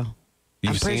 it's real.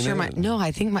 You've I'm pretty seen sure it? No,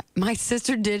 I think my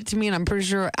sister did it to me, and I'm pretty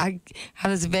sure I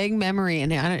have this vague memory,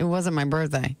 and it wasn't my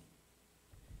birthday.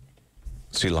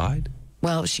 She lied?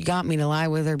 Well, she got me to lie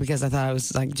with her because I thought it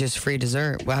was like just free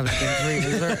dessert. Well, I was getting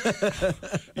free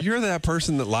dessert. You're that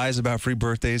person that lies about free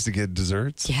birthdays to get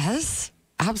desserts? Yes,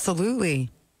 absolutely.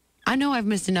 I know I've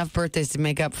missed enough birthdays to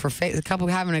make up for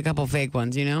having a couple fake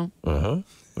ones, you know? Uh-huh.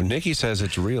 Well, Nikki says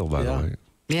it's real, by the way.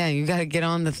 Yeah, you got to get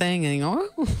on the thing and go,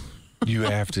 oh. You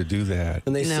have to do that.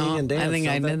 And they sing and dance. I think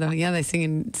I did that. Yeah, they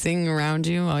sing around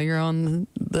you while you're on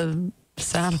the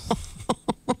saddle.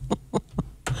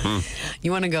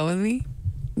 You want to go with me?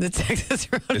 The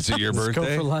Texas Road. Is it your Let's go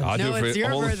birthday? for lunch. I'll No, do it's your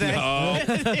birthday. No.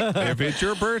 If it's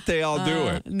your birthday, I'll do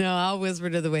it. No, I'll whisper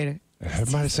to the waiter.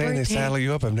 Everybody's saying they birthday. saddle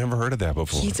you up. I've never heard of that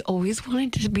before. He's always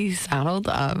wanted to be saddled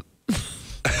up.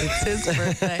 It's his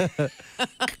birthday.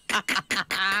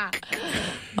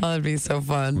 Oh, that'd be so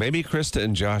fun. Maybe Krista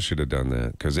and Josh should have done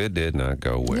that because it did not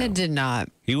go well. It did not.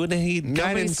 He wouldn't.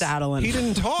 Nobody's saddling. He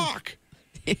didn't talk.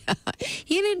 He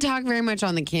didn't talk very much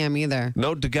on the cam either.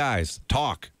 Note to guys,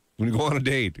 talk when you go on a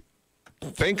date.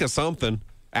 Think of something.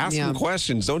 Ask them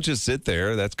questions. Don't just sit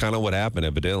there. That's kind of what happened,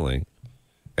 evidently.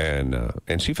 And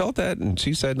she felt that, and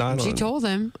she said, "No." She told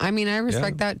him. I mean, I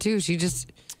respect that too. She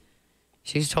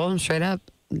told him straight up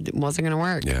it wasn't going to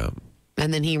work. Yeah.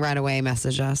 And then he right away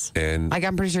messaged us. And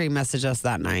I'm pretty sure he messaged us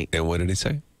that night. And what did he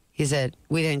say? He said,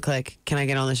 "We didn't click. Can I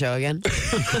get on the show again?"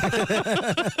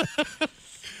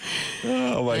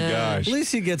 Oh my gosh! At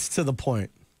least he gets to the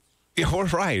point. Yeah, we're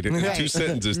right. Two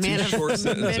sentences, two short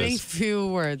sentences. Many few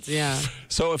words, yeah.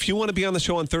 So if you want to be on the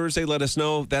show on Thursday, let us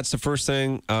know. That's the first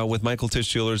thing with Michael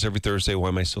Tischulers every Thursday. Why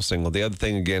am I still single? The other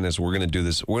thing, again, is we're going to do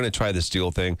this. We're going to try this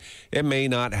deal thing. It may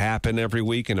not happen every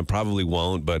week, and it probably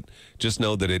won't, but just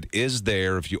know that it is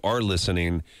there if you are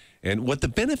listening. And what the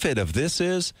benefit of this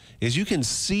is you can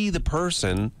see the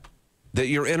person that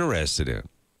you're interested in.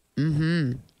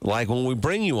 Mm-hmm. Like when we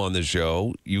bring you on the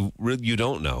show, you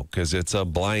don't know because it's a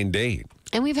blind date.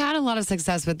 And we've had a lot of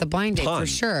success with the blind date for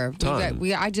sure.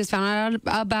 I just found out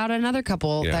about another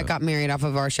couple that got married off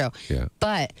of our show. Yeah.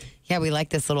 But yeah, we like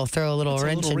this little throw a little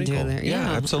wrench into there.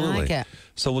 Yeah, absolutely. I like it.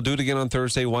 So we'll do it again on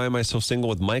Thursday. Why am I so single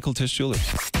with Michael Tischulers?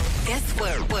 Guess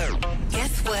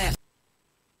what?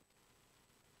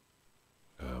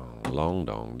 Oh, long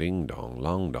dong, ding dong,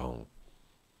 long dong.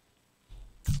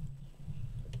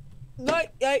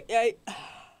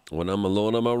 When I'm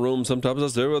alone in my room, sometimes I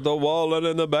stare at the wall, and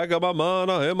in the back of my mind,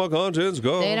 I hear my conscience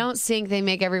go. They don't sing. They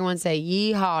make everyone say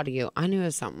 "yeehaw" to you. I knew it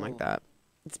was something like that.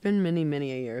 It's been many,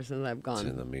 many a year since I've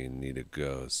gone. I mean, need a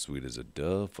girl sweet as a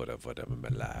dove for them in my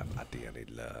life. I dearly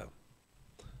love.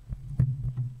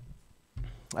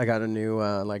 I got a new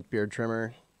beard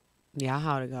trimmer. Yeah,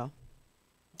 how'd it go?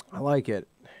 I like it.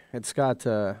 It's got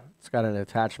an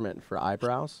attachment for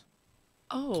eyebrows.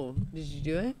 Oh, did you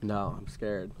do it? No, I'm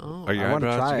scared. Oh, Are your I wanna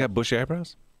eyebrows? try You it. got bushy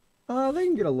eyebrows? They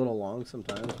can get a little long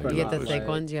sometimes. you but get the not thick like-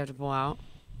 ones you have to pull out.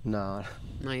 No,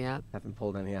 Not yet. haven't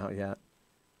pulled any out yet.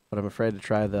 But I'm afraid to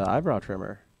try the eyebrow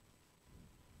trimmer.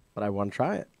 But I want to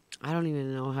try it. I don't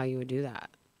even know how you would do that.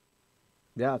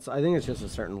 Yeah, I think it's just a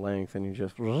certain length, and you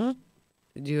just.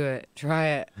 Do it. Try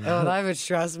it. Oh, that would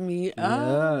stress me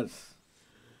out. Yes.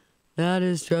 That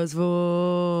is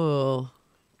stressful.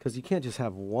 Because you can't just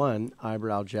have one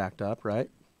eyebrow jacked up,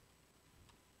 right?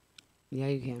 Yeah,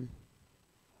 you can.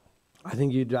 I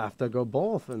think you'd have to go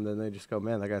both, and then they just go,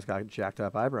 man, that guy's got jacked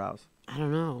up eyebrows. I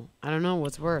don't know. I don't know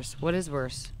what's worse. What is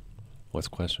worse? What's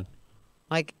the question?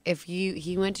 Like, if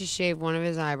he went to shave one of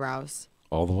his eyebrows.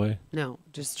 All the way? No,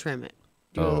 just trim it.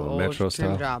 Do Oh, a little Metro trim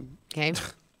style? job, okay?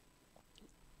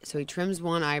 So he trims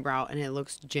one eyebrow, and it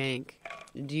looks jank.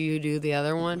 Do you do the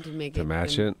other one to make To it...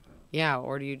 match it? Yeah,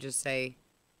 or do you just say,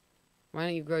 why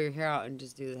don't you grow your hair out and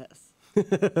just do this?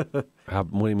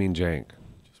 What do you mean jank?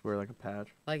 Just wear like a patch.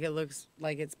 Like, it looks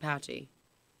like it's patchy.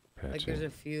 Like, Patchy. there's a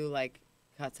few, like,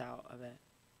 cuts out of it.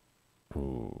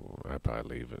 Ooh, I'd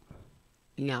probably leave it.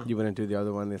 Yeah. You wouldn't do the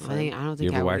other one the I same? don't You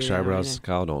think I ever would wax do your that eyebrows, either.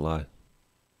 Kyle? Don't lie.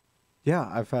 Yeah,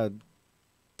 I've had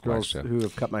girls Waxed, yeah. who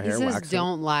have cut my He hair says waxed.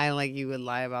 don't lie like you would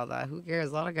lie about that. Who cares?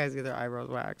 A lot of guys get their eyebrows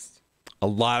waxed. A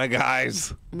lot of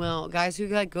guys. Well, guys who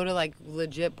like go to like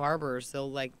legit barbers, they'll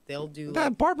do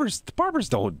That like, barbers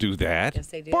don't do that. Yes,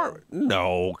 they do.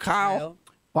 No, Kyle.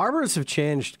 Barbers have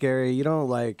changed, Gary. You don't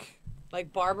like...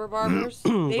 like barbers.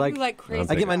 They Like, do like crazy.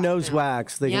 I get my crap nose now.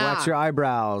 waxed. They can Yeah. wax your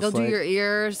eyebrows. They'll do like, your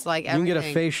ears, like You can everything. get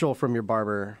a facial from your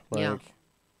barber. Like, Yeah.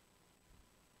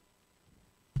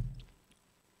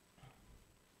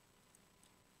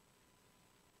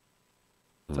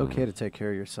 It's okay to take care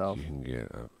of yourself. You can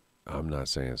get. I'm not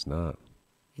saying it's not.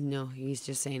 No, he's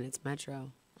just saying it's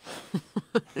Metro.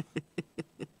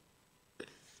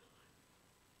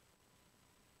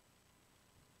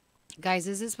 Guys,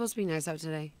 is it supposed to be nice out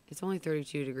today? It's only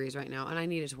 32 degrees right now, and I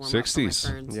need it to warm up 60s. for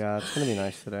my ferns. Yeah, it's going to be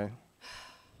nice today.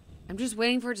 I'm just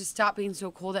waiting for it to stop being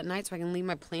so cold at night so I can leave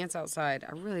my plants outside.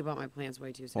 I really bought my plants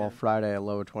way too soon. Well, Friday, a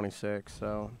low of 26,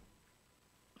 so...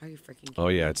 Are you freaking kidding? Oh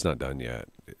yeah, it's not done yet.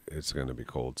 It's going to be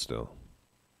cold still.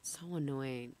 So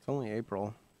annoying. It's only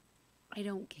April. I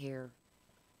don't care.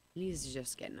 It needs to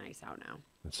just get nice out now.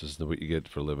 This is what you get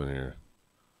for living here.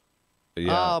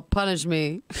 Yeah, Oh, punish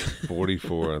me.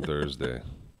 44 on Thursday.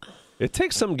 It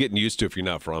takes some getting used to if you're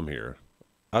not from here.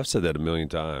 I've said that a million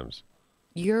times.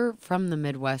 You're from the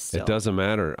Midwest still. It doesn't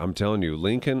matter. I'm telling you,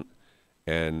 Lincoln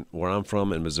and where I'm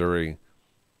from in Missouri,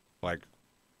 like,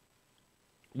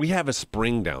 we have a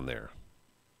spring down there.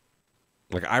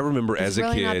 Like, I remember It's as a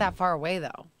really kid. not that far away,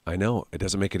 though. I know. It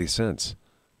doesn't make any sense.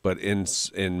 But in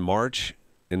March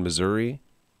in Missouri,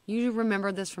 You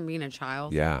remember this from being a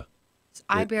child? yeah.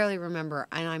 I barely remember,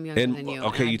 and I'm younger And than you.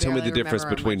 okay, and I you tell me the barely difference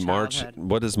remember my between March. childhood.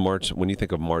 What is March? When you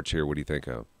think of March here, what do you think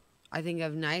of? I think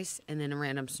of nice and then a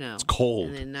random snow. It's cold.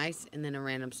 And then nice and then a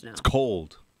random snow. It's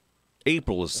cold.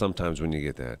 April is sometimes when you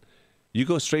get that. You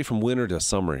go straight from winter to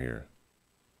summer here.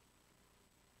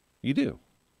 You do.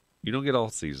 You don't get all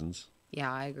seasons.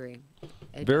 Yeah, I agree.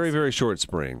 It Very, does- very short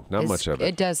spring. Not much of it.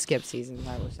 It does skip seasons,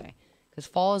 I would say. Because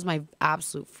fall is my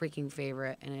absolute freaking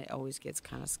favorite, and it always gets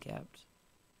kind of skipped.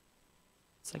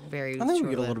 It's like very I think we get a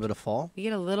short-lived. little bit of fall. We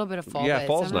get a little bit of fall. Yeah, but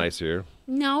fall's sometimes- nice here.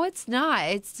 No, it's not.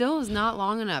 It still is not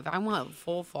long enough. I want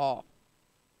full fall.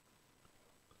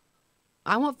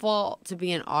 I want fall to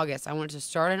be in August. I want it to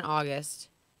start in August,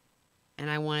 and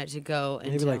I want it to go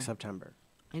Maybe until... like September.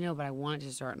 I know, but I want it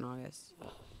to start in August.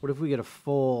 What if we get a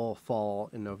full fall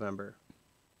in November?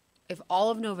 If all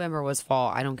of November was fall,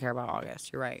 I don't care about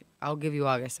August. You're right. I'll give you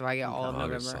August if I get all of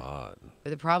August November. hot.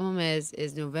 But the problem is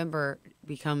November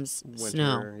becomes Winter,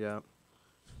 snow. yeah.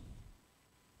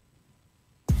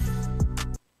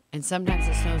 And sometimes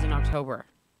it snows in October.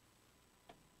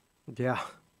 Yeah.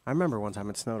 I remember one time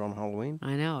it snowed on Halloween.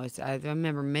 I know. I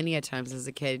remember many a times as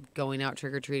a kid going out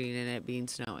trick-or-treating and it being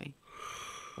snowy.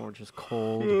 Or just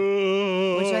cold.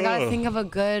 Which I got to think of a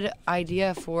good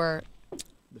idea for...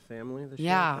 The family? This year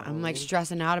Yeah, for I'm like Halloween?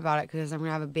 stressing out about it because I'm going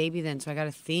to have a baby then. So I got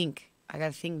to think. I got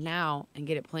to think now and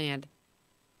get it planned.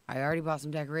 I already bought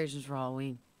some decorations for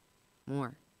Halloween.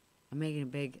 More. I'm making a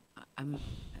big...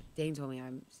 Dane told me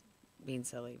I'm being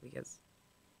silly because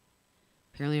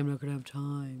apparently I'm not going to have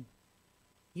time.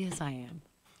 Yes, I am.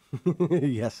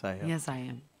 Yes, I am. Yes, I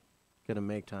am. Gonna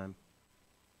make time.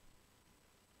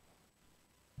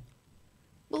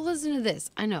 Well, listen to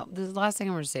this. I know. This is the last thing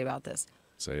I'm going to say about this.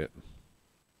 Say it.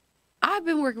 I've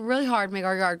been working really hard to make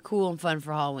our yard cool and fun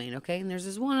for Halloween, okay? And there's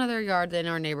this one other yard in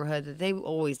our neighborhood that they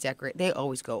always decorate. They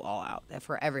always go all out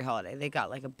for every holiday. They got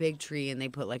like a big tree and they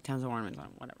put like tons of ornaments on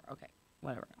it. Whatever. Okay.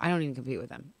 Whatever. I don't even compete with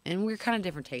them. And we're kind of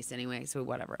different tastes anyway, so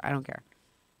whatever. I don't care.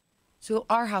 So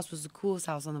our house was the coolest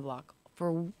house on the block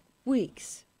for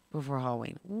weeks before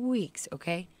Halloween. Weeks,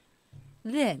 okay?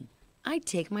 Then I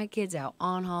take my kids out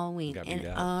on Halloween, Got and beat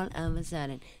out. all of a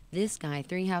sudden, this guy,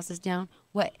 3 houses down,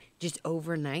 what? Just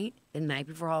overnight, the night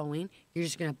before Halloween, you're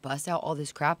just gonna bust out all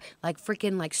this crap, like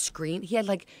freaking like screen. He had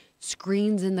like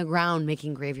screens in the ground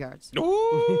making graveyards.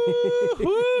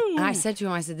 Ooh. And I said to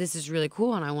him, I said, this is really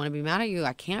cool, and I want to be mad at you.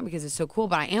 I can't because it's so cool,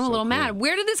 but I am a little mad.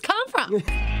 Where did this come from?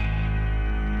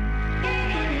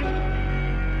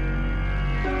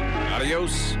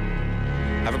 Adios.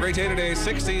 Have a great day today.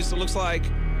 60s, it looks like.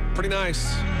 Pretty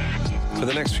nice for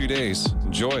the next few days.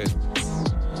 Enjoy it.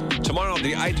 Tomorrow,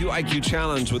 the I Do IQ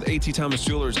Challenge with A.T. Thomas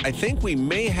Jewelers. I think we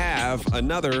may have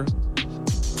another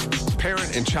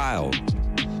parent and child.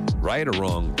 Right or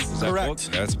wrong? Is that Correct.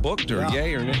 booked? That's booked or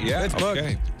yay or nay? Yeah, It's booked.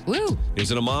 okay. Woo. Is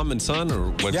it a mom and son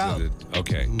or what's it?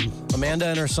 Okay. Amanda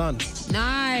and her son.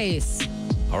 Nice.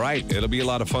 All right. It'll be a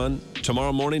lot of fun.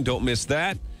 Tomorrow morning, don't miss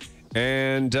that.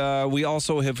 And we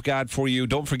also have got for you,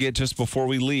 don't forget, just before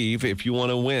we leave, if you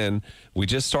want to win, we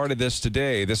just started this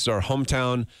today. This is our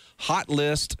hometown hot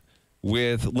list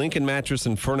with Lincoln Mattress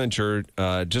and Furniture.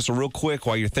 Just real quick,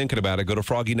 while you're thinking about it, go to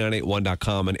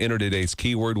froggy981.com and enter today's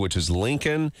keyword, which is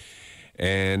Lincoln.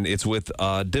 And it's with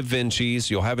Da Vinci's.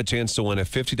 You'll have a chance to win a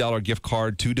 $50 gift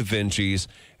card to Da Vinci's.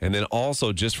 And then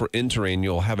also, just for entering,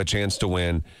 you'll have a chance to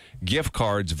win gift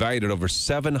cards valued at over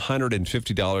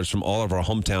 $750 from all of our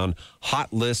hometown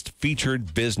hot list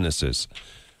featured businesses.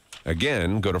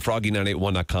 Again, go to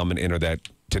froggy981.com and enter that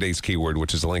today's keyword,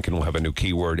 which is Lincoln. We'll have a new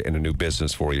keyword and a new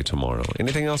business for you tomorrow.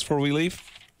 Anything else before we leave?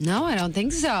 No, I don't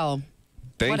think so.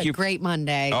 Thank what you. a great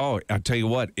Monday. Oh, I'll tell you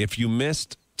what. If you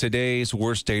missed today's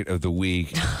worst date of the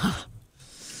week,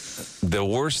 the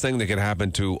worst thing that could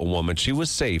happen to a woman, she was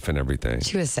safe and everything.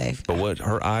 She was safe. But what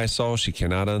her eyes saw, she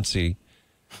cannot unsee.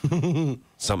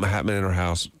 Something happened in her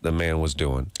house the man was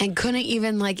doing. And couldn't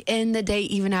even end the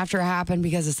date even after it happened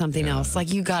because of something else.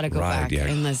 You got to go back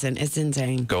and listen. It's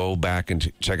insane. Go back and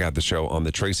check out the show on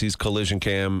the Tracy's Collision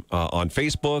Cam on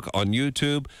Facebook, on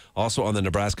YouTube, also on the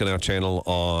Nebraska Now channel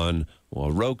on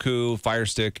Roku, Fire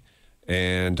Stick,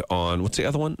 and on, what's the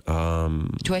other one?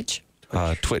 Twitch.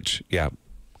 Twitch, yeah.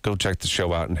 Go check the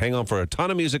show out and hang on for a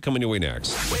ton of music coming your way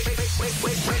next.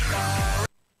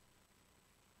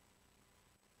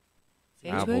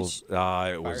 Apple's,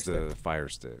 it was the Fire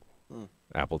Stick.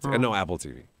 Apple TV. No, Apple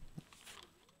TV.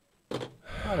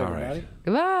 All right.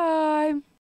 Goodbye.